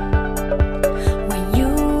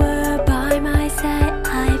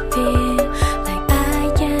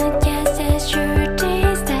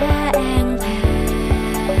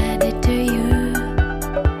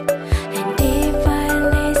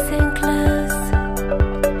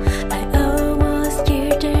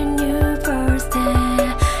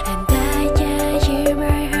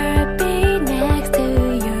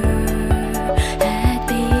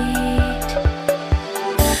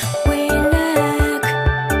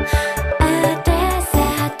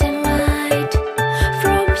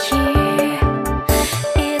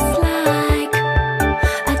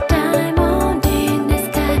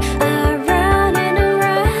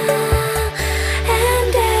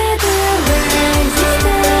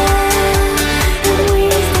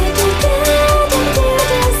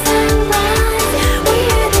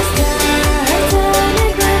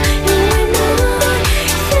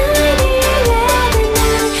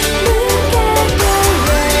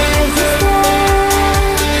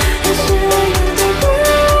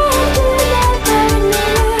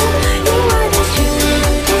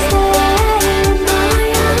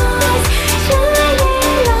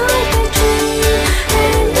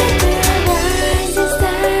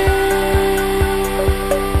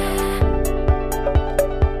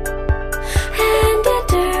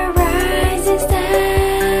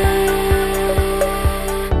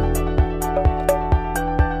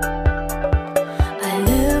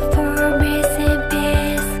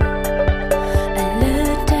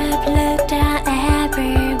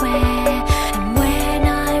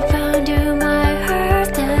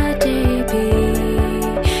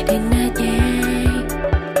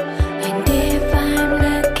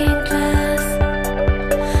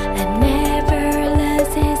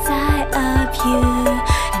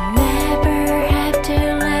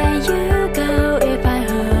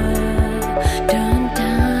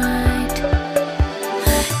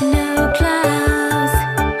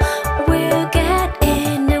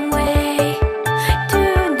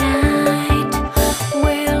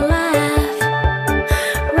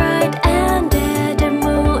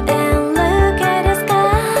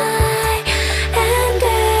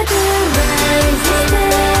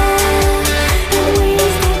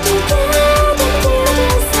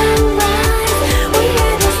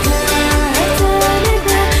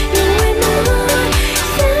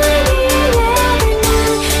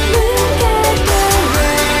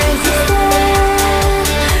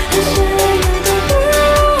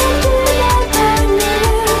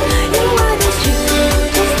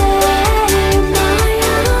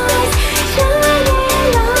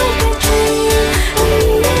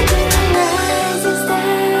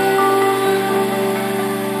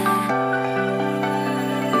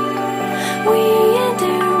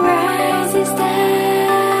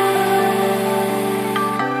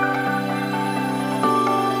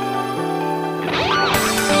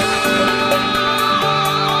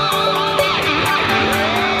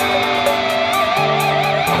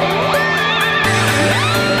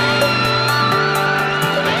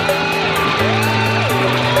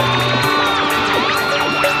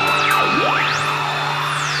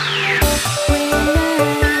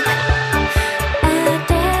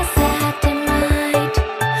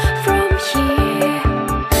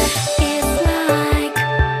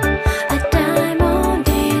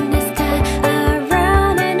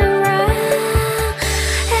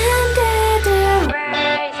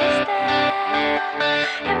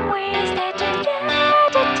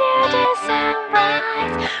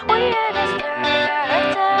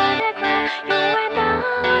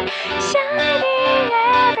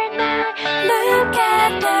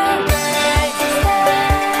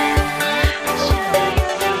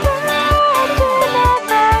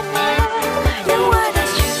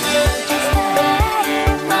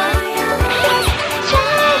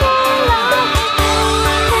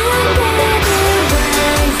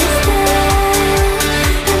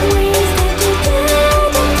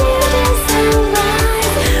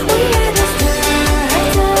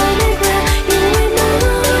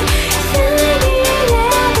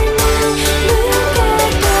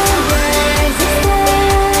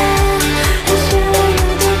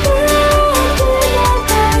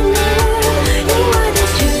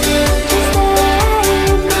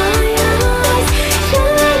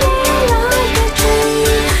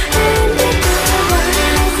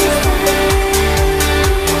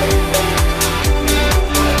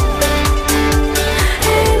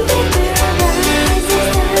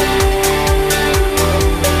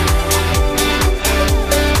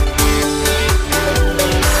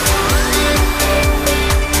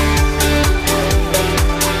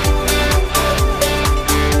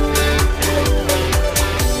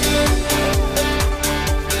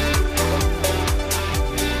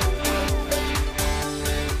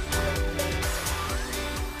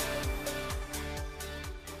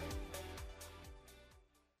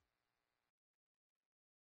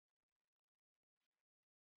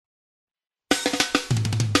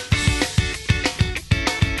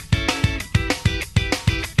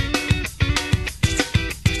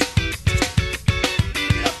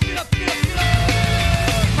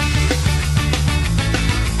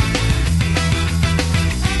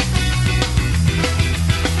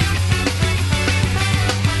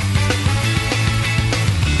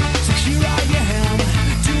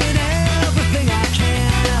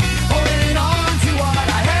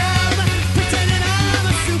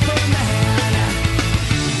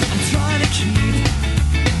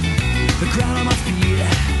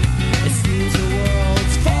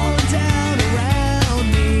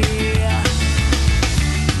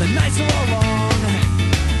The nights are all long.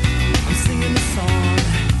 I'm singing the song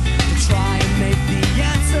to try and make the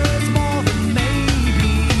answers more